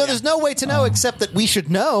 Wow. No, there's no way to know except that we should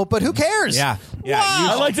know, but who cares? Yeah. Yeah.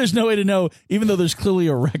 Wow. I like there's no way to know, even though there's clearly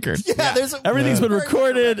a record. Yeah, there's Everything's been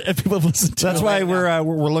recorded and people have listened to That's it. why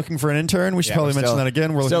we're looking for an intern. We should probably mention that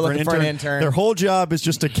again. We're still looking for an intern. Their whole job is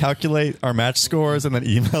just to calculate our match scores and then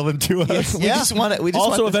email them to us. We just want it. We just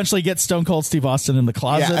Also, want this- eventually get Stone Cold Steve Austin in the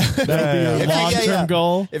closet. Yeah. That would be a Yeah, long-term yeah.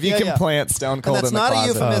 goal. If you Yeah, can yeah. plant Stone And Cold that's in the not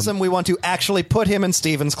closet. a euphemism. We want to actually put him in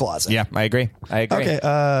Steven's closet. Yeah, I agree. Okay,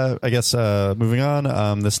 I guess moving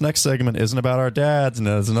on. This next segment isn't about our dads and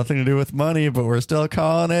it has nothing to do with money, but we're still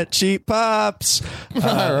calling it Cheap Pops.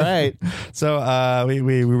 All right. So we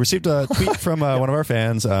received a tweet from one of our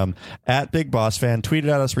fans, at Big Boss Fan, tweeted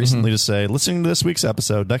at us recently to say, listening to this week's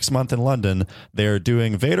episode, next month in London, they're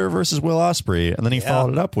doing Vader versus Will Ospreay. And then he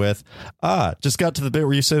followed it up with, just got to the bit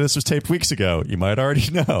where you say this was taped weeks ago. You might already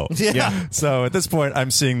know. Yeah. So at this point,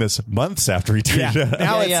 I'm seeing this months after he tweeted it.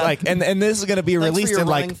 Now Yeah, it's yeah. like, and this is going to be Thanks for released your in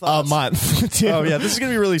like running a thoughts. month. too. Oh yeah, this is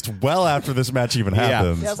going to be released well after this match even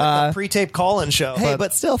happens. Yeah, it's like the pre-tape call-in show. Hey,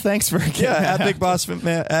 but still, thanks for Yeah, at Big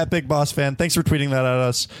Boss Fan, thanks for tweeting that at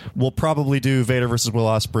us. We'll probably do Vader versus Will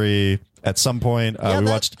Ospreay at some point. We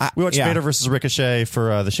watched yeah. Vader versus Ricochet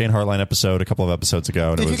for the Shane Hartline episode a couple of episodes ago.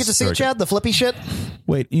 And Did it you was get to see very it, Chad? The flippy shit?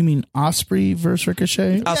 Wait, you mean Osprey versus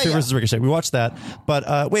Ricochet? good. Ospreay versus Ricochet. We watched that,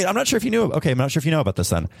 but wait, I'm not sure if you knew. Okay, I'm not sure if you know about this.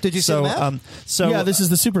 Then Did you see so, the match? So Yeah, this is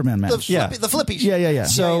the Superman match. The flippy shit. Yeah.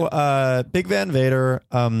 So Big Van Vader,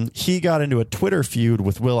 he got into a Twitter feud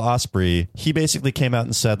with Will Ospreay. He basically came out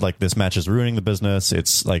and said like this match is ruining the business.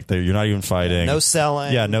 It's like you're not even fighting. No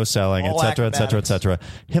selling. Yeah, no selling, All etc., etc., acrobatics. etc.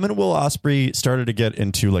 Him and Will Ospreay started to get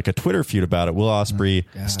into like a Twitter feud about it. Will Ospreay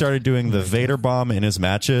started doing the Vader bomb in his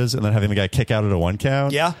matches and then having the guy kick out at a 1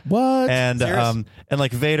 count. Yeah. What? And Serious? and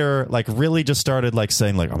like Vader like really just started like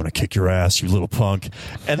saying like I'm gonna kick your ass, you little punk.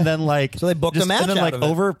 And then like So they booked a match and then out like of it.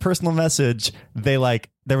 over personal message they like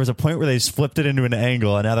there was a point where they just flipped it into an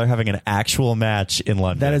angle, and now they're having an actual match in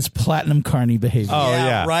London. That is platinum Carney behavior. Oh,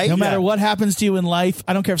 yeah. Right? No matter what happens to you in life,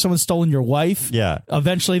 I don't care if someone's stolen your wife. Yeah.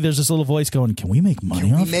 Eventually, there's this little voice going, "Can we make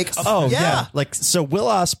money off?" Oh yeah. Like, so Will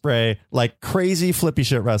Ospreay, like crazy flippy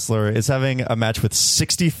shit wrestler, is having a match with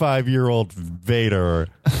 65-year-old Vader,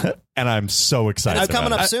 and I'm so excited. It's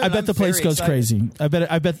coming up soon. I bet I'm the place very goes excited. crazy.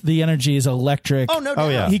 I bet the energy is electric. Oh, no doubt. Oh,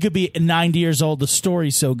 yeah. He could be 90 years old. The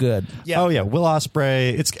story's so good. Yeah. Oh yeah, Will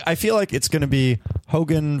Ospreay. I feel like it's going to be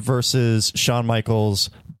Hogan versus Shawn Michaels,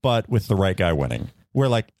 but with the right guy winning. Where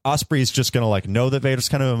like Ospreay's just going to like know that Vader's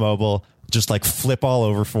kind of immobile, just like flip all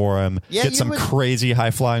over for him, Yeah, get you some would- crazy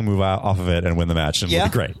high flying move out off of it, and win the match, and it'll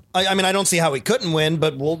be great. I mean, I don't see how he couldn't win,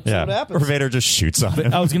 but we'll see what Or happens. Vader just shoots on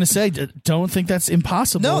him. I was going to say, don't think that's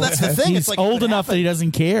impossible. No, that's the thing. He's It's like it old could enough happen. that he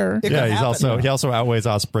doesn't care. It Yeah, could happen. he also outweighs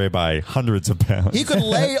Ospreay by hundreds of pounds. He could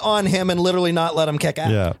lay on him and literally not let him kick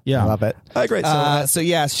out. Yeah. Yeah. I love it. All right, great. So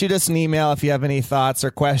yeah, shoot us an email if you have any thoughts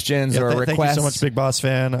or questions or requests. Thank you so much, Big Boss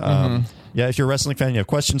fan. Yeah, if you're a wrestling fan, you have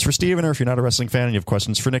questions for Steven, or if you're not a wrestling fan and you have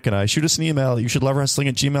questions for Nick and I, shoot us an email. You should love wrestling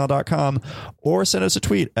at gmail.com, or send us a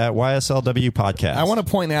tweet at YSLW Podcast. I want to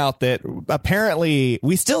point out that apparently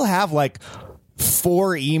we still have like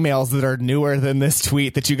 4 emails that are newer than this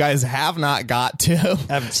tweet that you guys have not got to.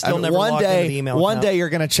 I've still And never logged into the email One account. day you're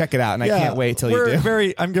going to check it out, and I can't wait till you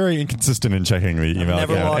do. I'm very inconsistent in checking the email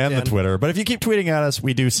never account logged and the in. Twitter. But if you keep tweeting at us,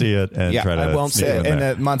 we do see it and Yeah, try to I won't sneak say it it. in And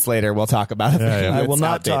there. months later, we'll talk about it. Yeah, yeah. I will It's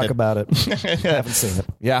not talk outdated. about it. I haven't seen it.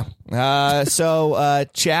 Yeah. So,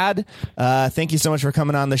 Chad, thank you so much for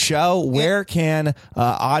coming on the show. Where can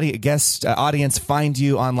audience find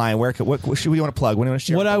you online? What should we want to plug? What do you want to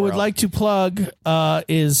share? What with I the would world? like to plug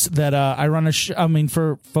is that I run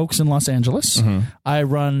for folks in Los Angeles, I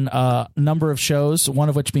run a number of shows, one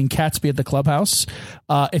of which being Catsby at the Clubhouse.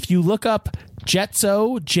 If you look up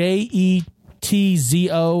Jetzo,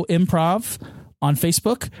 JETZO Improv on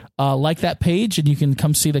Facebook, like that page, and you can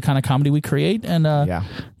come see the kind of comedy we create. And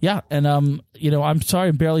and I'm sorry,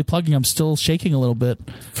 I'm barely plugging. I'm still shaking a little bit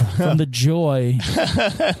from the joy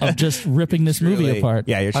of just ripping this movie apart.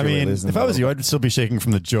 Yeah, you're I truly mean, losing if a I was you, little I'd still be shaking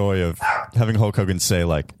from the joy of having Hulk Hogan say,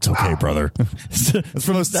 like, "It's okay, brother." That's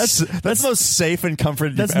the most safe and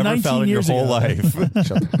comforted you've that's ever 19 felt in your years whole ago.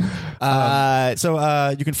 life. So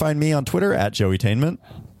you can find me on Twitter at JoeyTainment.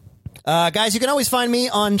 Guys, you can always find me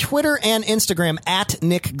on Twitter and Instagram at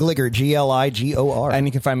Nick Gligor, Gligor. And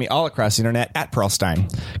you can find me all across the internet at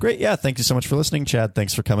Pearlstein. Great. Yeah. Thank you so much for listening, Chad.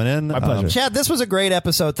 Thanks for coming in. My pleasure. Chad, this was a great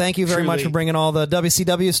episode. Thank you very much for bringing all the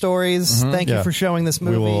WCW stories. Thank you Yeah. for showing this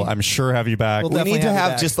movie. We will, I'm sure, have you back. We'll We definitely need to have you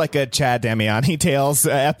have back. just like a Chad Damiani Tales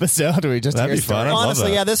episode where we just That'd hear be fun. stories. I love Honestly,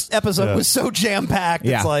 that. yeah, this episode Yeah. was so jam-packed.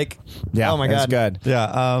 Yeah. It's like, Yeah, oh my it was God. good.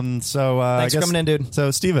 Yeah. So I Thanks for guess, coming in, dude. So,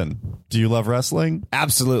 Steven, do you love wrestling?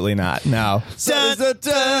 Absolutely not. No. No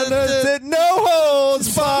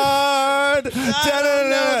holds barred. No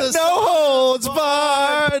holds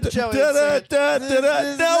barred. No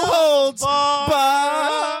holds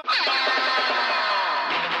barred.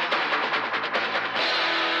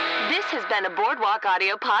 This has been a Boardwalk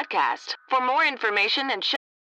Audio podcast. For more information and